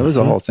off, and it was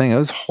a whole thing. It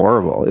was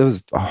horrible. It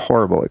was a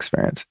horrible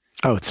experience.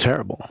 Oh, it's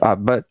terrible.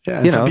 But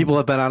yeah, and some people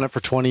have been on it for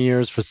 20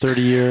 years, for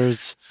 30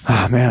 years.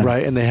 Oh man.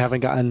 Right. And they haven't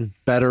gotten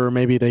better.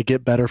 Maybe they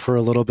get better for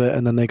a little bit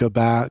and then they go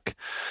back.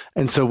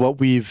 And so what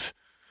we've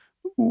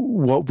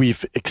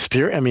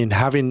experienced,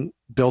 having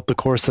built the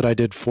course that I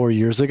did 4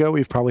 years ago,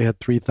 we've probably had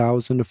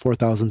 3,000 to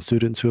 4,000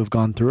 students who have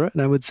gone through it.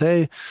 And I would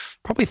say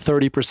probably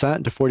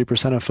 30% to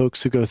 40% of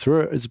folks who go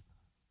through it is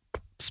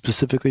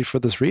specifically for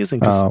this reason,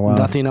 because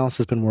nothing else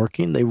has been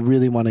working. They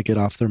really want to get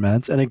off their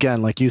meds. And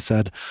again, like you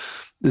said,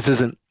 this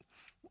isn't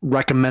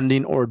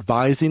recommending or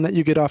advising that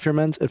you get off your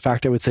meds. In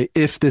fact, I would say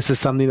if this is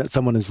something that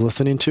someone is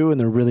listening to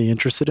and they're really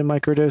interested in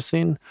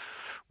microdosing,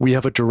 we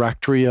have a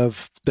directory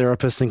of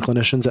therapists and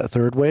clinicians at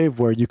Third Wave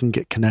where you can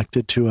get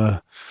connected to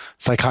a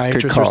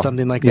psychiatrist or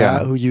something like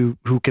that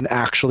who can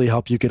actually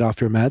help you get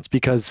off your meds.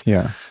 Because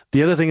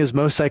the other thing is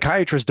most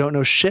psychiatrists don't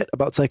know shit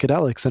about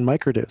psychedelics and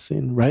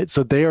microdosing, right?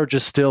 So they are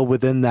just still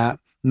within that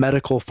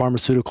medical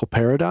pharmaceutical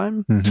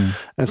paradigm. Mm-hmm.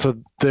 And so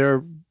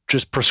they're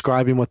just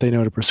prescribing what they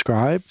know to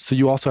prescribe. So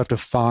you also have to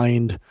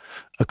find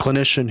a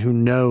clinician who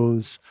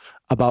knows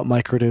about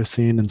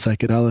microdosing and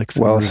psychedelics.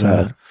 Well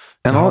said.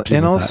 And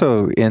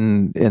also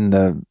in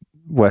the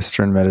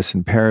Western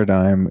medicine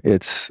paradigm,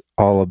 it's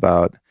all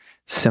about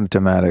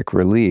symptomatic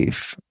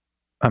relief.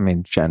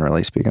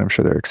 Generally speaking, I'm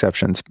sure there are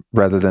exceptions,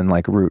 rather than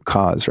like root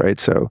cause, right?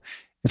 So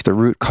if the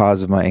root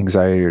cause of my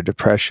anxiety or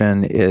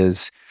depression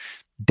is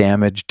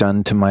damage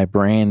done to my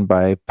brain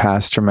by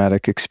past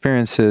traumatic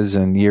experiences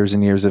and years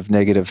of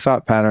negative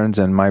thought patterns,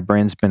 and my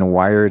brain's been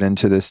wired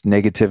into this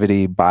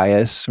negativity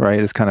bias,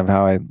 right? Is kind of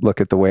how I look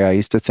at the way I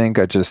used to think.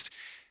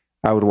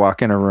 I would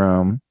walk in a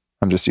room.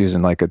 I'm just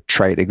using like a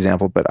trite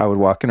example, but I would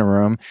walk in a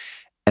room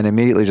and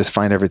immediately just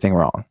find everything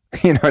wrong.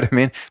 You know what I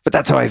mean? But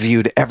that's how I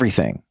viewed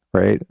everything,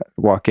 right?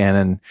 Walk in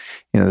and,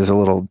 there's a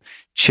little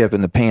chip in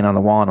the paint on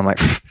the wall and I'm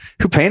like,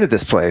 who painted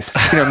this place?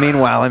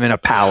 Meanwhile, I'm in a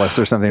palace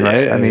or something,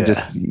 right?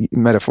 Just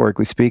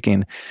metaphorically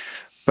speaking.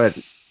 But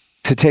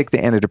to take the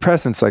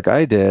antidepressants like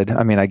I did,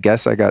 I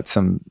guess I got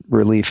some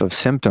relief of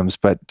symptoms,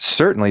 but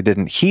certainly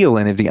didn't heal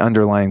any of the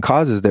underlying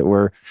causes that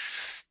were,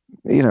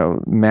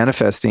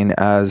 manifesting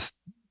as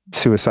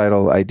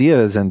suicidal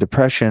ideas and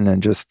depression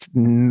and just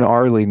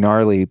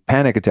gnarly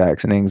panic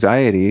attacks and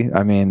anxiety.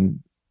 I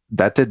mean,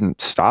 that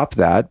didn't stop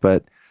that,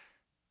 but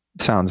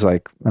it sounds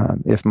like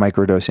if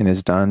microdosing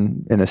is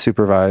done in a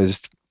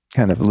supervised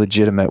kind of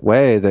legitimate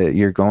way, that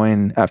you're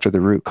going after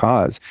the root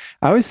cause.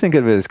 I always think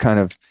of it as kind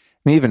of,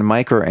 I mean, even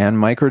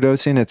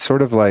microdosing, it's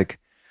sort of like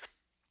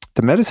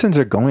the medicines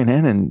are going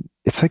in and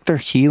it's like they're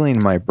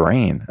healing my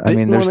brain. I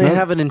mean, they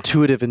have an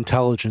intuitive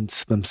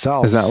intelligence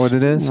themselves. Is that what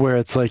it is? Where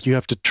it's like you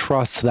have to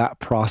trust that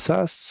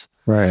process.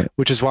 Right.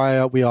 Which is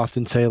why we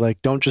often say,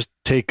 like, don't just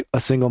take a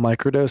single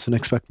microdose and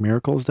expect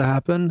miracles to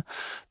happen.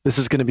 This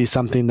is going to be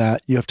something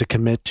that you have to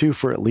commit to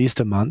for at least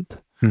a month,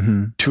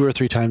 2 or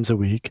 3 times a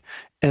week.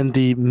 And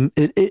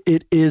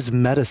it is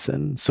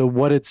medicine. So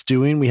what it's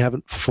doing, we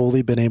haven't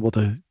fully been able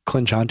to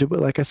clinch onto, but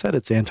like I said,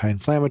 it's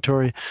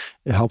anti-inflammatory.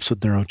 It helps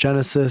with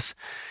neurogenesis.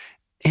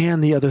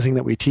 And the other thing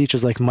that we teach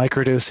is like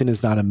microdosing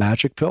is not a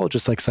magic pill,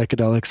 just like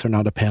psychedelics are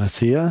not a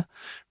panacea,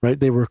 right?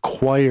 They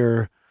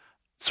require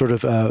sort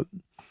of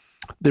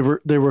they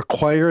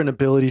require an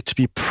ability to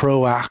be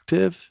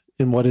proactive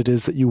in what it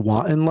is that you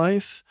want in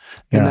life.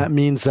 And that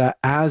means that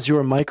as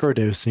you're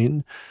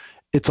microdosing,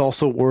 it's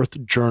also worth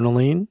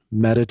journaling,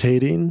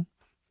 meditating.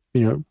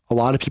 You know, a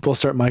lot of people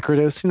start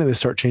microdosing and they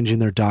start changing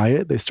their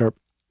diet. They start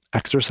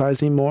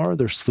exercising more,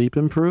 their sleep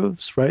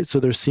improves, right? So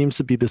there seems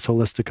to be this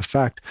holistic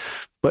effect,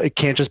 but it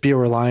can't just be a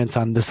reliance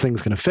on this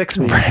thing's going to fix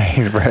me.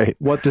 Right.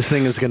 What this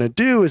thing is going to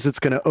do is it's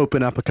going to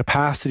open up a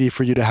capacity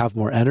for you to have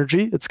more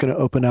energy. It's going to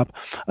open up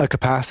a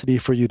capacity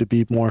for you to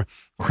be more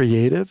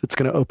creative. It's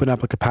going to open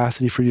up a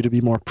capacity for you to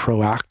be more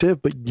proactive,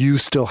 but you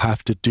still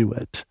have to do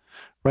it,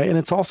 right? And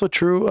it's also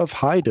true of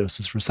high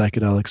doses for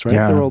psychedelics,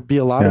 right? There will be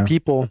a lot of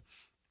people,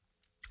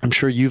 I'm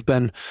sure you've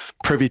been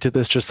privy to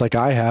this just like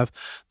I have.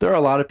 There are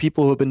a lot of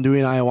people who have been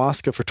doing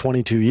ayahuasca for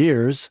 22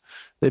 years.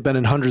 They've been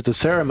in hundreds of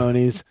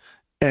ceremonies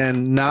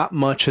and not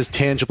much has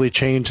tangibly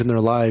changed in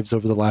their lives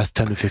over the last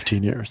 10 to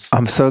 15 years.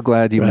 I'm so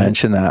glad you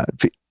mentioned that.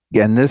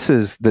 And this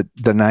is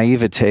the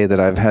naivete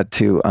that I've had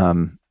to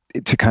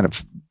kind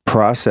of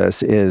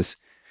process is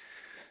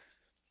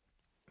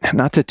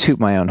not to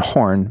toot my own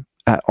horn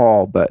at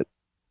all, but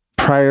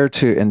prior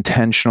to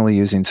intentionally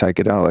using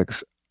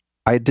psychedelics,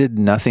 I did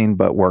nothing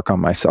but work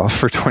on myself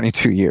for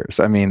 22 years.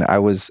 I mean, I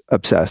was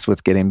obsessed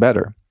with getting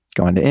better,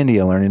 going to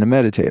India, learning to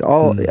meditate,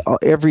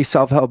 every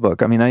self-help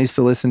book. I mean, I used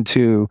to listen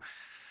to,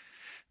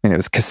 it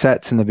was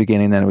cassettes in the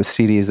beginning, then it was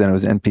CDs, then it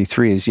was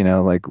MP3s, you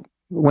know, like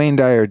Wayne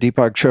Dyer,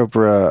 Deepak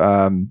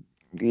Chopra,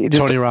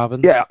 Tony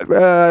Robbins. Yeah.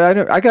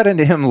 I got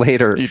into him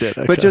later. You did.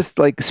 Okay. But just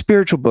like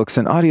spiritual books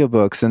and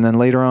audiobooks. And then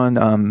later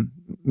on,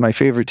 my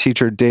favorite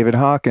teacher, David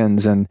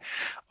Hawkins. And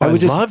I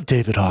love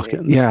David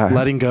Hawkins. Yeah.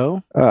 Letting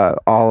Go.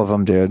 All of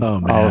them, dude. Oh,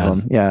 man. All of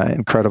them. Yeah.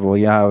 Incredible.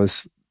 Yeah.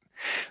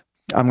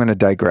 I'm going to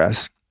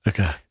digress.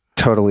 Okay.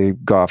 Totally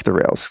go off the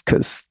rails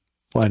because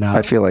why not?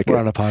 I feel like we're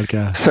on a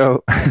podcast.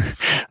 So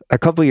a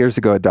couple of years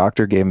ago, a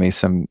doctor gave me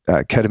some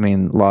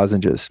ketamine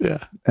lozenges. Yeah.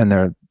 And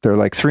they're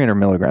like 300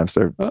 milligrams.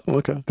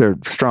 They're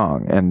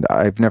strong. And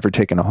I've never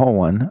taken a whole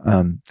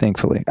one,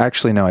 thankfully.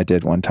 Actually, no, I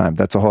did one time.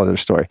 That's a whole other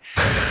story.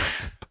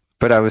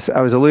 But I was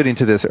alluding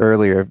to this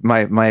earlier.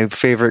 My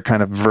favorite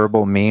kind of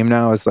verbal meme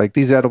now is like,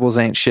 these edibles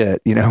ain't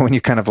shit. You know, when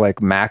you kind of like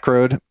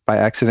macroed by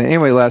accident.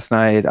 Anyway, last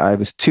night I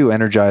was too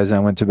energized.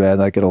 And I went to bed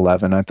like at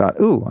 11. I thought,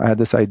 I had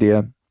this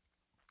idea.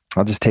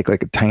 I'll just take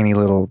like a tiny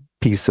little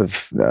piece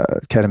of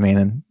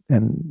ketamine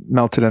and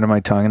melt it into my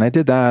tongue. And I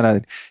did that.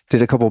 I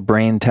did a couple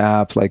brain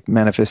tap, like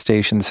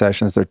manifestation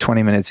sessions. They're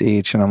 20 minutes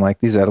each. And I'm like,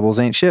 these edibles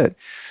ain't shit.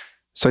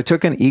 So I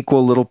took an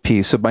equal little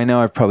piece. So by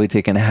now I've probably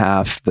taken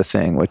half the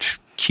thing, which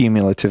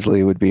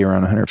cumulatively would be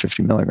around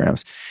 150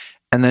 milligrams.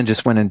 And then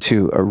just went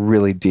into a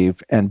really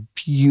deep and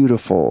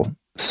beautiful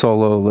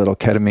solo little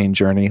ketamine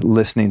journey,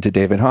 listening to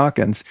David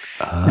Hawkins,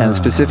 and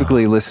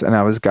specifically and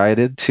I was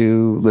guided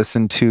to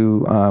listen to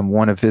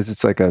one of his,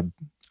 it's like a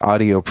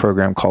audio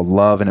program called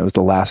Love. And it was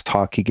the last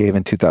talk he gave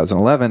in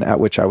 2011 at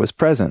which I was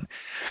present.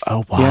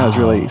 Oh, wow. Yeah, it was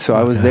really, so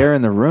I was there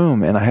in the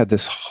room and I had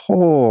this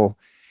whole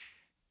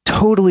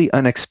totally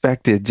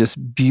unexpected,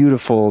 just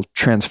beautiful,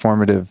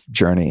 transformative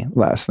journey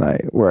last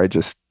night where I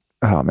just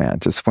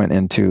went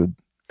into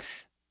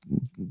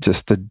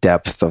just the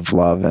depth of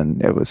love.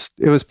 And it was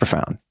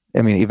profound.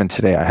 I mean, even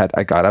today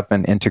I got up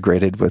and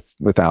integrated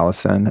with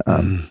Allison,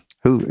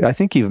 who I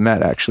think you've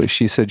met actually.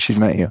 She said she'd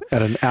met you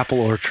at an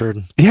apple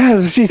orchard. Yeah,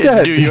 she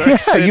said. In New York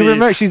City, you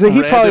remember? She said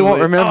he probably won't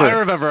remember. Oh, I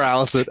remember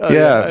Allison. Oh,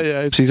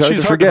 yeah. She's hard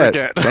to forget.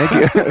 Thank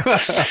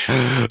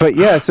you. But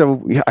yeah,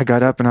 so I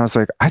got up and I was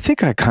like, I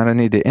think I kind of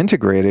need to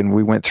integrate, and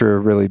we went through a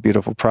really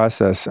beautiful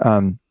process.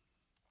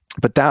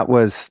 But that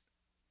was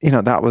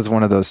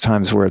one of those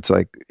times where it's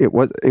like, it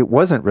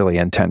wasn't really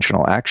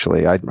intentional.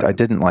 Actually, I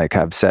didn't like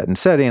have set and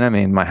setting. I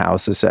mean, my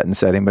house is set and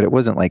setting, but it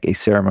wasn't like a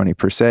ceremony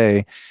per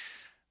se,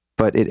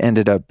 but it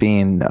ended up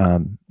being,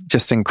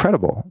 just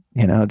incredible,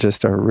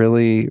 just a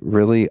really,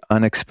 really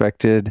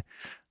unexpected,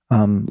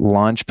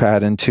 launch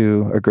pad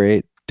into a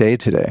great day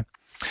today.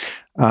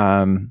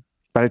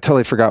 But I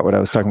totally forgot what I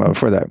was talking about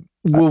before that.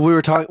 Well, we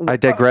were talking. I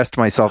digressed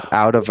myself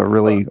out of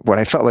what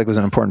I felt like was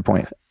an important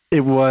point.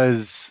 It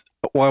was.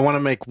 Well, I want to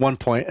make one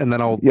point, and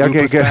then I'll loop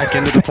us back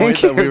into the point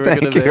that we were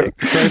going to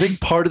make. So I think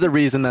part of the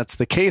reason that's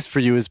the case for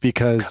you is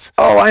because...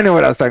 Oh, I know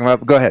what I was talking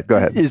about. Go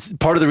ahead. Is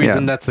part of the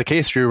reason that's the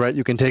case for you, right?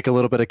 You can take a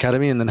little bit of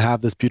ketamine and then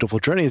have this beautiful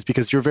journey is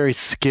because you're very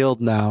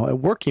skilled now at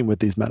working with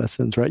these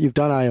medicines, right? You've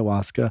done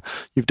ayahuasca,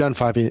 you've done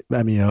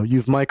 5-MeO,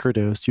 you've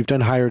microdosed, you've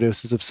done higher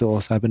doses of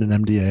psilocybin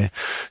and MDA.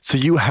 So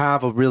you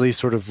have a really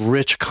sort of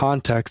rich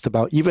context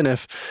about, even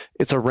if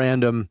it's a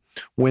random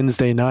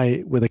Wednesday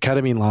night with a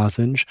ketamine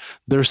lozenge,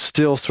 there's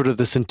still sort of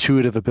this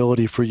intuitive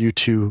ability for you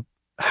to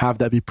have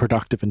that be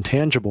productive and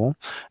tangible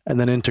and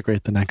then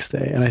integrate the next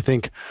day. And I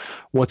think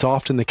what's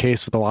often the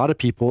case with a lot of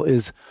people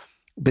is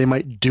they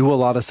might do a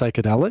lot of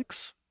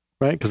psychedelics,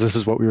 right? Because this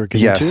is what we were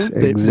getting to.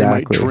 They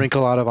might drink a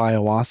lot of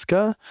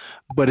ayahuasca,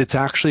 but it's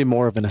actually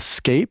more of an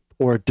escape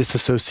or a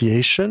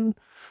disassociation.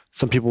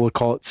 Some people would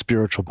call it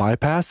spiritual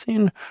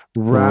bypassing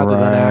rather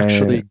than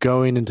actually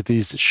going into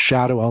these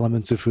shadow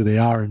elements of who they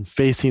are and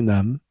facing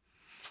them,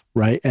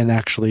 right? And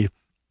actually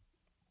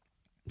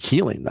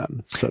healing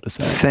them, so to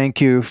say. Thank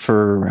you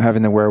for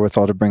having the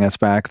wherewithal to bring us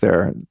back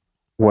there.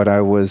 What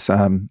I was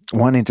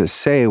wanting to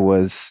say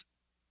was,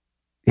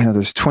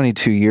 there's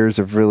 22 years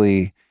of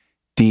really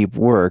deep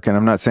work. And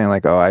I'm not saying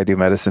like, oh, I do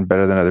medicine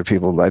better than other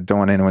people. I don't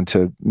want anyone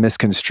to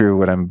misconstrue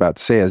what I'm about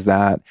to say as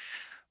that.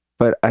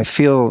 But I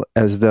feel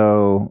as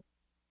though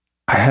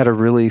I had a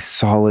really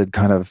solid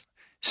kind of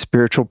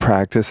spiritual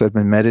practice. I've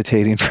been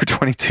meditating for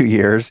 22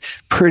 years,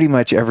 pretty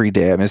much every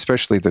day. I mean,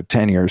 especially the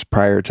 10 years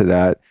prior to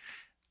that,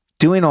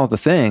 doing all the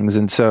things.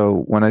 And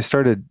so when I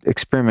started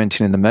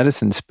experimenting in the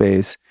medicine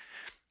space,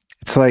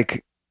 it's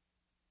like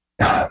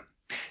the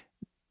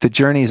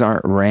journeys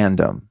aren't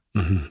random.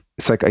 Mm-hmm.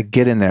 It's like I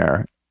get in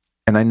there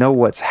and I know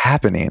what's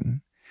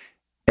happening,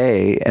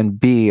 A, and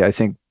B, I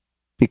think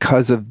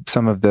because of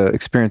some of the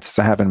experiences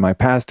I have in my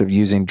past of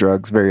using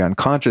drugs very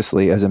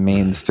unconsciously as a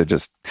means to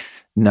just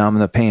numb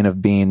the pain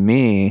of being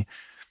me,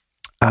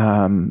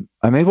 I'm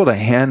able to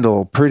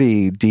handle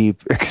pretty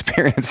deep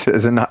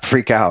experiences and not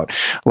freak out.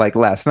 Like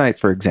last night,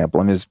 for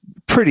example, I mean, it was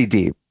pretty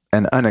deep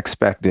and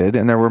unexpected.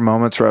 And there were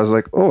moments where I was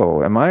like,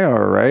 oh, am I all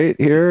right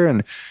here?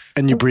 And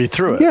you breathe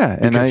through it. Yeah.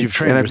 And you've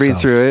trained yourself. I breathe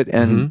through it.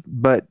 And,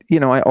 but,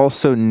 I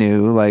also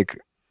knew like,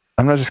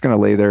 I'm not just going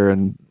to lay there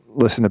and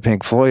listen to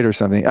Pink Floyd or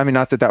something. I mean,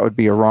 not that that would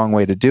be a wrong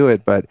way to do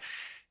it, but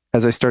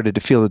as I started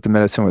to feel that the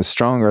medicine was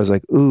stronger, I was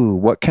like, ooh,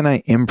 what can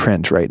I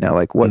imprint right now?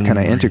 Like, what can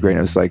I integrate? And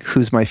it was like,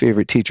 who's my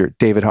favorite teacher?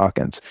 David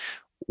Hawkins.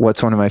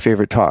 What's one of my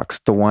favorite talks?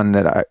 The one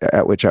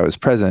at which I was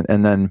present.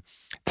 And then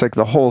it's like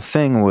the whole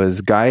thing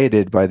was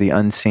guided by the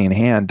unseen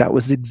hand. That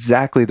was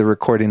exactly the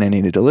recording I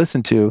needed to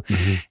listen to.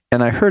 Mm-hmm.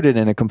 And I heard it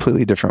in a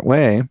completely different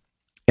way.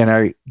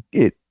 And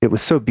it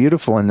was so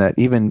beautiful in that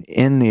even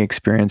in the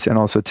experience and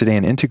also today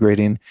in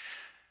integrating,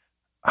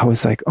 I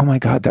was like, oh my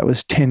God, that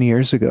was 10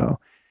 years ago.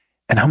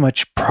 And how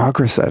much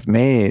progress I've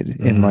made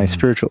in my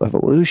spiritual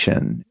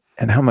evolution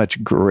and how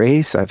much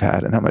grace I've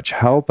had and how much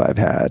help I've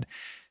had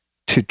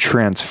to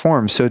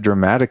transform so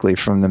dramatically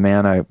from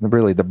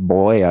the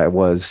boy I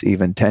was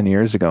even 10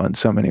 years ago in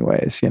so many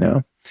ways,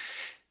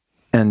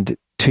 And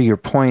to your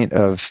point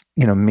of,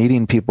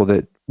 meeting people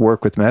that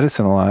work with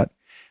medicine a lot,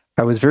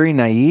 I was very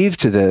naive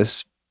to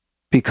this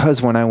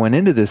because when I went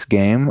into this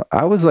game,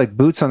 I was like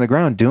boots on the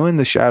ground, doing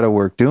the shadow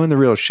work, doing the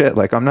real shit.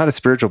 Like, I'm not a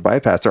spiritual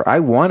bypasser. I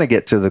want to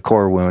get to the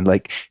core wound.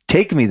 Like,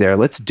 take me there.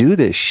 Let's do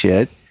this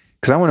shit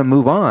because I want to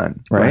move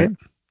on. Right.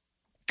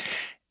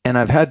 And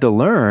I've had to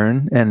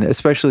learn, and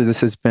especially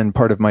this has been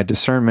part of my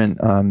discernment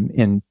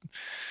in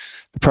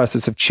the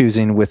process of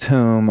choosing with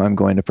whom I'm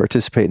going to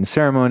participate in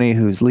ceremony,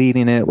 who's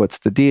leading it, what's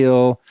the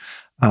deal.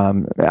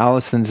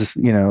 Allison's,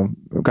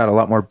 got a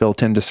lot more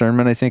built-in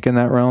discernment, I think, in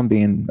that realm,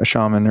 being a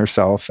shaman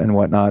herself and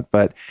whatnot.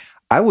 But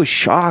I was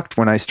shocked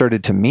when I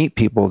started to meet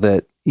people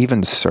that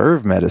even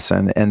serve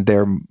medicine, and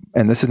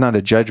this is not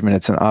a judgment,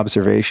 it's an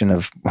observation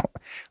of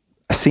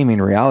a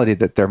seeming reality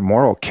that their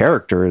moral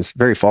character is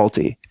very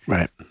faulty.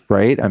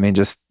 Right. I mean,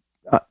 just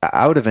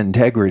out of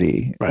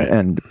integrity,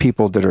 and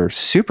people that are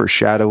super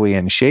shadowy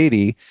and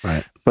shady,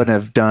 but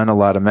have done a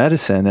lot of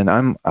medicine. And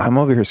I'm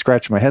over here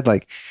scratching my head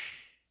like,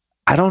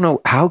 I don't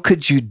know, how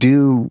could you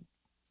do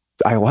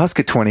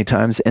ayahuasca 20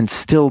 times and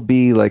still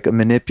be like a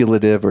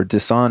manipulative or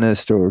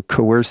dishonest or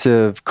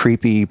coercive,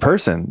 creepy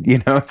person?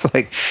 It's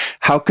like,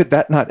 how could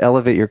that not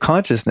elevate your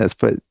consciousness?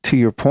 But to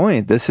your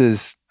point, this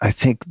is, I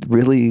think,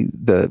 really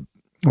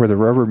where the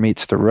rubber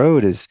meets the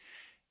road is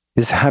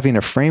having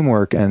a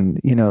framework and,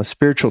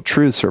 spiritual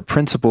truths or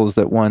principles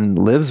that one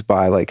lives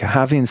by, like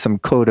having some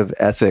code of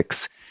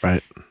ethics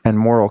and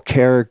moral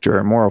character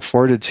and moral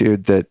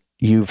fortitude that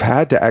you've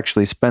had to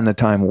actually spend the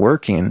time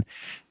working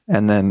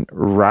and then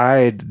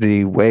ride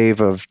the wave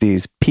of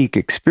these peak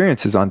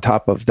experiences on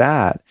top of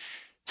that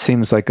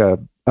seems like a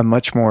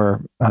much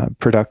more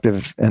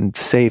productive and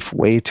safe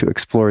way to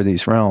explore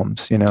these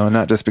realms, and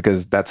not just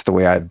because that's the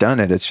way I've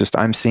done it. It's just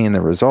I'm seeing the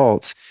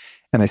results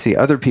and I see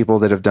other people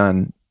that have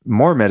done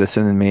more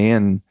medicine than me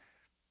and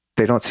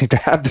they don't seem to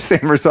have the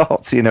same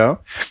results, you know?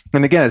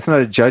 And again, it's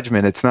not a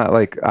judgment. It's not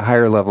like a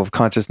higher level of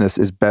consciousness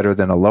is better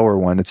than a lower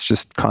one. It's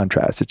just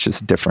contrast. It's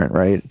just different,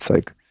 right? It's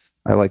like,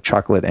 I like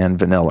chocolate and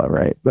vanilla,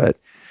 right? But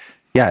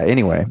yeah,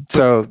 anyway.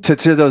 So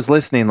to those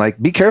listening,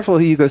 like, be careful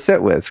who you go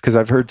sit with, because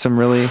I've heard some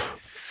really,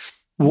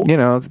 you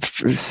know,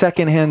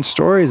 secondhand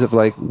stories of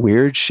like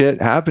weird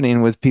shit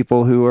happening with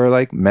people who are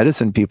like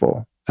medicine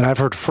people. And I've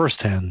heard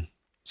firsthand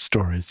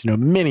stories, you know,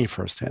 many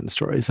firsthand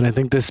stories. And I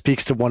think this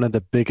speaks to one of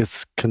the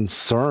biggest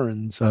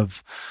concerns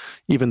of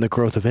even the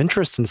growth of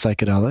interest in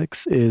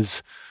psychedelics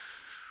is,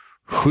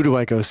 who do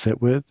I go sit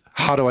with?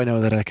 How do I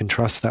know that I can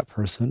trust that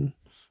person?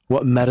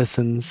 What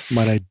medicines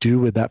might I do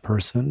with that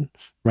person,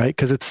 right?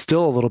 Because it's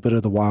still a little bit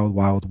of the wild,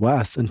 wild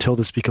west until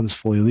this becomes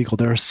fully legal.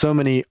 There are so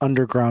many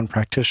underground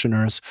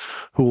practitioners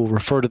who will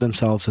refer to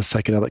themselves as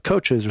psychedelic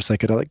coaches or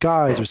psychedelic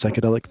guides or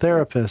psychedelic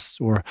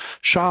therapists or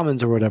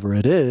shamans or whatever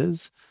it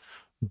is,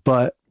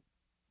 but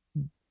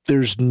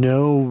there's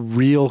no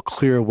real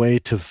clear way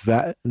to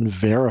vet and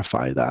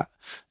verify that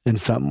in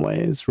some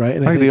ways, right?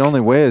 And I think the only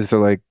way is to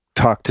like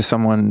talk to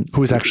someone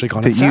who's actually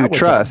gone that you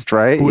trust, them,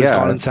 right? Who has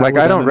gone and sat like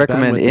with I don't them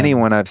recommend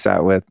anyone I've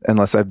sat with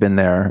unless I've been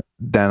there.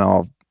 Then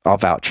I'll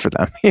vouch for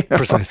them. You know?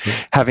 Precisely,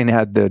 having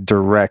had the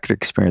direct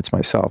experience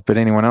myself. But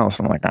anyone else,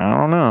 I'm like, I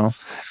don't know.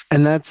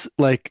 And that's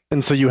like,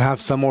 and so you have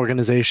some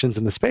organizations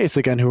in the space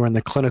again who are in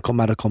the clinical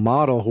medical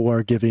model who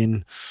are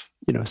giving,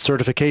 you know,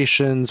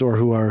 certifications or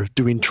who are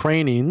doing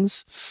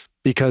trainings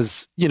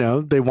because, you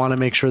know, they want to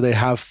make sure they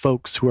have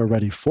folks who are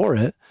ready for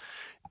it.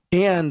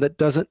 And that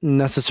doesn't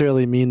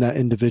necessarily mean that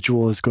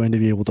individual is going to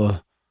be able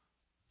to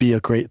be a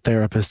great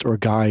therapist or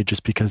guide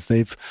just because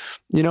they've,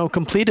 you know,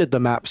 completed the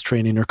MAPS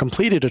training or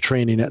completed a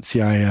training at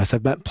CIS.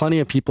 I've met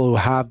plenty of people who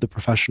have the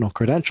professional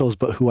credentials,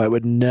 but who I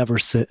would never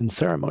sit in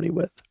ceremony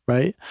with,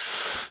 right?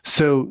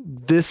 So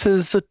this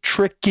is a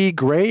tricky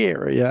gray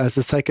area as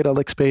the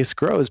psychedelic space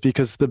grows,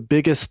 because the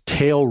biggest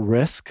tail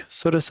risk,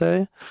 so to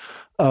say,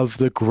 of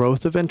the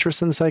growth of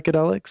interest in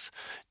psychedelics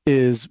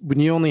is when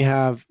you only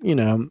have, you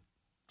know,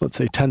 let's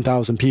say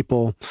 10,000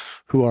 people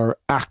who are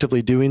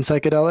actively doing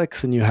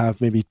psychedelics and you have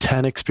maybe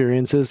 10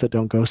 experiences that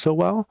don't go so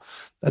well,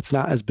 that's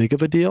not as big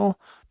of a deal.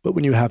 But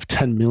when you have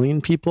 10 million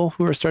people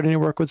who are starting to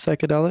work with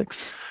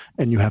psychedelics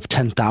and you have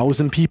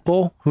 10,000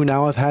 people who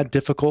now have had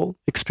difficult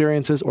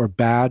experiences or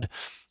bad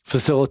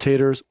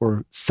facilitators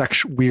or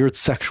weird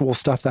sexual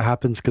stuff that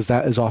happens, because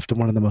that is often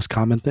one of the most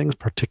common things,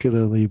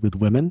 particularly with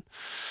women,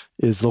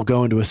 is they'll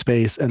go into a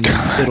space and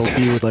it'll be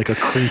with like a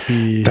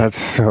creepy. That's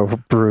so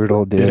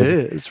brutal, dude. It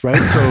is, right?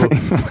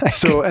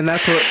 So, and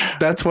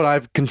that's what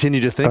I've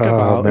continued to think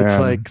about. Man. It's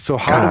like, so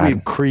how do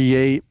we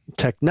create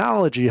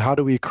technology? How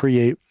do we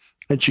create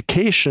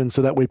education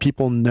so that way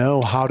people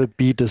know how to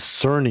be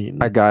discerning?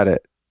 I got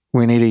it.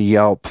 We need a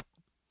Yelp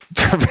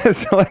for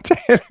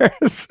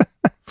facilitators.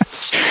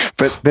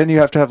 But then you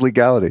have to have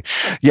legality.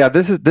 Yeah,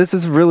 this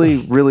is really,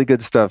 really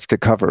good stuff to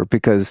cover,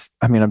 because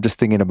I mean, I'm just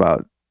thinking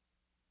about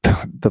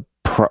the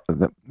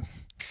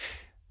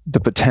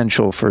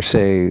potential for,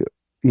 say,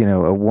 you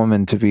know, a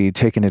woman to be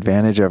taken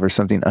advantage of or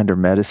something under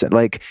medicine.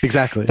 Like,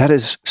 exactly. That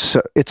is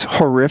so, it's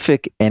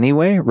horrific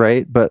anyway,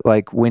 right? But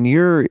like when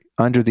you're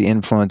under the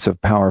influence of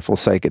powerful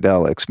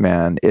psychedelics,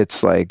 man,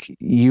 it's like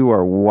you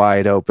are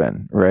wide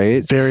open,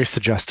 right? Very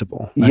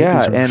suggestible. Right?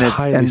 Yeah,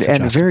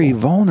 and very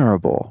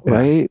vulnerable, yeah.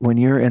 Right? When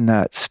you're in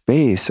that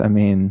space, I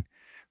mean,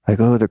 like,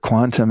 oh, the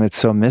quantum, it's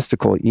so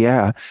mystical.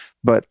 Yeah,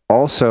 but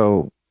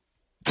also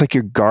it's like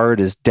your guard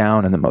is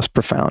down in the most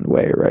profound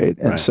way, right?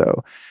 And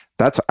so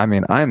that's, I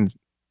mean, I'm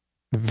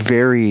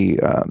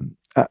very, I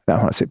don't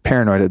want to say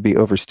paranoid, it'd be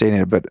overstating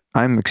it, but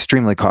I'm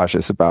extremely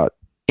cautious about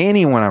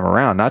anyone I'm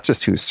around, not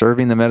just who's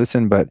serving the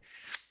medicine, but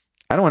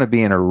I don't want to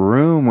be in a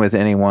room with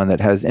anyone that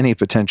has any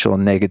potential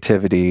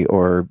negativity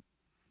or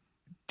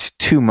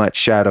too much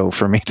shadow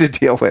for me to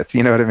deal with.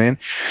 You know what I mean?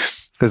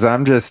 Because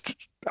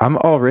I'm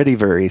already a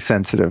very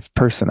sensitive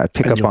person. I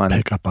pick up on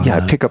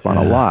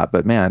a lot,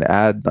 but man,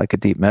 add like a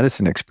deep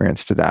medicine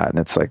experience to that. And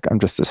it's like, I'm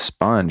just a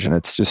sponge, and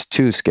it's just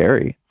too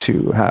scary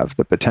to have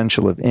the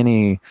potential of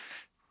any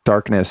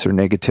darkness or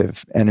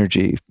negative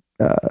energy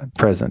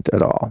present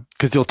at all.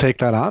 Because you'll take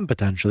that on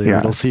potentially, or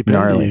it'll seep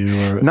into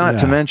you. Or, Not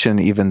to mention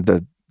even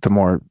the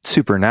more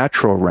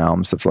supernatural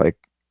realms of like,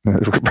 we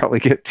could probably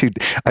get to,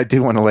 I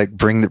do want to like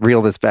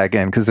reel this back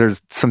in, because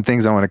there's some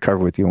things I want to cover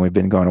with you, and we've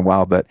been going a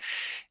while, but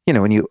you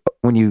know,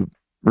 when you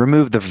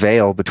remove the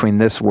veil between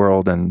this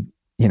world and,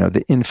 you know,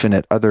 the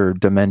infinite other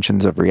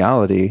dimensions of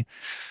reality,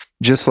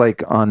 just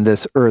like on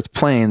this earth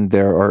plane,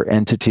 there are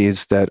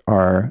entities that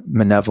are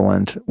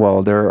malevolent.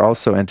 Well, there are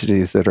also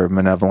entities that are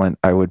malevolent,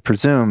 I would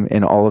presume,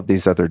 in all of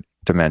these other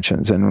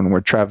dimensions. And when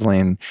we're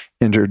traveling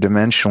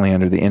interdimensionally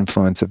under the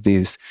influence of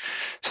these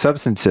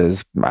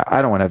substances,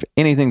 I don't want to have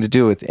anything to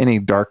do with any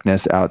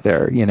darkness out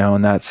there, you know,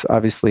 and that's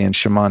obviously in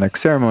shamanic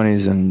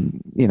ceremonies.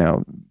 And, you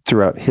know,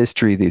 throughout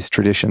history, these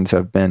traditions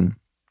have been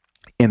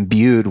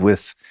imbued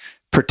with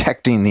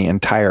protecting the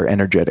entire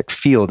energetic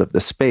field of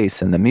the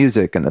space and the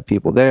music and the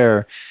people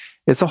there.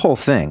 It's a whole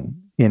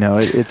thing, you know,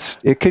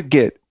 it could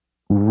get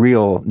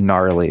real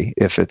gnarly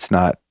if it's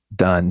not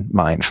done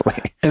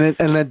mindfully. And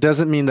that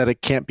doesn't mean that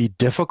it can't be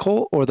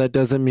difficult, or that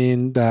doesn't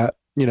mean that,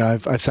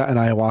 I've sat in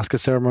ayahuasca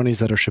ceremonies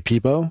that are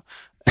shipibo.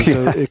 And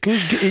so it can,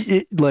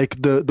 like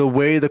the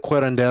way the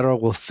curandero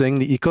will sing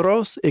the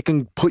Icaros, it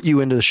can put you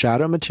into the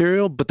shadow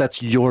material, but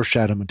that's your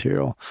shadow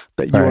material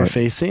that you are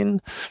facing.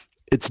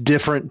 It's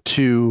different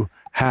to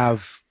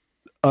have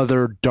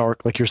other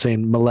dark, like you're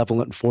saying,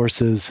 malevolent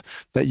forces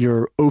that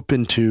you're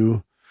open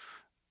to.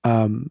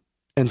 And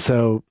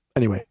so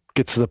anyway,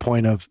 gets to the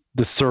point of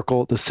the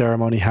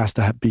ceremony has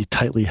to be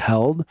tightly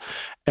held.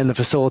 And the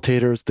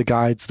facilitators, the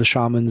guides, the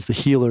shamans, the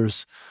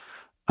healers,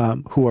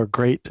 who are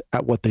great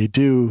at what they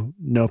do,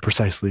 know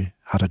precisely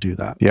how to do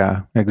that.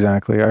 Yeah,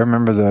 exactly. I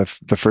remember the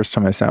first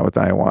time I sat with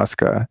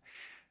ayahuasca.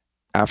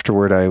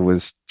 Afterward, I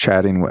was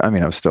chatting. I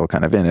was still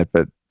kind of in it,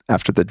 but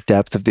after the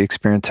depth of the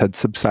experience had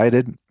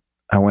subsided,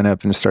 I went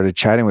up and started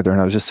chatting with her, and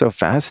I was just so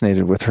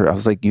fascinated with her. I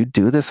was like, "You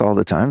do this all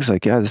the time?" She's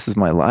like, "Yeah, this is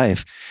my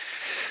life."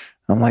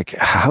 I'm like,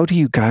 how do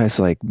you guys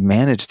like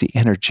manage the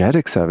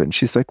energetics of it? And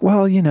she's like,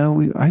 well,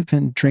 I've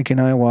been drinking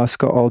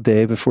ayahuasca all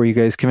day before you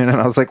guys came in. And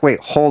I was like,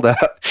 wait, hold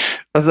up.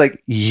 I was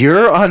like,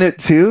 you're on it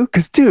too?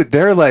 Because dude,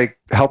 they're like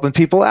helping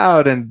people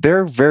out and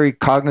they're very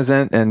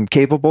cognizant and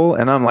capable.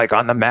 And I'm like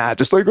on the mat,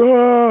 just like,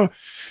 ah.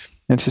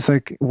 And she's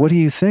like, what do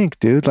you think,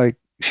 dude? Like,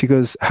 she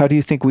goes, how do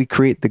you think we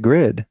create the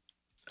grid?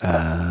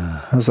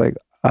 I was like,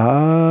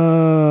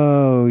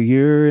 oh,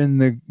 you're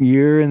the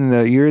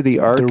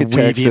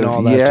architect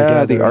of,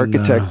 the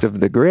architect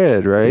of the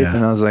grid, right? Yeah.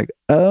 And I was like,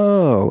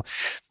 oh,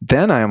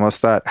 then I almost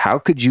thought, how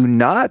could you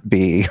not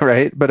be,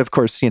 right? But of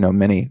course,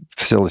 many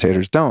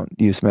facilitators don't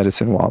use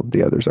medicine while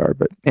the others are.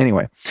 But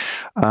anyway,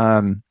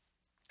 I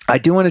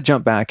do want to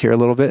jump back here a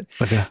little bit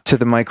to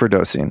the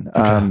microdosing.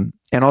 Okay.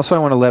 And also I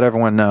want to let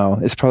everyone know,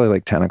 it's probably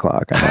like 10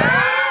 o'clock.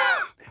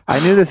 I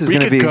knew this is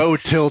going to be go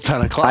till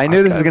 10 o'clock. I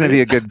knew this is going to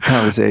be a good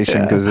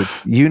conversation because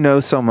it's,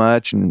 so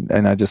much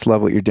and I just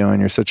love what you're doing.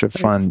 You're such a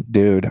fun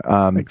dude.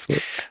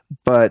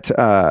 But,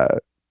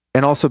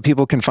 and also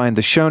people can find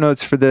the show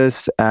notes for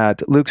this at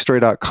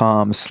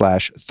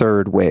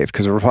lukestory.com/thirdwave,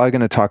 because we're probably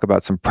going to talk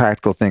about some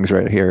practical things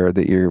right here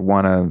that you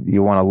want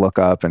to look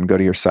up and go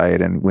to your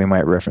site, and we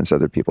might reference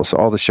other people. So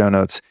all the show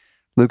notes,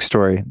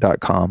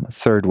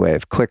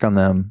 lukestory.com/thirdwave. Click on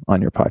them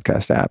on your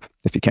podcast app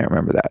if you can't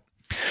remember that.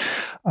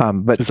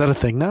 But is that a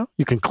thing now?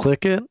 You can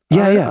click it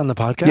on the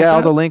podcast app?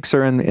 All the links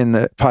are in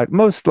the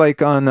most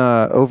like on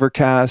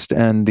Overcast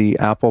and the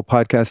Apple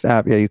podcast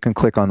app. Yeah, you can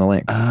click on the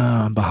links. Oh,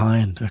 I'm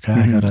behind. Okay,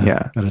 I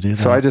gotta do that.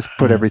 So I just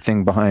put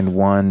everything behind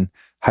one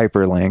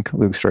hyperlink,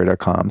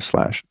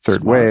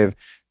 lukestory.com/thirdwave,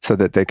 so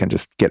that they can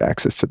just get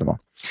access to them all.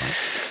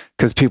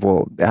 Because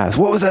people ask,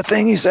 what was that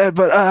thing you said?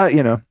 But,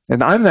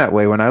 and I'm that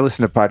way when I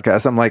listen to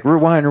podcasts. I'm like,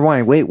 rewind,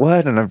 wait,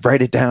 what? And I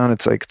write it down.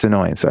 It's like, it's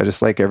annoying. So I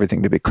just like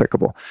everything to be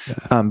clickable.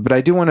 Yeah. But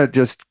I do want to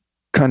just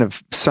kind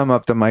of sum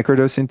up the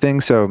microdosing thing.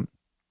 So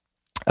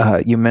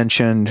you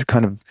mentioned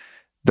kind of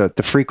the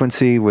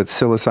frequency with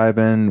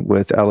psilocybin,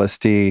 with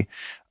LSD,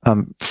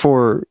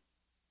 for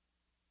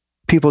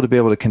people to be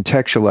able to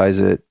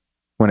contextualize it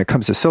when it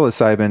comes to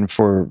psilocybin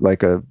for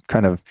like a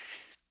kind of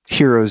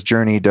hero's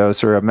journey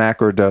dose or a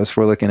macro dose.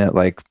 We're looking at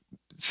like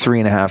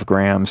 3.5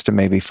 grams to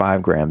maybe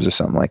 5 grams or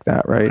something like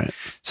that, right?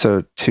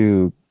 So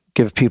to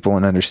give people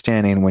an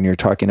understanding, when you're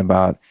talking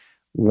about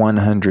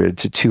 100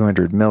 to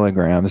 200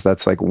 milligrams,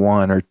 that's like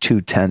 1 or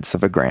 2/10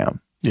 of a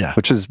gram,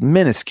 which is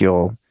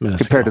minuscule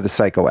compared to the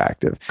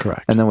psychoactive.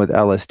 Correct. And then with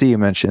LSD, you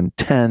mentioned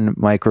 10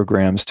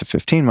 micrograms to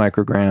 15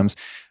 micrograms,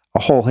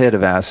 a whole hit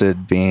of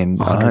acid being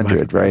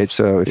 100, right?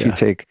 So if you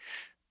take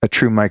a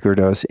true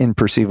microdose,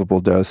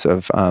 imperceivable dose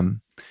of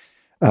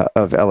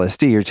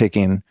LSD, you're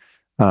taking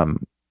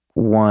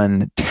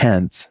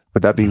 1/10.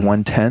 Would that be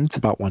 1/10?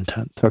 About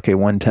 1/10. Okay,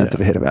 1/10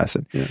 of a hit of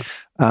acid. Yeah.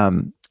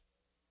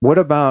 What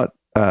about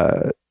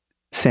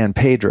San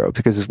Pedro?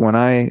 Because when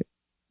I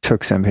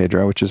took San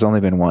Pedro, which has only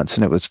been once,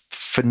 and it was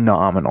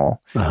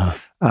phenomenal.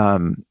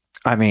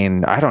 I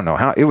mean, I don't know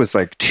how, it was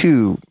like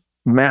 2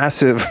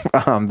 massive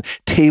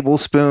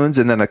tablespoons,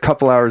 and then a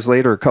couple hours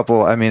later,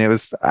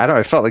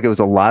 I felt like it was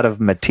a lot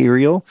of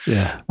material.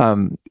 Yeah.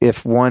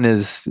 If one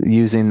is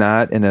using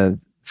that in a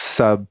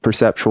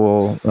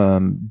sub-perceptual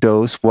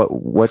dose,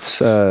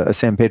 what's a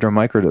San Pedro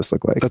microdose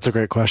look like? That's a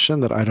great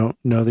question that I don't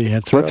know the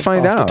answer. Let's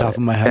find out. Off the top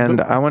of my head,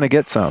 and I want to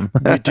get some.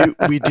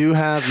 we do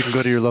have. You can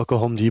go to your local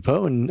Home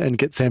Depot and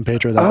get San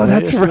Pedro.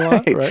 That's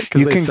right.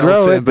 You can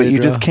grow it, but you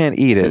just can't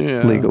eat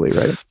it legally,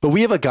 right? But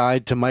we have a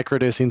guide to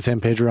microdosing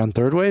San Pedro on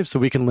Third Wave, so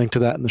we can link to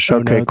that in the show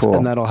notes, cool.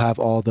 And that'll have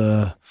all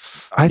the.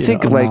 I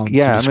think I'm going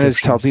to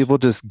tell people,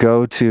 just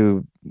go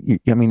to.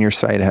 Your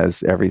site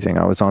has everything.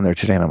 I was on there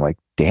today and I'm like,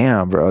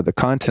 damn, bro, the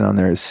content on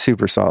there is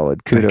super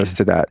solid. Kudos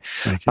to that.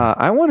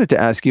 I wanted to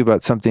ask you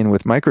about something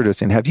with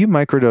microdosing. Have you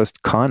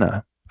microdosed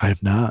Kanna? I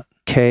have not.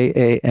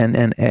 Kanna.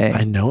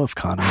 I know of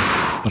Kanna,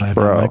 but I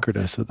haven't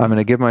microdosed with them. I'm going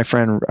to give my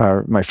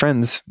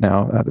friends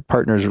now, the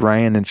partners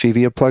Ryan and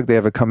Phoebe, a plug. They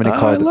have a company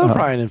called. I love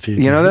Ryan and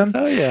Phoebe. You know them?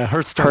 Oh yeah,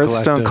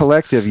 Hearthstone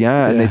Collective.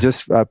 Yeah, and they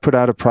just put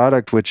out a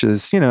product which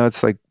is,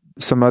 it's like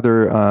some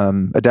other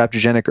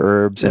adaptogenic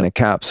herbs in a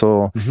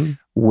capsule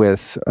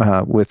with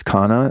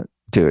Kana,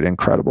 dude,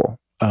 incredible.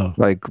 Oh,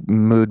 Like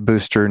mood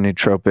booster,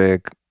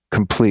 nootropic,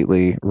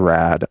 completely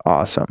rad,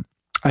 awesome.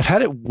 I've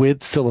had it with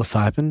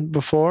psilocybin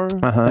before,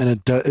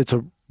 and it's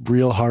a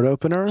real heart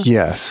opener.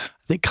 Yes.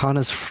 I think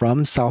Kana's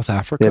from South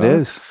Africa. It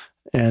is.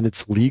 And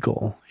it's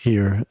legal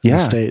here in the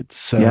States.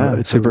 So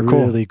it's super a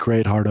really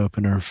great heart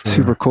opener.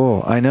 Super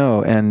cool. I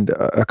know. And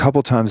a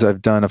couple times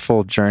I've done a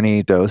full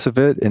journey dose of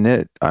it, and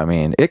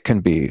it can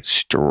be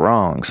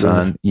strong,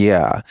 son. Really?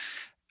 Yeah.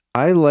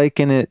 I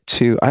liken it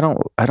to, I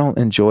don't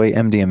enjoy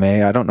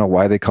MDMA. I don't know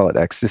why they call it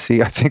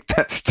ecstasy. I think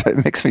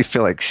it makes me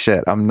feel like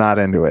shit. I'm not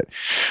into it.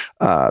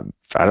 I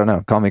don't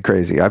know. Call me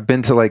crazy. I've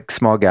been to like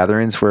small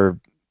gatherings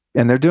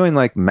and they're doing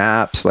like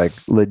maps, like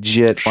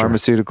legit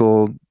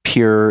pharmaceutical,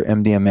 pure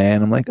MDMA.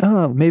 And I'm like,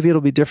 oh, maybe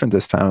it'll be different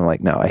this time. I'm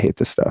like, no, I hate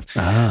this stuff.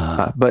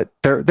 But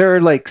there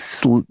are like,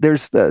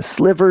 there's the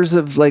slivers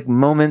of like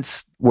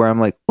moments where I'm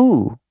like,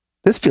 ooh,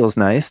 this feels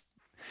nice.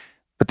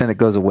 But then it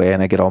goes away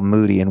and I get all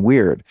moody and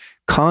weird.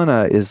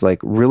 Kana is like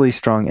really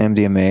strong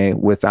MDMA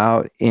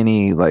without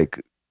any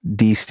like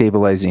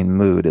destabilizing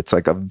mood. It's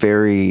like a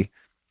very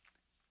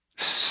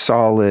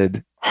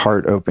solid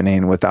heart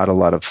opening without a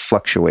lot of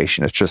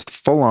fluctuation. It's just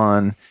full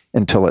on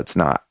until it's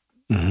not.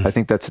 Mm-hmm. I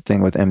think that's the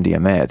thing with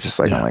MDMA. It's just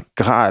like, I'm like,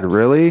 God,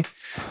 really?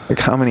 Like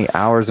how many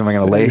hours am I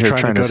going to lay here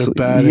trying to go to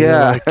bed?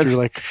 Yeah. You're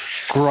like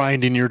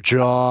grinding your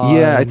jaw.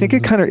 Yeah. I think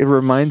it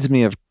reminds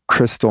me of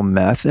crystal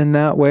meth in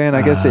that way. And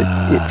I guess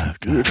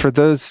for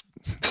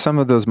some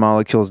of those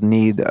molecules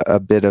need a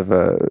bit of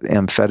a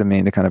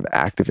amphetamine to kind of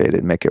activate it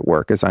and make it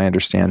work, as I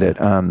understand it.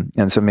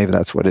 And so maybe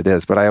that's what it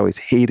is. But I always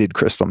hated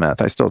crystal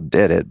meth. I still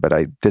did it, but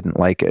I didn't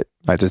like it.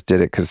 I just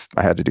did it because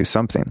I had to do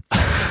something.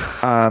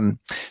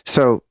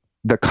 So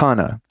the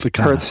Kana,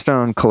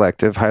 Hearthstone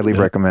Collective, highly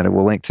recommended.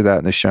 We'll link to that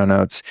in the show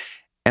notes.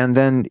 And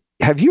then,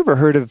 have you ever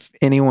heard of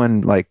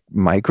anyone like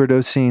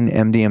microdosing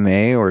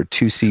MDMA or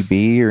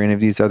 2CB or any of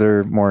these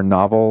other more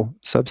novel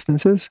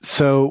substances?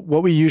 So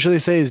what we usually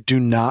say is do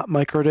not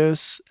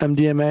microdose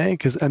MDMA,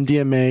 because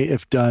MDMA,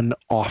 if done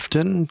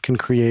often, can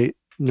create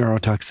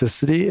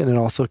neurotoxicity, and it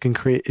also can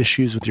create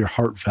issues with your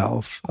heart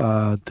valve,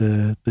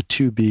 the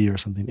 2B or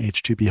something,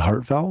 H2B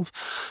heart valve.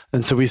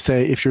 And so we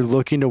say if you're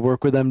looking to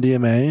work with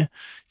MDMA,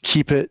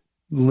 keep it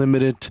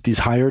limited to these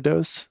higher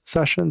dose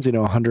sessions,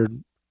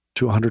 100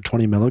 to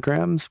 120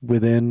 milligrams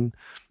within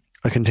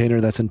a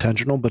container that's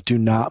intentional, but do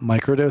not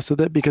microdose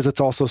with it because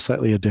it's also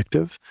slightly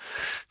addictive.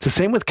 It's the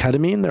same with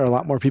ketamine. There are a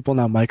lot more people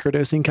now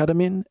microdosing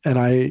ketamine,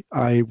 and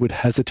I would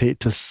hesitate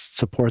to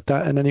support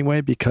that in any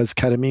way because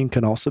ketamine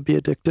can also be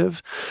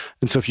addictive.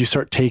 And so if you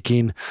start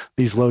taking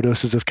these low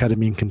doses of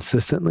ketamine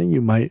consistently,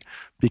 you might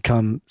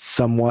become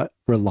somewhat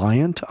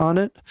reliant on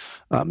it.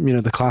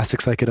 The classic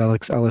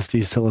psychedelics,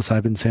 LSD,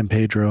 psilocybin, San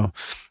Pedro,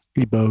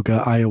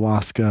 iboga,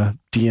 ayahuasca,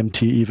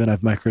 DMT even.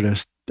 I've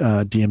microdosed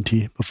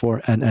DMT before,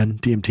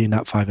 NN, DMT,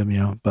 not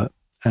 5-MeO, but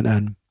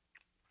NN.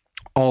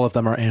 All of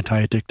them are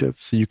anti-addictive,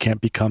 so you can't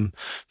become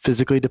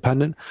physically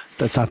dependent.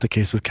 That's not the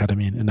case with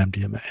ketamine and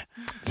MDMA.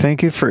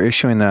 Thank you for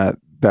issuing that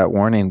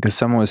warning, because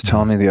someone was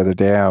telling me the other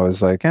day, I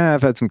was like,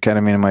 I've had some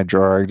ketamine in my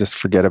drawer. Just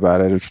forget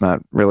about it. It's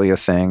not really a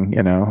thing,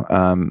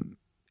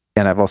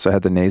 And I've also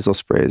had the nasal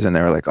sprays, and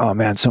they were like, oh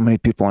man, so many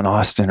people in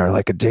Austin are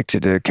like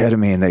addicted to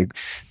ketamine.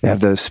 They have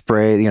the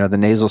spray, the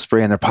nasal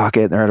spray in their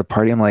pocket, and they're at a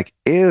party. I'm like,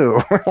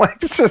 ew. Like,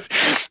 this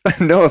is,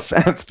 no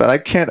offense, but I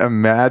can't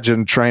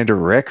imagine trying to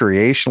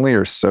recreationally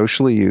or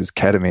socially use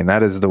ketamine.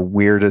 That is the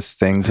weirdest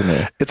thing to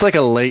me. It's like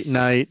a late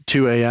night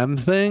 2 a.m.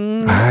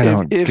 thing.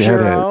 If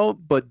you're out,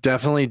 but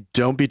definitely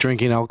don't be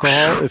drinking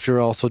alcohol if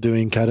you're also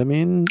doing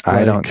ketamine.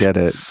 I don't get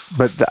it.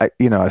 But,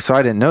 so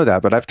I didn't know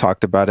that, but I've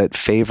talked about it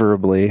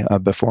favorably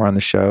before on the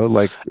show.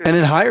 And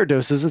in higher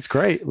doses, it's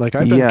great. Like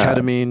I've done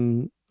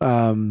ketamine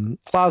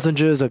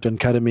lozenges. I've done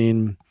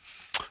ketamine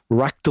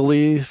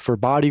rectally for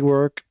body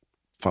work.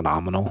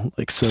 Phenomenal.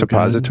 Like so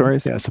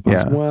suppositories? Good. Yeah,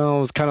 suppositories. Yeah.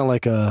 Well, it's kind of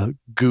like a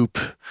goop.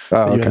 You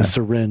had a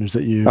syringe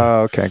that you.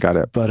 Oh, okay, got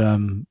it. But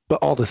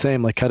all the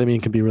same, like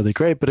ketamine can be really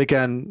great. But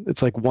again,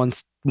 it's like 1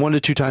 to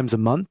 2 times a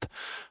month.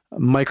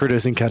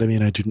 Microdosing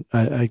ketamine,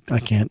 I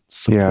can't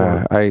support.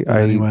 Yeah,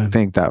 I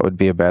think that would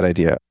be a bad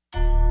idea.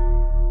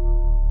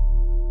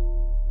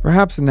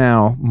 Perhaps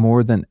now,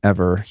 more than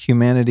ever,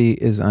 humanity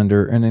is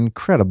under an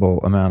incredible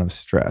amount of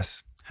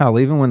stress. Hell,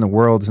 even when the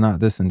world's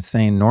not this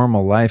insane,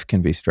 normal life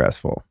can be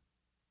stressful.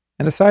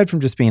 And aside from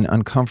just being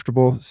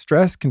uncomfortable,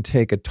 stress can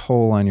take a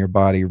toll on your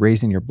body,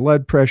 raising your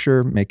blood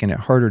pressure, making it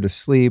harder to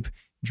sleep,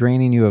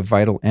 draining you of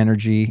vital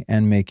energy,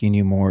 and making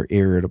you more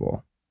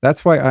irritable.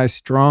 That's why I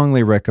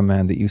strongly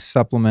recommend that you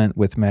supplement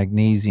with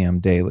magnesium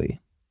daily.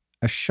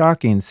 A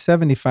shocking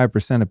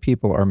 75% of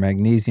people are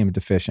magnesium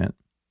deficient.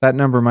 That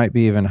number might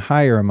be even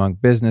higher among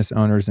business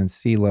owners and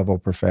C-level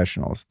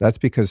professionals. That's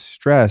because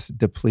stress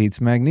depletes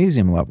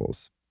magnesium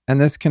levels.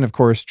 And this can, of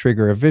course,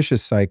 trigger a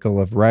vicious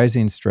cycle of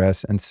rising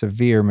stress and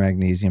severe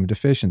magnesium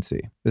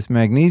deficiency. This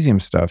magnesium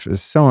stuff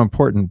is so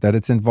important that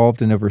it's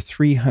involved in over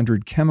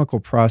 300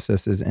 chemical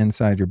processes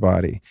inside your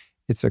body.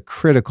 It's a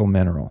critical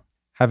mineral.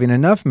 Having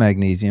enough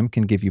magnesium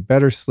can give you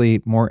better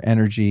sleep, more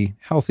energy,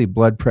 healthy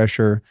blood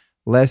pressure,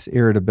 less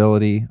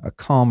irritability, a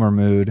calmer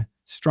mood,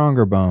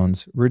 stronger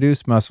bones,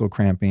 reduced muscle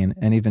cramping,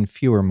 and even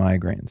fewer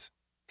migraines.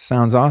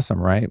 Sounds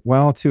awesome, right?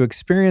 Well, to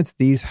experience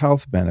these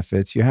health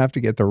benefits, you have to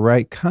get the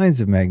right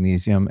kinds of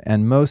magnesium,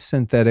 and most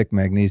synthetic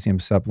magnesium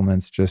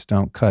supplements just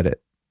don't cut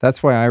it.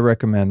 That's why I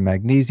recommend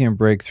Magnesium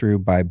Breakthrough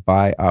by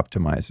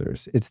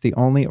Bioptimizers. It's the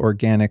only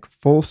organic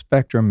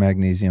full-spectrum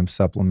magnesium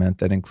supplement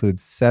that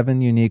includes 7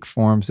 unique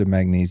forms of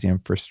magnesium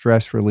for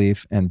stress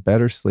relief and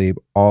better sleep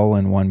all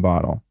in one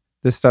bottle.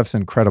 This stuff's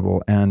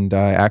incredible, and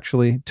I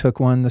actually took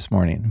one this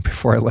morning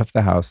before I left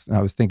the house.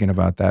 I was thinking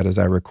about that as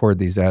I record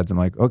these ads. I'm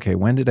like, okay,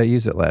 when did I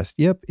use it last?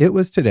 Yep, it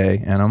was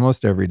today and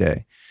almost every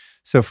day.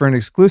 So for an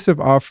exclusive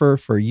offer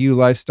for you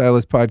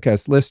Lifestylist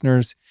Podcast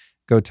listeners,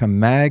 go to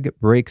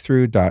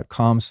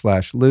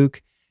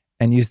magbreakthrough.com/Luke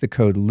and use the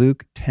code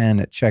Luke10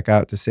 at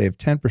checkout to save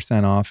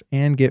 10% off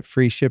and get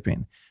free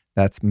shipping.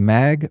 That's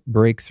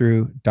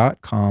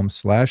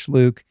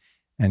magbreakthrough.com/Luke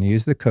and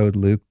use the code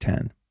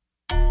Luke10.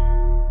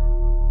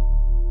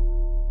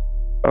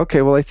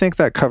 Okay, well, I think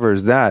that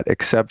covers that,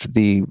 except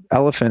the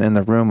elephant in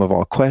the room of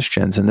all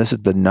questions. And this is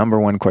the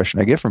number one question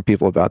I get from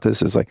people about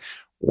this is like,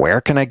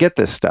 where can I get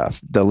this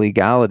stuff? The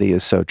legality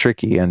is so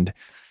tricky. And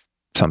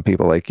some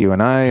people like you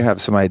and I have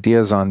some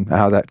ideas on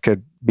how that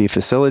could be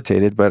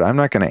facilitated, but I'm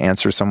not going to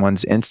answer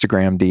someone's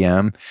Instagram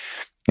DM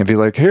and be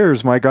like,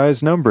 here's my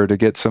guy's number to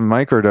get some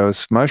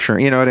microdose mushroom.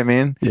 You know what I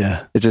mean?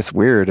 Yeah. It's just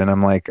weird. And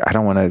I'm like, I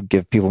don't want to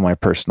give people my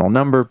personal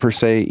number per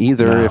se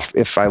either. No.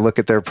 If I look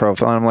at their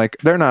profile, I'm like,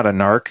 they're not a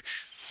narc,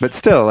 but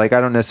still, like, I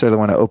don't necessarily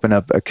want to open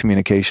up a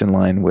communication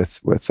line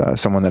with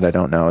someone that I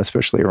don't know,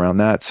 especially around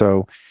that.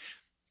 So,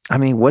 I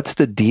mean, what's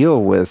the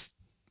deal with,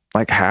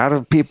 like, how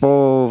do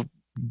people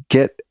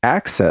get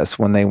access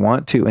when they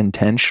want to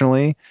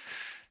intentionally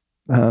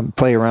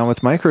play around with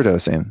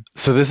microdosing?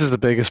 So this is the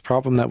biggest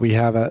problem that we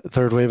have at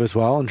Third Wave as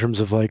well, in terms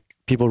of like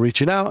people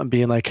reaching out and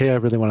being like, hey, I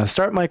really want to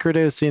start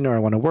microdosing, or I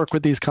want to work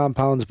with these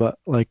compounds, but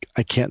like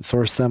I can't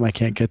source them, I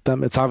can't get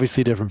them. It's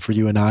obviously different for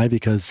you and I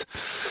because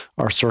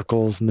our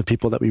circles and the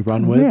people that we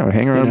run with, we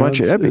hang around a bunch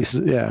of ebbies.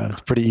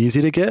 It's pretty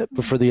easy to get,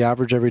 but for the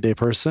average everyday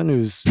person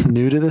who's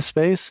new to this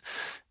space,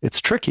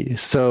 it's tricky.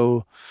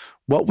 So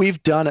what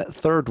we've done at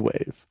Third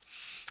Wave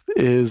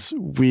is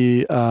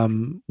we're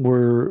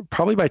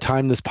probably, by the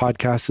time this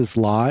podcast is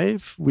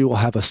live, we will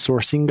have a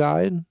sourcing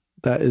guide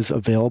that is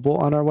available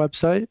on our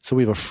website. So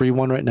we have a free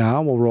one right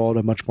now. We'll roll out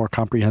a much more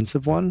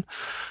comprehensive one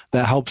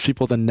that helps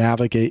people to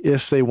navigate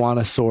if they want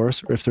to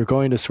source, or if they're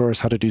going to source,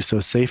 how to do so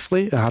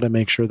safely and how to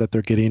make sure that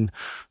they're getting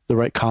the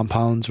right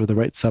compounds or the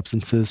right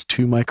substances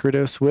to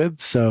microdose with.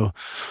 So,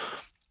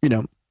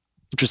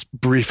 just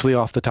briefly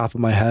off the top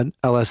of my head,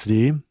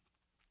 LSD.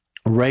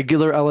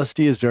 Regular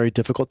LSD is very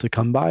difficult to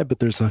come by, but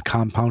there's a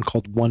compound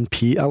called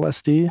 1P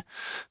LSD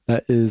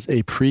that is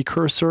a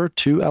precursor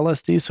to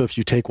LSD. So if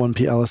you take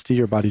 1P LSD,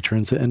 your body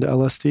turns it into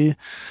LSD.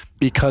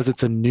 Because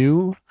it's a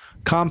new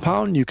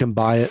compound, you can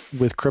buy it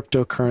with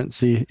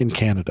cryptocurrency in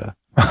Canada.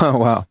 Oh,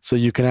 wow. So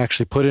you can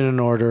actually put in an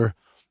order.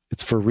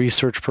 It's for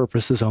research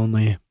purposes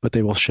only, but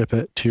they will ship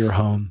it to your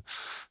home.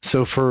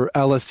 So for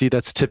LSD,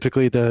 that's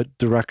typically the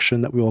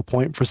direction that we will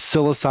point. For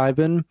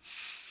psilocybin,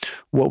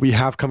 what we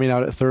have coming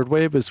out at Third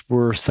Wave is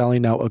we're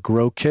selling out a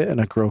grow kit and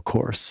a grow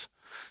course.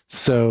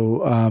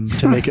 So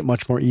to make it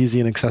much more easy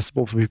and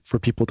accessible for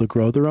people to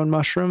grow their own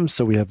mushrooms.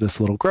 So we have this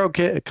little grow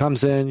kit. It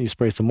comes in, you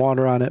spray some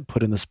water on it,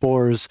 put in the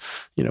spores,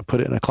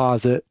 put it in a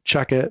closet,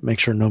 check it, make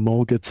sure no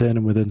mold gets in.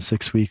 And within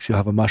 6 weeks, you'll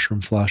have a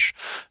mushroom flush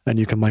and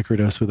you can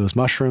microdose with those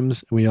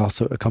mushrooms. And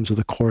it comes with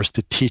a course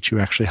to teach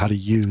you actually how to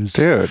use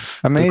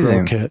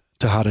amazing. the grow kit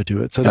to how to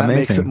do it. So that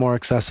makes it more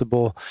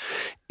accessible.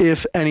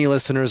 If any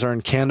listeners are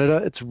in Canada,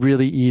 it's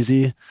really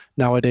easy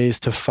nowadays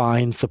to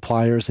find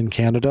suppliers in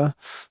Canada.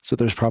 So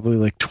there's probably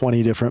like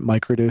 20 different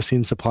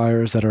microdosing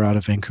suppliers that are out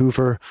of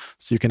Vancouver.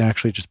 So you can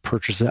actually just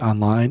purchase it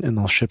online and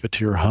they'll ship it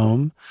to your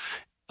home.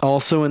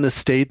 Also in the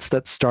States,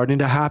 that's starting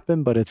to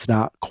happen, but it's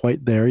not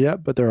quite there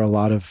yet. But there are a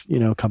lot of,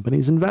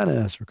 companies in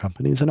Venice or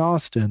companies in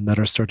Austin that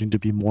are starting to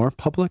be more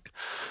public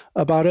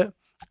about it.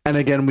 And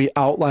again, we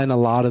outline a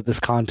lot of this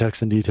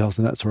context and details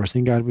in that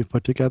sourcing guide we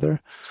put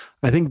together.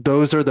 I think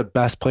those are the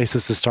best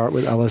places to start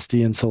with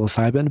LSD and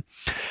psilocybin.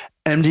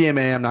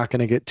 MDMA, I'm not going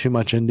to get too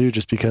much into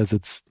just because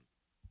it's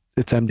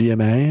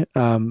MDMA.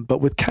 But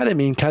with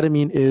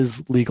ketamine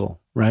is legal,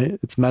 right?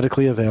 It's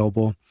medically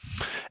available.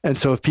 And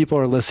so if people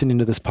are listening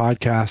to this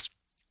podcast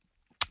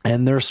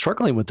and they're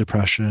struggling with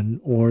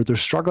depression, or they're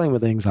struggling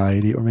with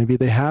anxiety, or maybe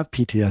they have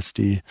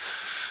PTSD,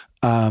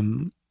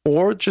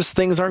 or just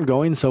things aren't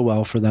going so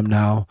well for them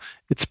now,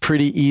 it's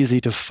pretty easy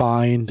to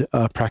find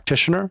a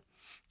practitioner,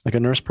 like a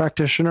nurse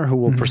practitioner, who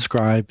will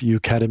prescribe you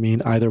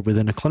ketamine either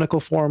within a clinical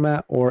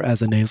format or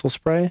as a nasal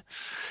spray.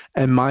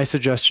 And my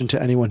suggestion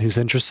to anyone who's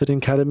interested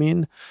in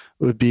ketamine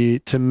would be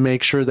to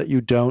make sure that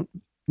you're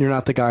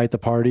not the guy at the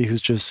party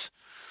who's just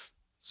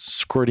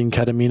squirting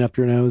ketamine up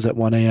your nose at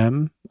 1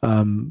 a.m.,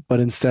 but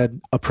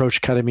instead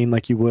approach ketamine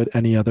like you would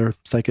any other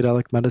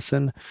psychedelic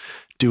medicine.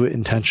 Do it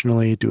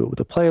intentionally, do it with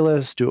a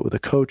playlist, do it with a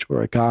coach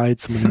or a guide,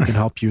 someone who can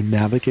help you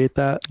navigate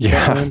that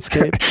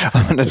landscape.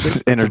 I'm going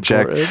to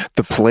interject.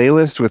 The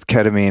playlist with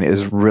ketamine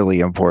is really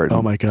important.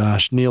 Oh my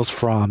gosh. Niels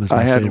Fromm is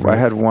my favorite. I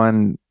had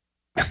one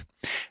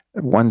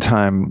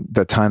time,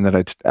 the time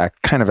that I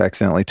kind of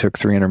accidentally took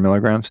 300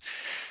 milligrams,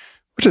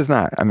 which is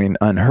not,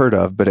 unheard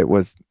of, but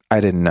I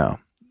didn't know.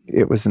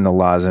 It was in the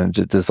lozenge,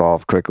 it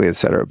dissolved quickly,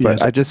 etc.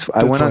 But I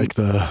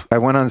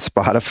went on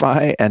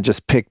Spotify and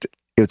just picked,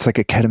 it's like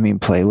a ketamine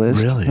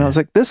playlist. Really? And I was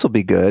like, this will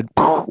be good.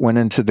 Went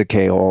into the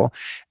K-hole.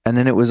 And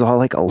then it was all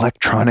like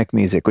electronic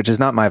music, which is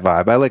not my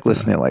vibe. I like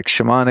listening to like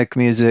shamanic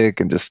music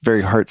and just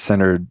very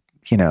heart-centered,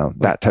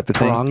 that type of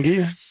thing. Parangi?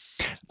 Is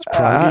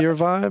Parangi your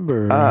vibe?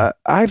 Or?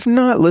 I've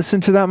not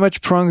listened to that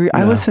much Parangi.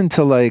 I listen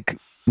to like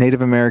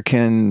Native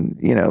American,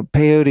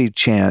 peyote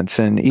chants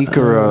and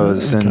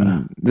Icaros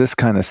and this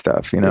kind of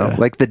stuff,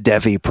 like the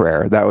Devi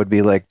prayer. That would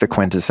be like the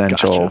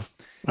quintessential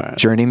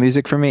journey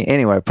music for me.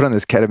 Anyway, I put on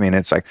this ketamine.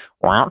 It's like,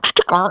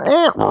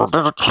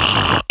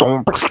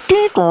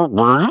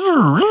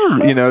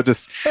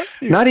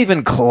 just not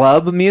even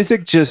club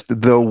music,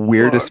 just the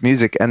weirdest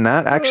music. And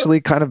that actually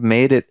kind of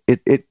made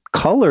it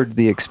colored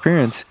the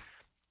experience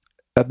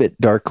a bit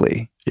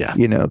darkly. Yeah.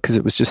 Because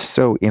it was just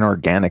so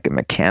inorganic and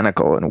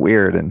mechanical and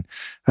weird. And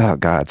oh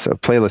God, so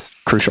playlist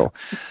crucial.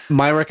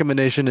 My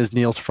recommendation is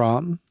Niels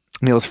Fromm.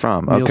 Niels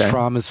Fromm. Okay. Niels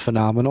Fromm is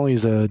phenomenal.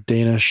 He's a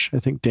Danish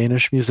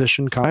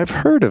musician. I've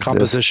heard of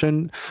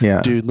composition. This.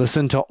 Yeah. Dude,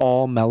 listen to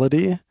All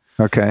Melody.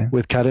 Okay.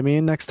 With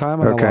ketamine next time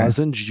on the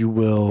lozenge, you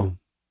will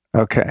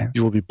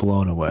be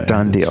blown away.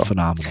 Done deal. It's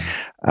phenomenal.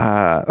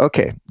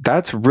 Okay.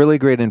 That's really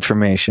great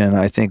information.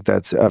 I think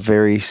that's a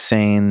very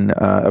sane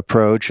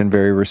approach and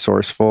very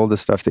resourceful, the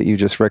stuff that you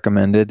just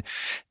recommended.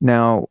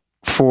 Now,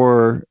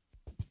 for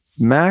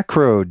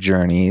macro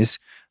journeys,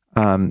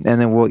 and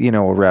then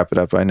we'll wrap it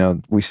up. I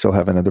know we still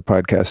have another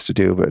podcast to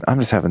do, but I'm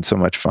just having so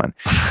much fun.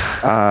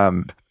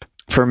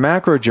 For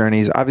macro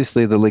journeys,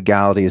 obviously the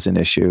legality is an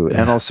issue,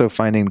 and also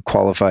finding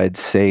qualified,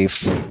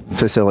 safe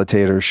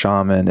facilitators,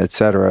 shaman,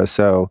 etc.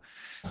 So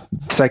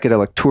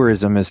psychedelic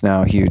tourism is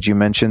now huge. You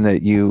mentioned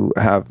that you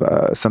have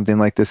something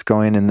like this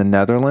going in the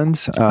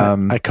Netherlands.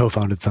 I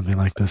co-founded something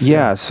like this.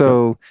 Yeah.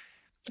 So,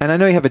 and I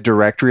know you have a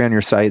directory on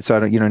your site,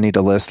 so you don't need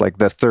to list like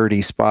the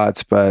 30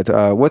 spots, but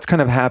what's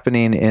kind of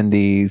happening in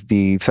the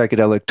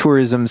psychedelic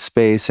tourism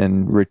space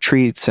and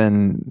retreats,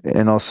 and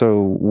also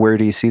where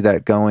do you see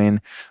that going?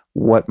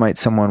 What might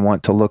someone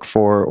want to look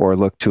for or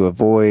look to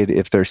avoid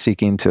if they're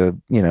seeking to,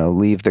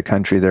 leave the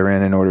country they're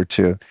in order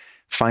to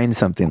find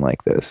something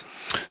like this?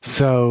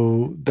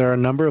 So there are a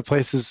number of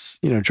places,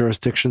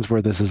 jurisdictions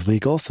where this is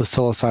legal. So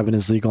psilocybin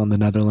is legal in the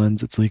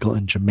Netherlands. It's legal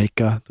in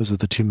Jamaica. Those are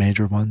the two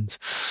major ones.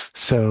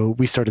 So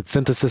we started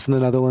synthesis in the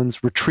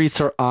Netherlands.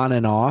 Retreats are on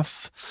and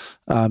off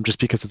just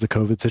because of the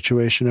COVID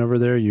situation over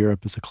there.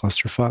 Europe is a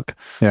clusterfuck.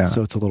 Yeah.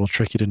 So it's a little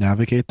tricky to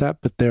navigate that.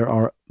 But there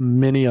are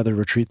many other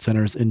retreat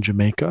centers in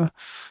Jamaica.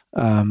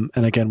 And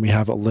again, we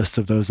have a list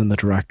of those in the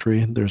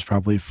directory. There's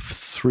probably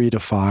 3 to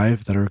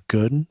 5 that are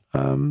good.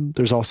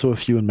 There's also a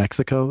few in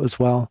Mexico as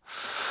well.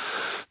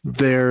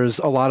 There's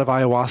a lot of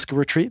ayahuasca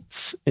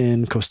retreats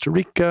in Costa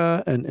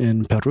Rica and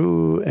in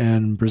Peru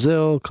and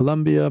Brazil,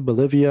 Colombia,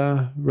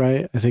 Bolivia,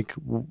 right? I think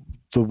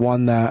the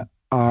one that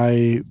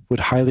I would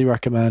highly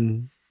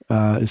recommend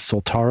is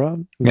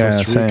Soltara in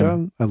Costa Rica.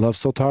 Same. I love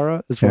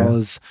Soltara, as well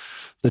as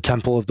the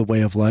Temple of the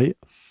Way of Light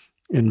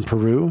in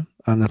Peru.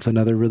 That's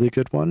another really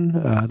good one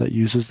that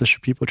uses the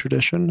Shipibo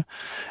tradition.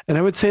 And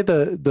I would say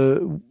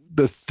the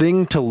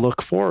thing to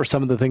look for, or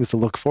some of the things to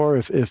look for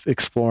if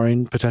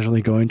exploring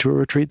potentially going to a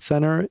retreat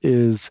center,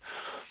 is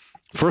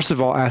first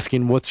of all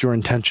asking what's your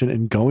intention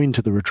in going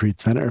to the retreat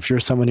center. If you're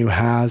someone who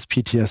has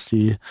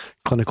PTSD,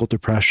 clinical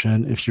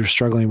depression, if you're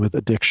struggling with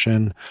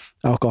addiction,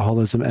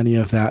 alcoholism, any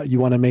of that, you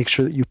want to make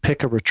sure that you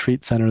pick a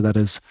retreat center that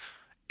is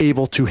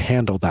able to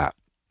handle that.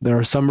 There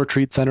are some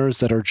retreat centers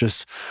that are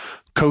just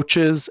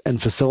coaches and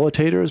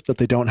facilitators, but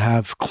they don't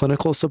have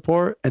clinical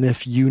support. And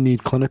if you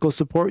need clinical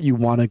support, you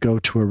want to go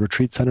to a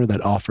retreat center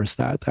that offers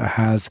that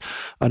has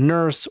a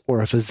nurse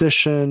or a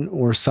physician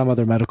or some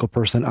other medical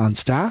person on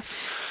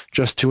staff,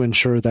 just to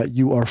ensure that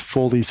you are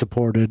fully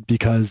supported.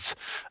 Because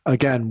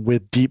again,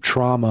 with deep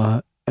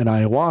trauma and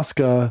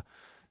ayahuasca,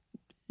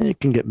 it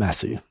can get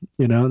messy.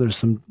 There's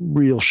some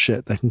real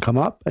shit that can come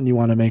up, and you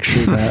want to make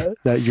sure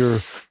that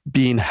you're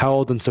being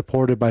held and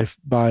supported by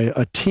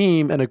a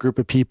team and a group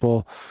of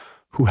people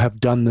who have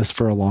done this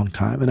for a long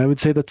time. And I would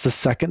say that's the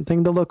second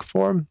thing to look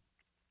for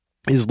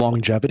is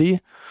longevity.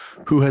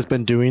 Who has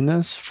been doing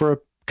this for a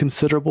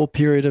considerable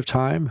period of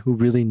time, who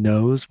really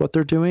knows what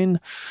they're doing.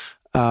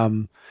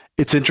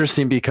 it's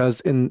interesting because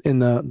in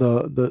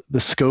the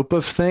scope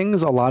of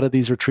things, a lot of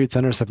these retreat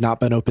centers have not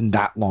been open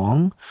that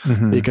long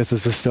because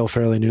this is still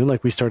fairly new.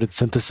 Like we started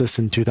Synthesis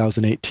in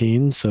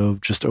 2018, so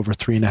just over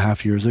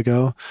 3.5 years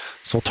ago.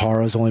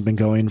 Soltara's only been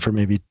going for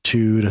maybe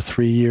 2 to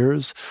 3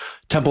 years.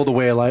 Temple the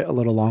Way a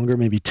little longer,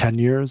 maybe 10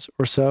 years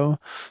or so.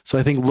 So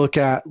I think look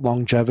at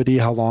longevity.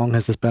 How long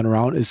has this been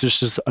around? Is this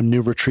just a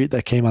new retreat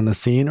that came on the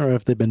scene, or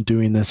have they been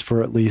doing this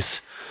for at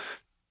least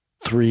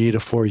 3 to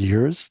 4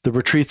 years? The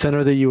retreat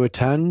center that you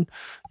attend,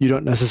 you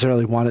don't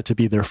necessarily want it to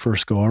be their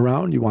first go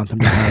around. You want them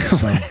to have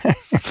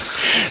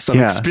some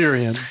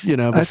experience,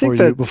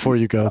 before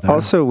you go there.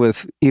 Also,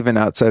 with even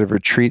outside of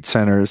retreat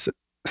centers,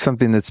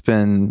 something that's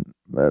been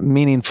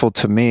meaningful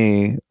to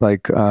me,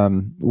 like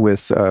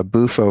with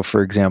Bufo,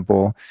 for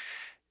example,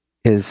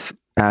 is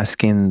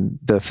asking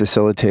the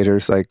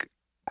facilitators, like,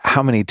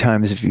 how many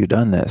times have you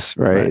done this?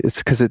 Right? It's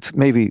because it's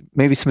maybe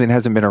something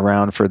hasn't been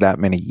around for that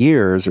many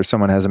years, or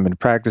someone hasn't been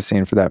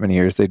practicing for that many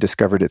years. They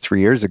discovered it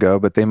 3 years ago,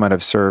 but they might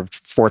have served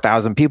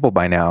 4,000 people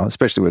by now,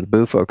 especially with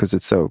Bufo, because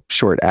it's so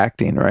short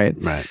acting, right?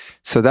 Right.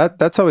 So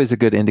that's always a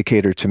good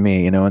indicator to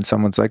me, when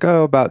someone's like,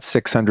 oh, about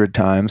 600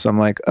 times, I'm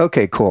like,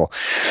 okay, cool.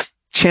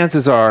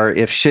 Chances are,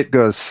 if shit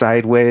goes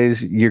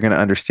sideways, you're going to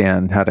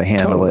understand how to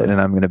handle it,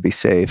 and I'm going to be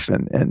safe,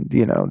 and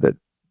that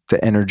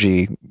the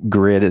energy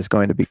grid is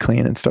going to be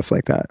clean and stuff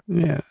like that.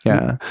 Yeah.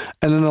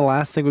 And then the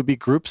last thing would be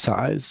group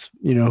size.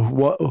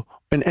 What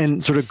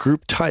and sort of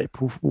group type.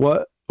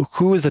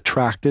 Who is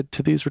attracted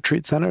to these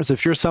retreat centers?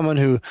 If you're someone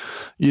who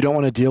you don't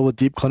want to deal with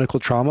deep clinical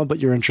trauma, but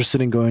you're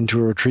interested in going to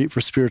a retreat for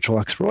spiritual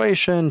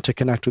exploration, to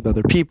connect with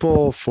other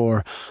people,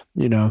 for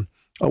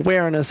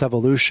awareness,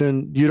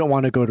 evolution, you don't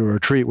want to go to a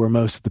retreat where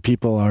most of the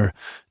people are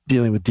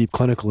dealing with deep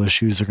clinical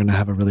issues, are going to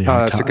have a really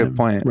hard time. That's a good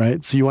point.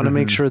 Right? So you want to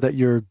make sure that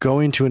you're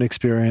going to an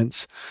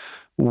experience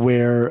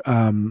where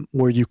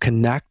you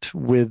connect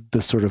with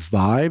the sort of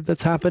vibe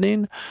that's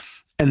happening,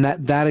 and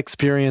that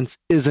experience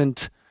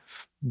isn't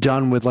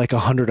done with like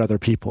 100 other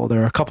people.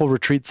 There are a couple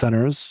retreat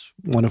centers,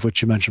 one of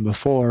which you mentioned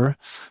before,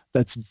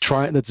 that's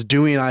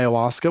doing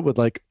ayahuasca with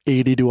like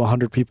 80 to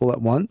 100 people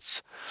at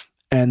once.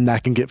 And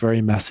that can get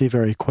very messy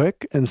very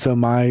quick. And so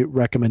my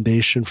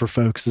recommendation for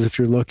folks is, if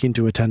you're looking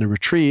to attend a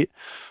retreat,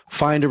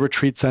 find a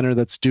retreat center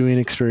that's doing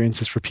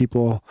experiences for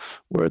people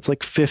where it's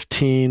like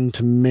 15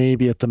 to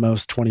maybe at the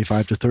most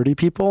 25 to 30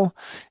 people.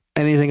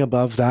 Anything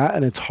above that,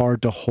 and it's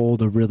hard to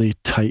hold a really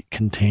tight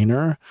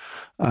container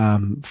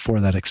for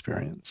that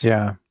experience.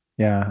 Yeah,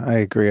 I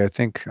agree. I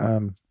think,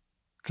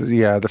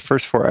 the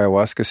first 4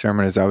 ayahuasca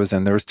ceremonies I was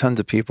in, there was tons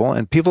of people,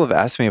 and people have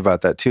asked me about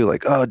that too.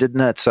 Like, oh, didn't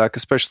that suck?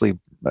 Especially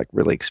like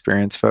really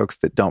experienced folks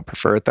that don't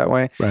prefer it that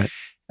way. Right.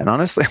 And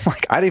honestly, I'm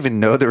like, I didn't even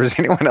know there was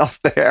anyone else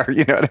there.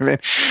 You know what I mean?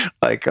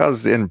 Like, I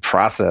was in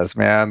process,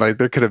 man. Like,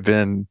 there could have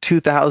been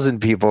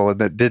 2,000 people and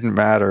that didn't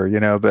matter,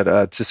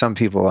 but to some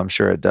people, I'm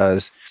sure it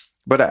does.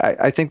 But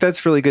I think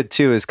that's really good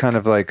too, is kind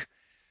of like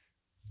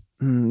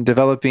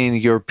developing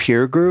your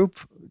peer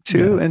group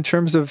too, in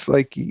terms of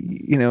like,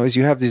 as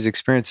you have these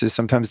experiences,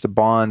 sometimes the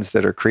bonds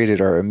that are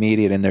created are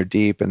immediate and they're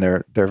deep and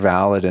they're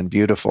valid and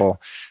beautiful.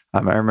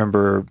 I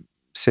remember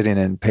sitting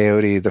in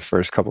peyote the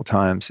first couple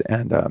times,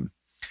 and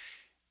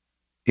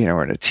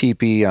we're in a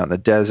teepee out in the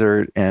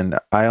desert, and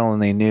I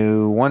only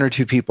knew 1 or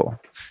 2 people.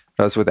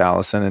 I was with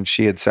Allison, and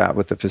she had sat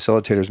with the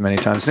facilitators many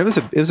times, and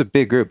it was a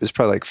big group. It was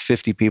probably like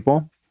 50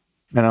 people,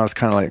 and I was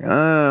kind of like,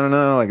 I don't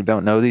know, like,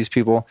 don't know these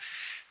people.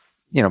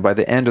 By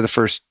the end of the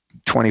first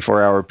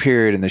 24-hour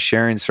period in the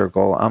sharing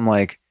circle, I'm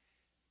like,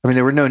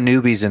 there were no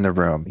newbies in the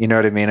room. You know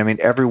what I mean?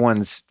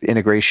 Everyone's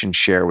integration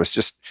share was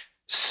just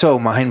so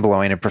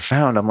mind-blowing and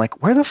profound. I'm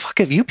like, where the fuck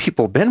have you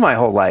people been my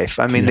whole life?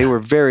 They were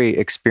very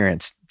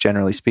experienced,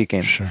 generally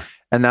speaking. Sure.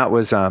 And that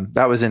was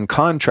in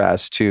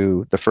contrast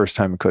to the first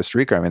time in Costa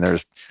Rica. There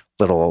was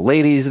little old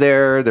ladies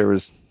there. There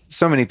was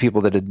so many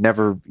people that had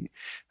never.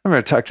 I'm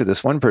going to talk to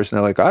this one person.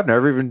 They're like, I've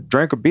never even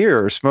drank a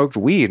beer or smoked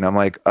weed. And I'm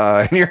like,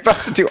 and you're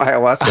about to do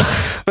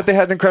ayahuasca. But they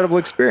had an incredible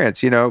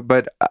experience,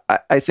 But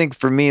I think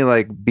for me,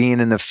 like, being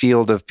in the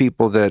field of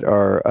people that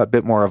are a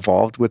bit more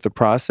evolved with the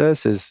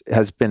process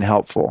has been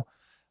helpful.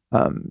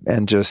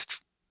 And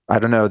just, I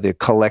don't know, the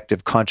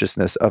collective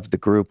consciousness of the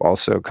group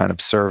also kind of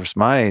serves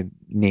my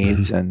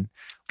needs and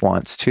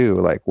wants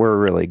too. Like, we're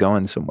really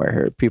going somewhere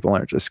here. People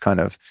aren't just kind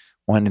of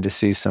wanting to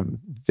see some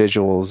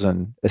visuals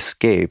and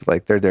escape.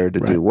 Like, they're there to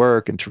do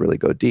work and to really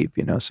go deep,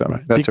 So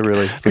that's a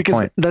really good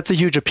point. That's a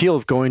huge appeal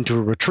of going to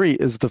a retreat,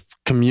 is the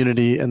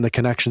community and the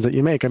connections that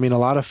you make. A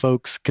lot of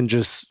folks can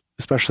just,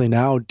 especially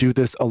now, do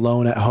this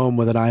alone at home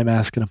with an eye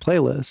mask and a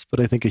playlist. But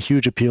I think a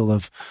huge appeal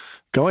of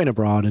going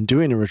abroad and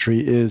doing a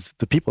retreat is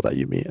the people that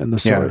you meet and the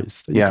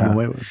stories that you come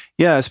away with.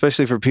 Yeah,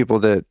 especially for people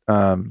that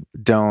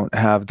don't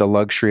have the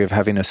luxury of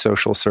having a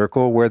social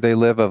circle where they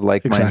live of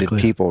like-minded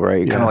people,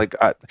 right? Kind of like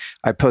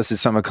I posted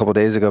some a couple of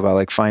days ago about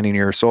like finding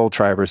your soul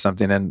tribe or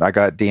something, and I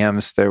got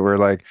DMs that were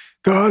like,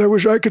 God, I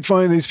wish I could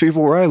find these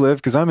people where I live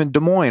because I'm in Des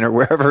Moines or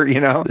wherever,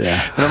 Yeah.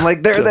 And I'm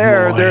like, they're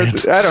there.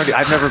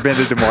 I've never been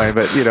to Des Moines,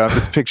 but I'm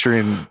just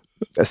picturing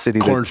a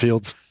city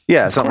cornfields.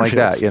 Something like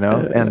that,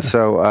 And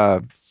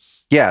so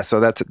yeah,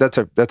 so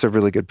that's a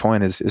really good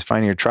point is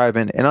finding your tribe.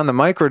 And on the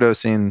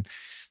microdosing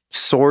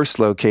source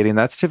locating,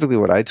 that's typically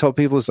what I tell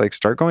people is like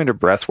start going to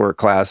breathwork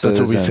classes.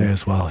 That's what we say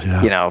as well.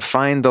 Yeah. You know,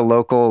 find the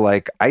local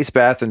like ice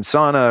bath and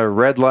sauna,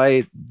 red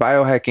light,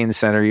 biohacking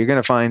center. You're going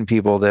to find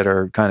people that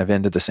are kind of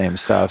into the same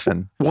stuff.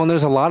 And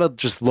there's a lot of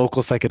just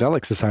local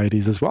psychedelic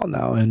societies as well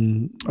now.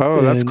 And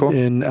that's cool.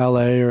 In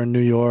LA or in New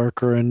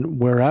York or in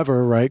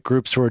wherever, right?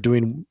 Groups who are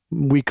doing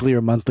weekly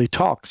or monthly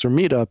talks or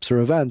meetups or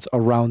events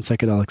around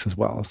psychedelics as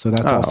well. So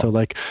that's also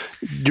like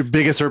your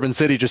biggest urban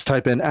city, just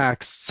type in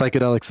Axe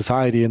Psychedelic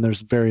Society and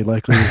there's very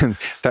likely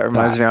that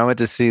reminds me, I went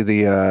to see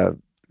the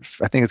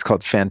I think it's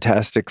called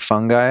Fantastic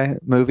Fungi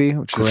movie,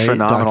 which is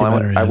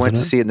phenomenal. I went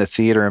to see it in the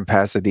theater in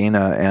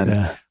Pasadena,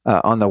 and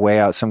on the way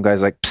out, some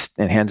guy's like, psst,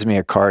 and hands me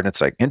a card, and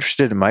it's like,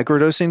 interested in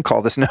microdosing?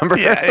 Call this number.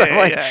 So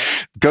I'm like,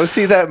 go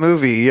see that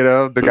movie. You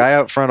know, the guy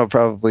out front will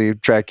probably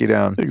track you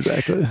down.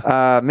 Exactly.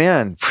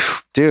 Man,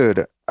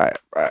 dude,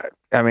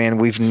 I mean,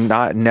 we've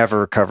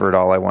never covered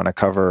all I want to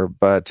cover,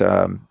 but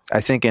I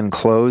think in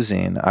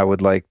closing, I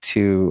would like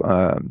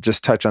to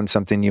just touch on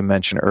something you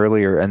mentioned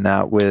earlier, and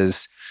that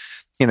was,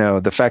 you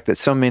know, the fact that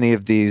so many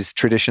of these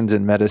traditions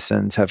and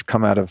medicines have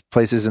come out of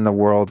places in the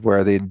world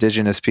where the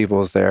indigenous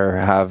peoples there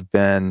have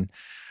been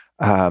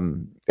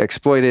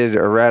exploited,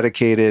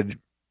 eradicated,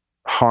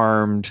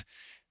 harmed,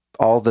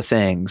 all the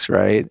things,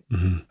 right?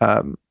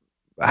 Mm-hmm.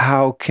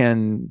 How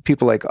can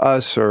people like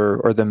us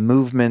or the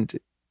movement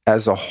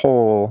as a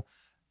whole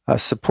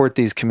support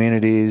these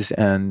communities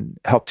and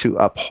help to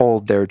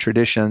uphold their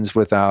traditions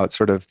without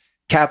sort of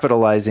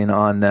capitalizing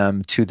on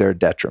them to their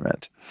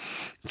detriment?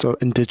 So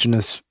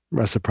indigenous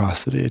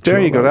reciprocity.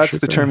 There you go. That's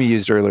the term you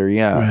used earlier.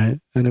 Yeah. Right.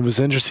 And it was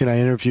interesting. I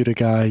interviewed a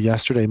guy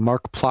yesterday,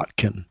 Mark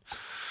Plotkin,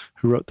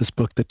 who wrote this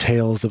book, The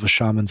Tales of a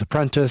Shaman's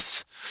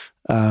Apprentice.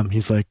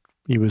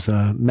 He was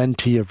a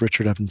mentee of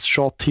Richard Evans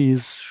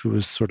Schultes, who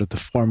was sort of the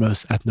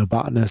foremost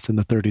ethnobotanist in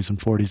the 30s and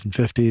 40s and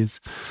 50s.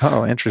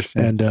 Oh,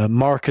 interesting. And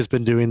Mark has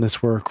been doing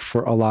this work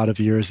for a lot of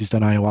years. He's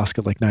done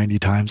ayahuasca like 90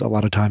 times, a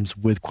lot of times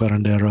with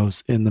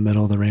curanderos in the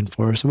middle of the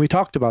rainforest. And we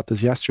talked about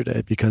this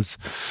yesterday because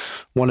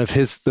one of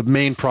the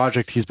main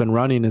project he's been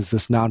running is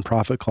this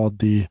nonprofit called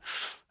the,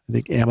 I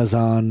think,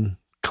 Amazon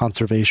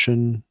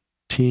Conservation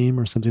Team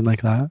or something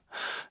like that.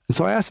 And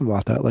so I asked him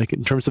about that, like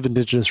in terms of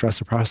indigenous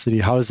reciprocity,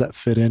 how does that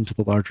fit into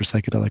the larger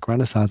psychedelic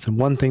renaissance? And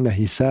one thing that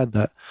he said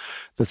that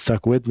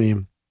stuck with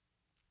me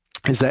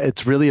is that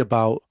it's really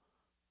about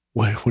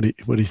what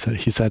he said.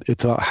 He said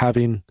it's about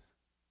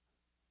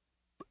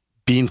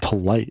being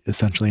polite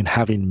essentially and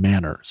having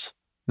manners,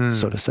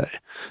 so to say.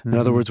 In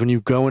other words, when you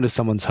go into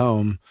someone's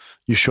home,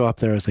 you show up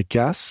there as a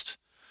guest.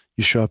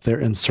 You show up there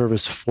in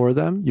service for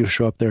them. You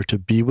show up there to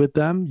be with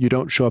them. You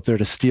don't show up there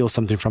to steal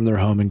something from their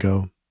home and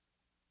go,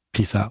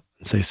 peace out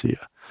and say, see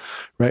ya.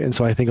 Right. And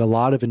so I think a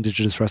lot of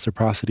indigenous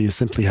reciprocity is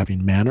simply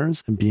having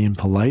manners and being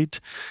polite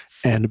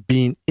and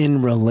being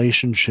in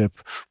relationship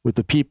with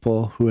the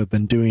people who have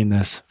been doing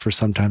this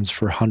sometimes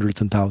for hundreds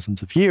and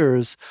thousands of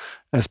years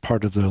as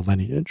part of their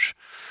lineage.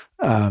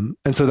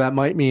 And so that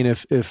might mean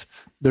if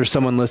there's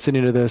someone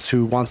listening to this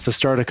who wants to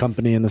start a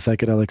company in the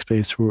psychedelic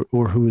space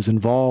or who is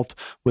involved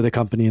with a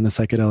company in the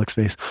psychedelic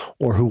space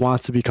or who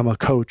wants to become a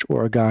coach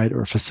or a guide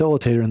or a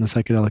facilitator in the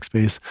psychedelic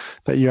space,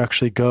 that you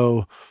actually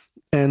go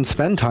and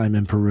spend time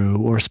in Peru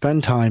or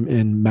spend time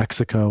in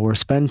Mexico or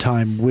spend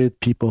time with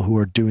people who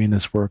are doing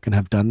this work and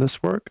have done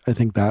this work. I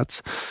think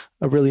that's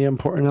a really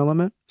important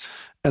element.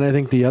 And I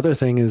think the other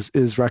thing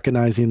is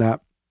recognizing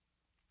that,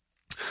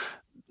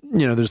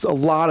 you know, there's a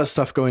lot of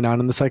stuff going on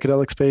in the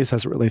psychedelic space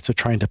as it relates to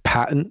trying to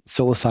patent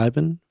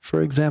psilocybin,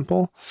 for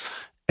example,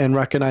 and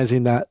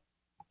recognizing that,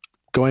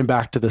 going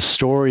back to the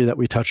story that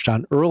we touched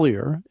on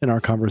earlier in our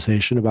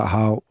conversation about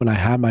how when I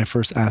had my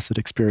first acid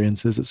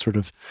experiences, it sort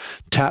of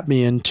tapped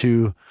me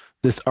into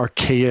this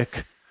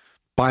archaic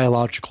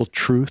biological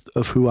truth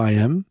of who I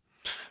am,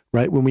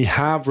 right? When we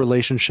have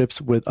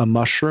relationships with a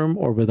mushroom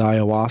or with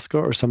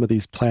ayahuasca or some of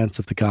these plants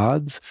of the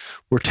gods,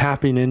 we're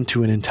tapping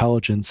into an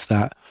intelligence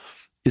that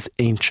is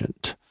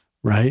ancient,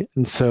 right?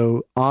 And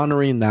so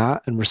honoring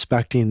that and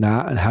respecting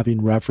that and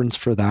having reverence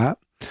for that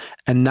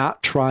and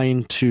not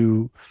trying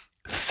to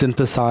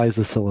synthesize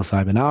the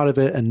psilocybin out of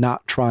it and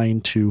not trying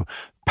to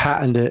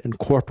patent it and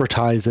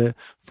corporatize it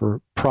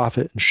for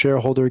profit and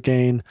shareholder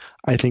gain,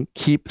 I think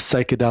keep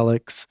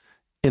psychedelics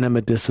in a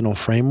medicinal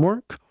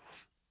framework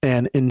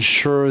and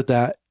ensure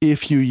that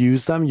if you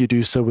use them, you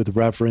do so with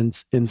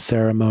reverence, in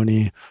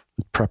ceremony,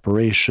 with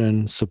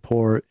preparation,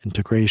 support,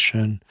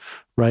 integration,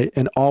 right?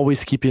 And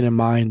always keeping in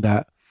mind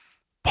that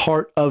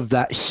part of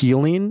that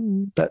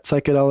healing that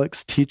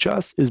psychedelics teach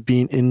us is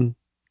being in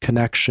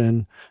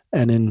connection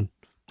and in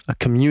a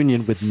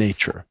communion with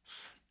nature.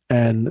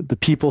 And the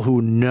people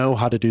who know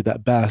how to do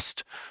that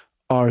best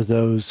are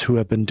those who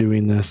have been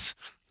doing this,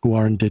 who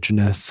are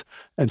indigenous.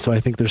 And so I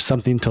think there's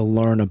something to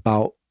learn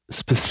about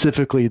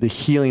specifically the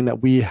healing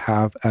that we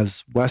have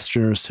as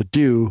Westerners to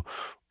do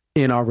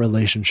in our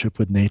relationship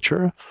with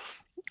nature,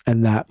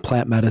 and that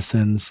plant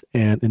medicines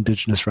and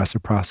indigenous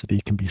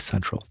reciprocity can be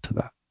central to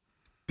that.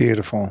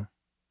 Beautiful.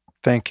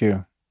 Thank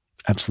you.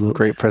 Absolutely.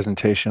 Great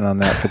presentation on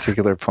that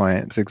particular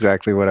point. It's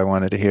exactly what I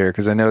wanted to hear,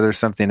 because I know there's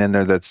something in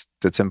there that's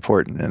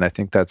important, and I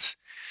think that's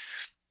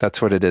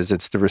what it is.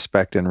 It's the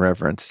respect and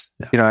reverence.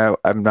 Yeah.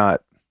 I'm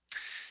not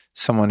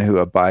someone who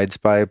abides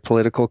by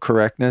political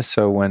correctness,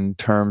 so when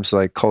terms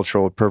like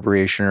cultural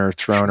appropriation are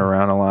thrown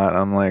around a lot,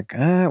 I'm like,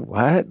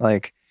 what?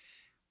 Like,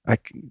 I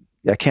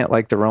can't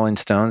like the Rolling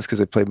Stones because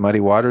they played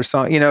Muddy Waters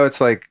song.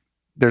 It's like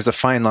there's a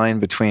fine line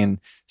between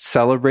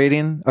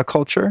celebrating a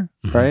culture,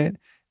 right?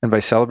 And by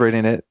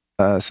celebrating it,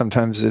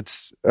 sometimes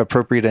it's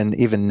appropriate and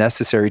even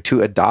necessary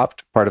to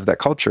adopt part of that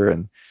culture.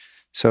 And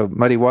so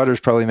Muddy Waters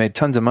probably made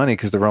tons of money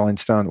because the Rolling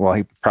Stone, well,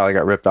 he probably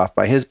got ripped off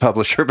by his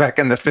publisher back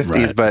in the 50s.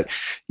 Right. But,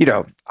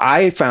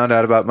 I found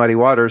out about Muddy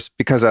Waters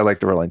because I like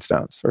the Rolling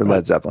Stones or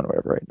Led Zeppelin or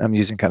whatever, right? I'm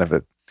using kind of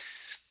a,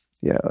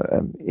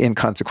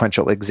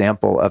 inconsequential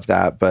example of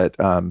that. But,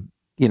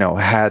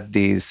 had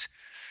these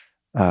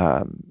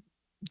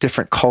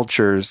different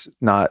cultures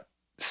not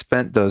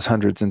spent those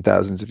hundreds and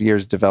thousands of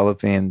years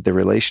developing the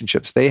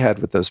relationships they had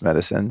with those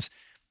medicines,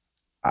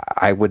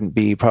 I wouldn't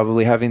be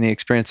probably having the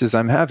experiences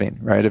I'm having,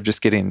 right? Of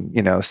just getting,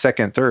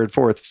 second, third,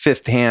 fourth,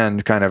 fifth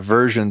hand kind of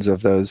versions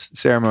of those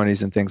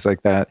ceremonies and things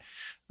like that.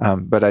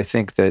 But I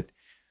think that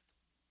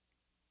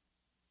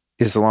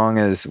as long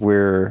as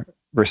we're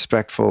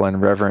respectful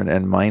and reverent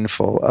and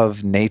mindful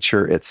of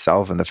nature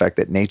itself and the fact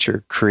that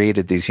nature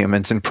created these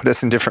humans and put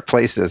us in different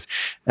places.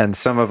 And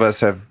some of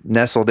us have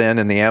nestled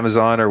in the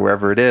Amazon or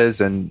wherever it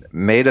is and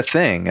made a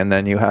thing. And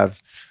then you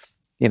have,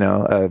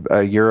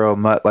 a Euro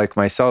mutt like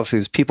myself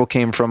whose people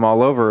came from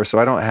all over. So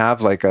I don't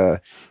have like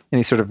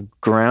any sort of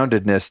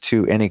groundedness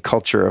to any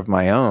culture of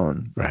my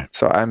own. Right.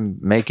 So I'm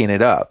making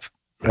it up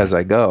as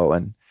I go.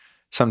 And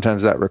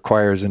sometimes that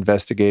requires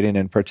investigating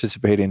and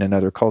participating in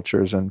other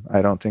cultures. And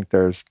I don't think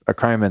there's a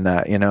crime in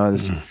that.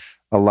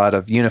 A lot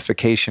of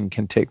unification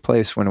can take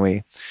place when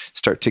we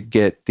start to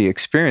get the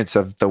experience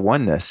of the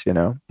oneness,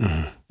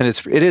 And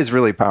it is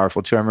really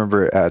powerful too. I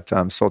remember at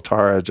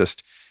Soltara,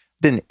 just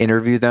didn't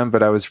interview them,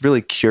 but I was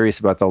really curious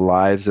about the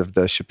lives of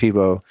the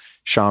Shipibo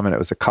shaman. It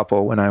was a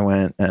couple when I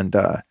went, and,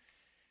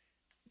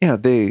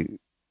 they'd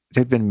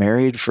been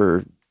married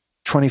for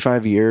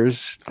 25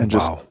 years and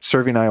just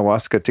serving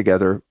ayahuasca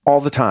together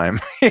all the time,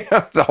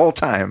 the whole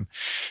time.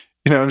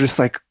 I'm just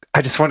like,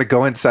 I just want to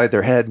go inside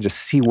their head and just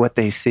see what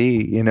they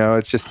see.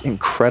 It's just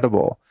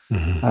incredible.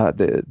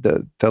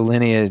 The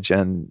lineage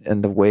and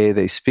the way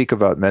they speak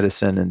about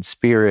medicine and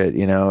spirit,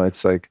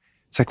 it's like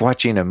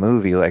watching a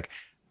movie. Like,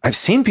 I've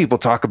seen people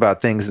talk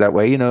about things that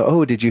way,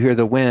 oh, did you hear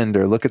the wind,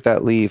 or look at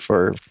that leaf,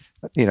 or,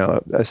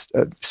 a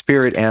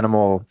spirit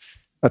animal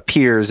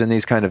appears, and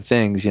these kind of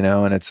things,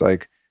 and it's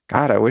like,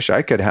 God, I wish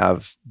I could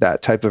have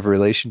that type of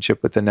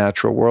relationship with the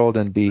natural world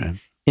and be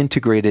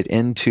integrated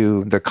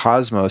into the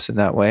cosmos in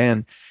that way.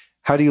 And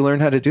how do you learn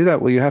how to do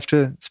that? Well, you have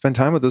to spend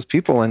time with those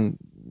people and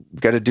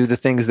you've got to do the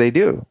things they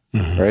do,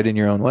 right, in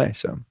your own way.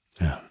 So,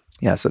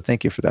 so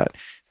thank you for that. I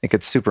think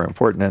it's super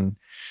important. And,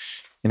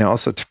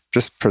 also to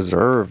just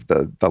preserve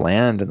the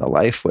land and the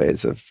life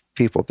ways of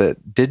people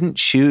that didn't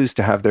choose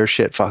to have their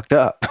shit fucked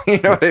up. You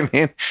know what I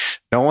mean?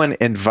 No one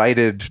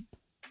invited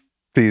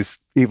these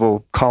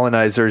evil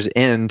colonizers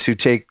in to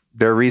take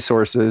their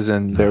resources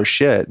and their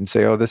shit and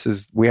say,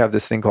 we have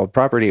this thing called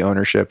property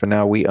ownership and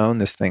now we own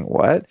this thing.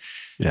 What?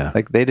 Yeah.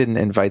 Like they didn't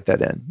invite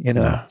that in,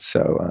 No.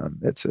 So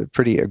it's a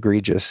pretty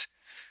egregious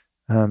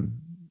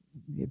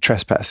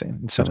trespassing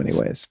in so many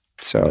ways.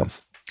 So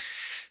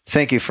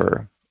thank you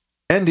for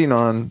ending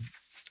on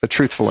a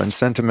truthful and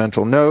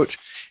sentimental note.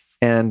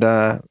 And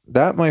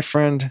that, my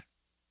friend,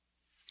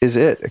 is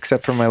it,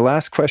 except for my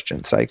last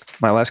question. Psych.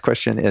 My last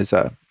question is,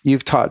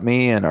 you've taught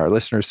me and our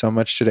listeners so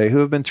much today. Who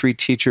have been 3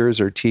 teachers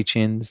or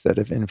teachings that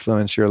have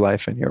influenced your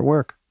life and your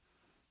work?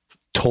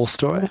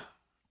 Tolstoy.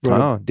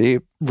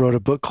 Deep. Wrote a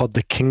book called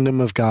The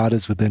Kingdom of God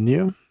is Within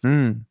You,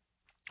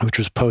 which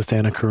was post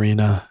Anna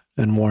Karenina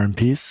and War and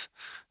Peace.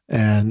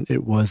 And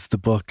it was the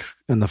book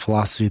and the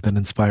philosophy that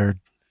inspired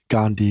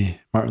Gandhi,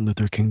 Martin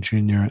Luther King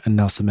Jr., and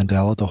Nelson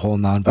Mandela, the whole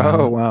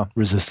nonviolent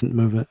resistant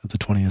movement of the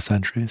 20th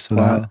century. So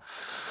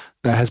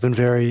that has been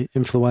very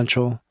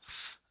influential.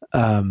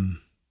 I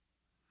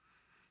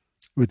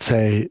would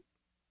say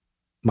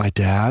my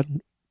dad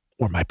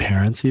or my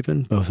parents,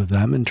 even both of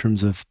them, in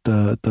terms of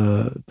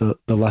the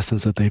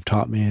lessons that they've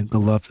taught me, the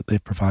love that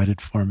they've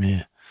provided for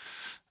me.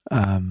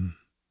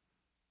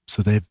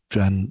 So they've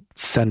been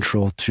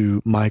central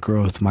to my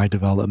growth, my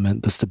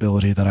development, the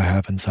stability that I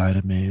have inside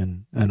of me,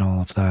 and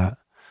all of that.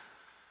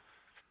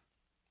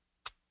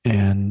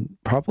 And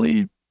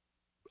probably,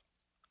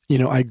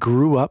 I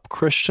grew up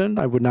Christian.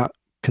 I would not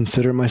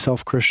consider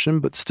myself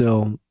Christian, but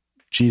still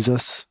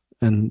Jesus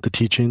and the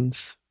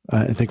teachings,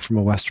 I think from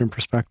a Western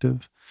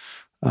perspective,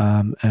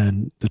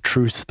 and the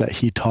truth that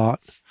he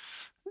taught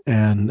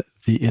and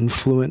the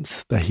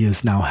influence that he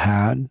has now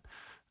had,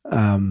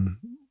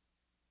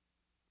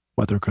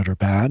 whether good or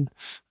bad.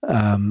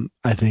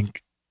 I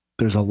think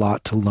there's a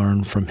lot to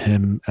learn from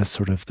him as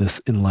sort of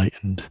this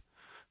enlightened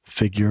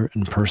figure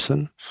and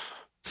person.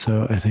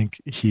 So I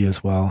think he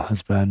as well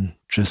has been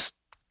just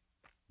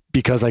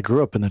because I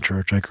grew up in the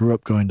church. I grew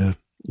up going to,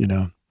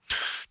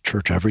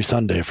 church every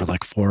Sunday for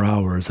like 4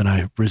 hours, and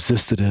I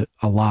resisted it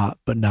a lot.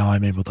 But now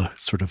I'm able to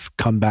sort of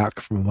come back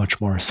from a much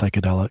more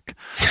psychedelic,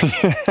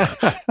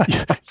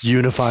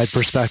 unified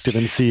perspective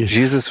and see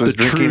Jesus was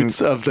drinking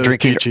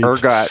teachings.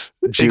 ergot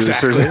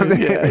juice or something.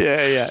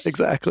 Yeah,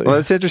 exactly. Well,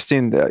 it's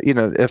interesting.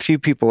 A few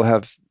people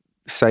have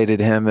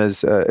cited him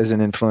as an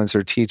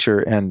influencer teacher,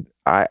 and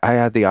I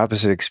had the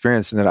opposite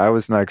experience in that I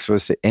was not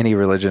exposed to any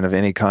religion of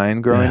any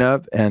kind growing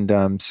up.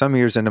 And some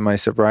years into my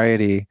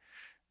sobriety,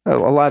 a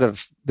lot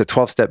of the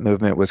 12-step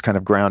movement was kind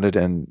of grounded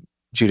in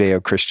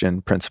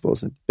Judeo-Christian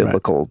principles and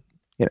biblical,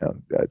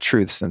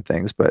 truths and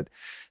things. But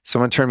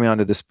someone turned me on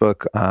to this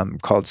book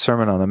called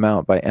Sermon on the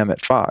Mount by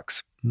Emmett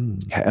Fox.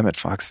 Yeah, Emmett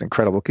Fox is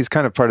incredible. He's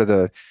kind of part of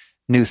the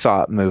New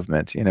Thought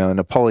movement,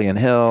 Napoleon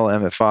Hill,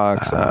 Emmett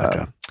Fox,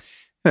 kind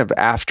of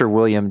after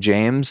William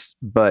James,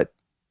 but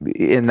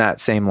in that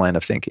same line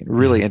of thinking.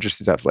 Really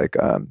interesting stuff like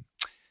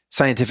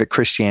scientific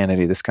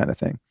Christianity, this kind of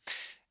thing.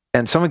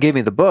 And someone gave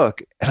me the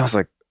book, and I was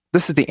like,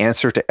 this is the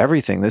answer to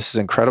everything. This is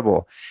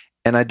incredible.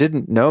 And I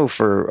didn't know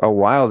for a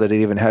while that it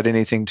even had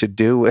anything to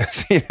do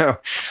with,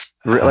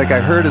 like I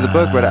heard of the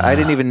book, but I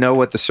didn't even know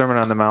what the Sermon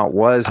on the Mount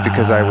was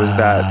because I was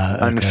that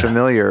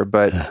unfamiliar.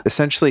 But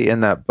essentially in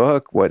that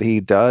book, what he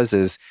does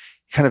is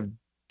he kind of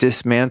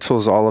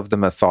dismantles all of the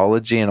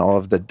mythology and all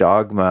of the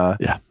dogma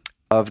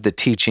of the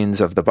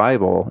teachings of the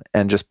Bible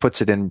and just puts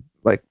it in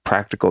like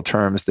practical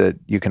terms that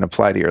you can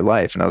apply to your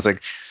life. And I was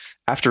like,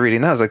 after reading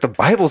that, I was like, the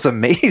Bible's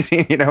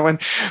amazing,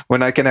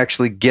 when I can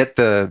actually get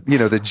the,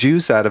 the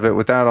juice out of it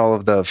without all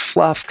of the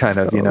fluff kind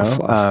of,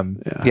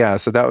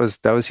 So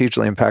that was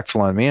hugely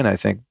impactful on me. And I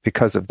think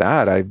because of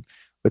that, I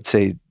would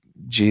say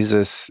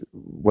Jesus,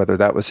 whether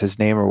that was his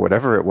name or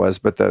whatever it was,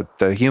 but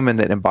the human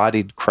that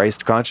embodied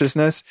Christ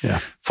consciousness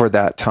for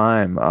that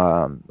time.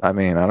 I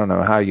don't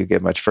know how you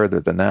get much further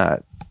than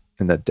that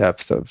in the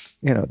depth of,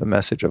 the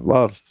message of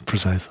love.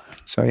 Precisely.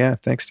 So yeah,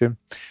 thanks, dude.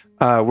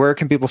 Where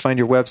can people find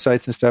your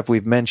websites and stuff?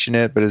 We've mentioned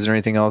it, but is there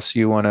anything else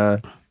you want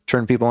to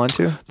turn people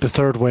onto? The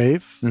Third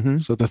Wave. Mm-hmm.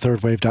 So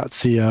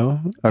thethirdwave.co.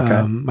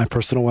 Okay. My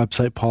personal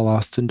website,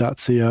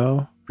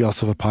 paulaustin.co. We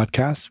also have a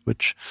podcast,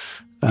 which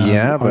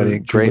buddy,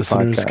 great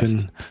listeners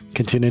podcast.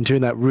 can tune into,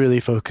 and that really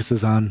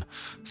focuses on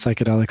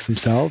psychedelics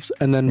themselves.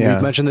 And then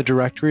we've mentioned the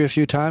directory a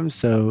few times.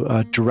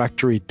 So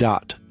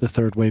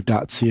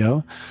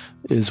directory.thethirdwave.co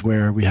is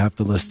where we have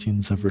the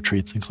listings of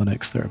retreats and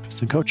clinics,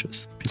 therapists and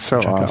coaches. So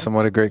awesome.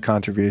 What a great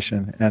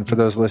contribution. And for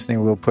those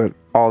listening, we'll put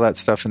all that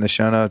stuff in the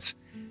show notes.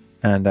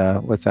 And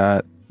with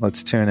that,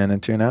 let's tune in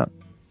and tune out.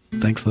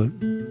 Thanks, Luke.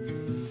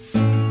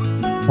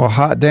 Well,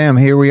 hot damn,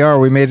 here we are.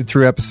 We made it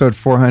through episode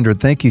 400.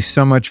 Thank you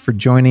so much for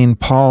joining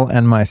Paul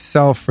and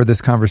myself for this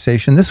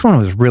conversation. This one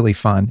was really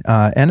fun.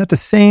 And at the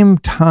same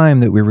time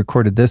that we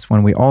recorded this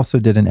one, we also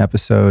did an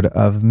episode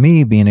of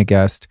me being a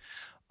guest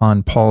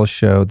on Paul's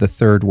show, The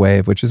Third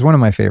Wave, which is one of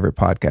my favorite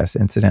podcasts,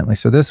 incidentally.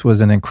 So this was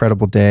an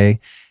incredible day.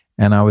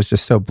 And I was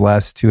just so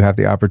blessed to have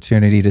the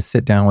opportunity to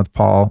sit down with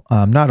Paul,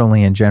 not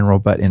only in general,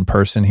 but in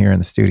person here in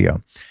the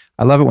studio.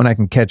 I love it when I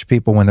can catch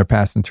people when they're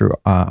passing through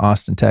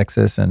Austin,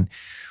 Texas, and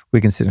we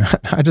can sit.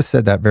 I just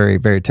said that very,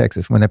 very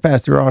Texas. When they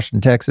pass through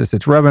Austin, Texas,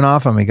 it's rubbing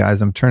off on me, guys.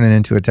 I'm turning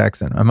into a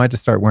Texan. I might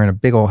just start wearing a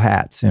big old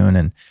hat soon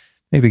and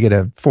maybe get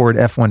a Ford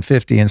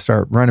F-150 and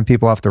start running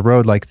people off the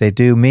road like they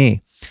do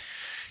me.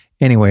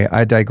 Anyway,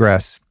 I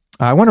digress.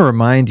 I want to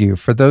remind you,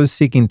 for those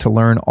seeking to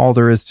learn all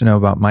there is to know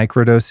about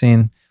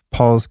microdosing,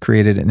 Paul's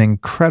created an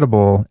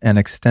incredible and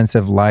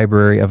extensive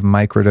library of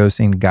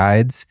microdosing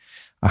guides.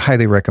 I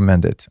highly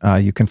recommend it.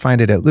 You can find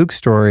it at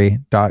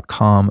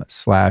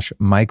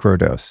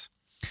lukestory.com/microdose.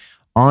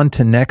 On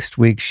to next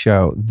week's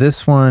show.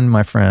 This one,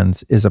 my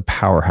friends, is a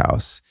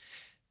powerhouse.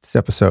 It's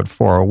episode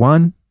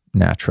 401,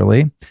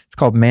 naturally. It's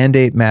called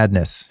Mandate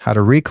Madness, How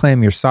to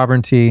Reclaim Your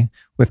Sovereignty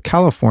with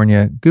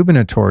California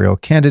gubernatorial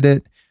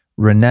candidate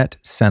Renette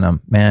Senum.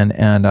 Man,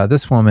 and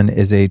this woman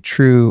is a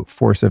true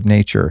force of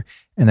nature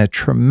and a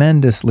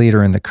tremendous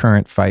leader in the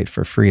current fight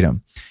for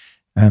freedom.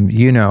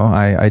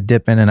 I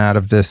dip in and out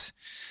of this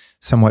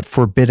somewhat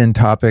forbidden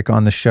topic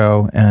on the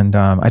show, and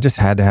I just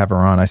had to have her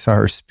on. I saw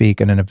her speak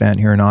at an event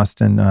here in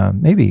Austin,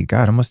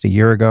 almost a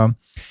year ago,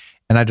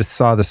 and I just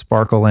saw the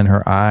sparkle in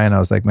her eye, and I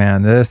was like,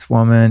 man, this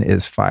woman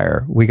is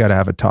fire. We got to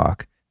have a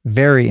talk.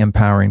 Very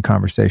empowering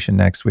conversation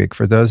next week.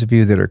 For those of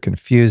you that are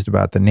confused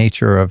about the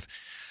nature of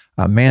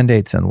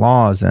mandates and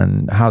laws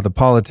and how the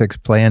politics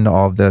play into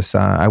all of this,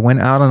 I went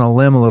out on a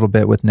limb a little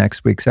bit with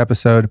next week's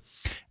episode,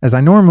 as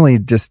I normally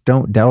just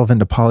don't delve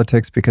into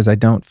politics because I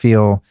don't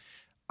feel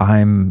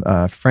I'm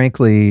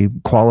frankly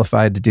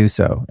qualified to do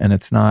so. And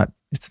it's not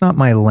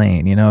my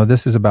lane.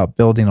 This is about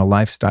building a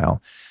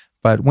lifestyle.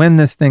 But when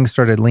this thing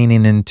started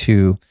leaning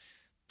into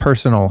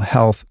personal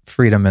health,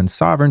 freedom, and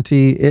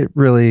sovereignty, it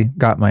really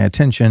got my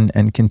attention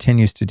and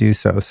continues to do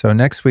so. So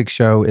next week's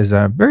show is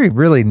a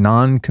really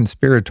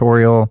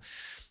non-conspiratorial,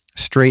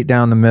 straight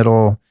down the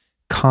middle,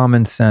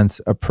 common sense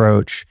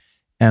approach,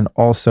 and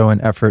also an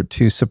effort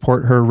to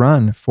support her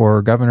run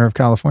for governor of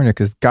California,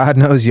 because God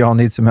knows y'all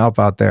need some help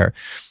out there.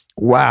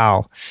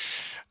 Wow.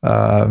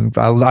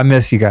 I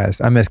miss you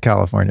guys. I miss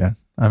California.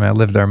 I mean, I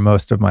lived there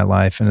most of my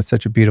life, and it's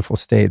such a beautiful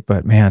state.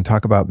 But man,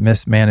 talk about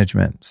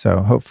mismanagement. So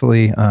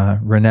hopefully,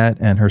 Renette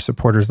and her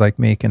supporters like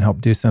me can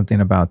help do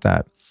something about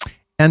that.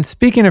 And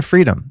speaking of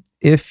freedom,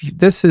 if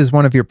this is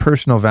one of your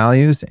personal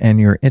values and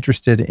you're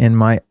interested in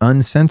my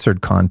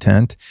uncensored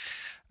content,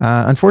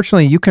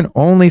 unfortunately, you can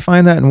only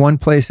find that in one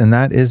place, and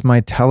that is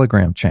my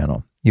Telegram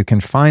channel. You can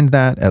find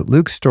that at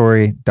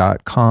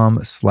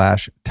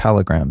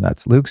lukestory.com/Telegram.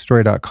 That's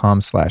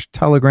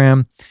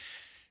lukestory.com/Telegram.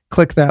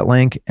 Click that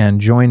link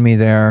and join me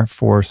there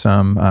for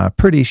some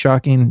pretty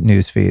shocking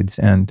news feeds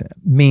and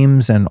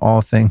memes and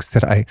all things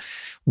that I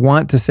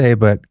want to say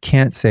but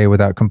can't say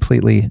without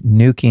completely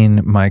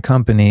nuking my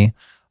company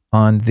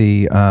on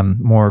the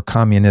more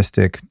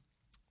communistic,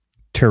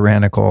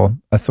 tyrannical,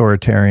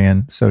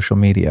 authoritarian social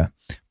media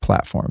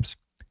platforms.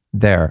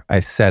 There, I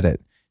said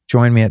it.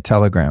 Join me at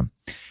Telegram.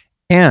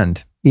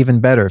 And even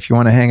better, if you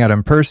want to hang out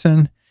in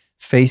person,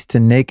 face to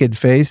naked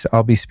face,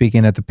 I'll be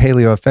speaking at the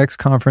Paleo Effects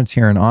Conference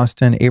here in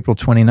Austin, April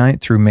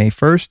 29th through May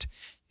 1st.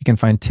 You can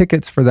find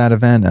tickets for that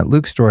event at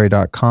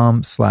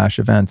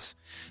lukestory.com/events.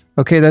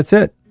 Okay, that's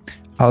it.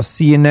 I'll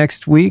see you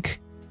next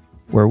week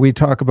where we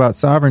talk about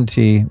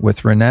sovereignty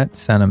with Renette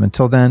Senum.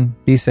 Until then,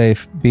 be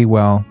safe, be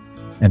well,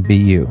 and be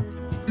you.